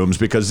hotel rooms,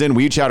 because then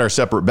we each had our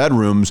separate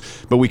bedrooms,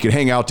 but we could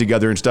hang out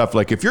together and stuff.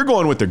 Like if you're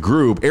going with a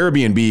group,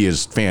 Airbnb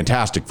is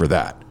fantastic for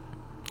that.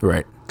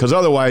 Right. Because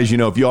otherwise,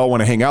 if you all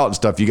want to hang out and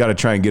stuff, you got to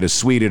try and get a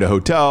suite at a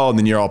hotel, and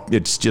then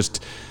it's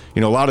just,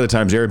 a lot of the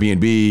times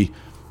Airbnb,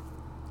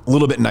 a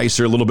little bit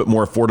nicer, a little bit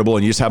more affordable,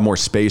 and you just have more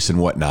space and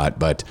whatnot.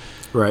 But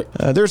right.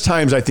 There's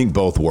times I think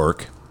both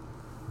work.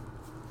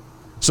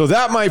 So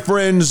that, my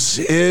friends,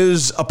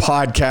 is a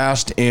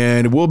podcast,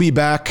 and we'll be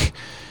back.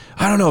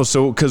 I don't know.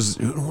 So, because,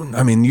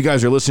 you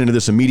guys are listening to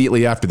this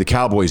immediately after the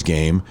Cowboys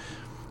game.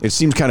 It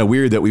seems kind of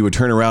weird that we would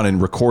turn around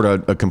and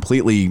record a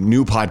completely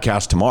new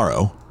podcast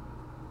tomorrow.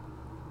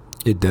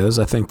 It does.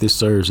 I think this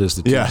serves as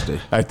the Tuesday.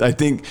 Yeah, I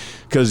think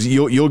because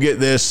you'll get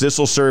this. This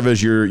will serve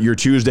as your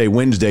Tuesday,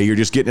 Wednesday. You're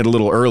just getting it a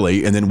little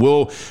early, and then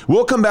we'll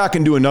come back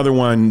and do another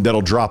one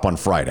that'll drop on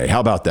Friday.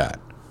 How about that?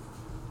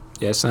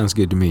 Yeah, sounds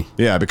good to me.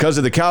 Yeah, because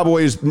of the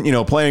Cowboys,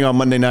 playing on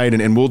Monday night,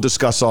 and we'll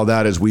discuss all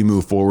that as we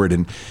move forward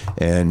and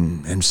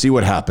see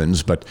what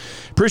happens. But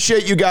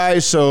appreciate you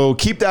guys, so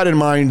keep that in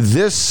mind.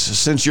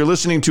 Since you're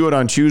listening to it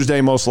on Tuesday,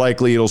 most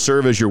likely it'll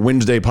serve as your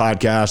Wednesday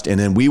podcast, and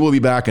then we will be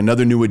back,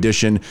 another new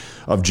edition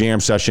of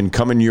Jam Session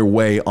coming your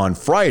way on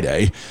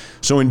Friday.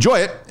 So enjoy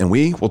it, and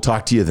we will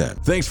talk to you then.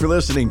 Thanks for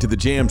listening to the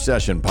Jam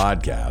Session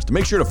podcast.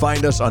 Make sure to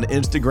find us on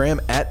Instagram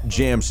at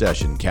Jam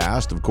Session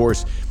Cast. Of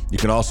course, you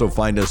can also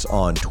find us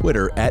on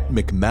Twitter at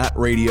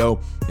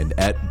McMattRadio and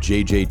at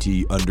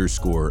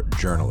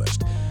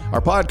JJT_journalist. Our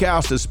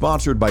podcast is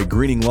sponsored by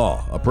Greening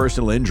Law, a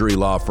personal injury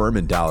law firm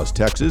in Dallas,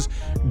 Texas.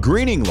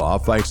 Greening Law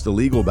fights the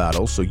legal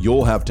battle so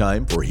you'll have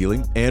time for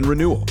healing and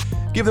renewal.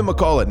 Give them a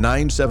call at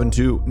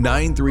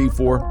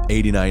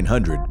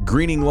 972-934-8900.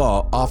 Greening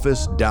Law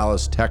Office,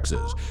 Dallas, Texas.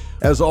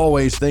 As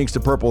always, thanks to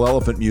Purple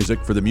Elephant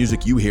Music for the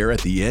music you hear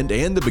at the end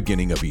and the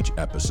beginning of each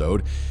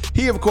episode.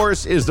 He, of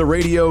course, is the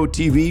radio,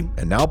 TV,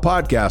 and now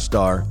podcast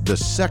star, the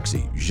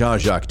sexy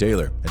Jean-Jacques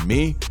Taylor. And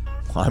me,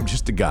 I'm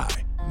just a guy,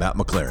 Matt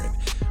McLaren.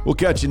 We'll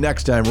catch you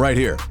next time right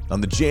here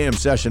on the Jam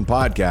Session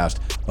Podcast,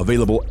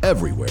 available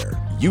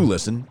everywhere you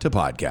listen to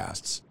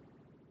podcasts.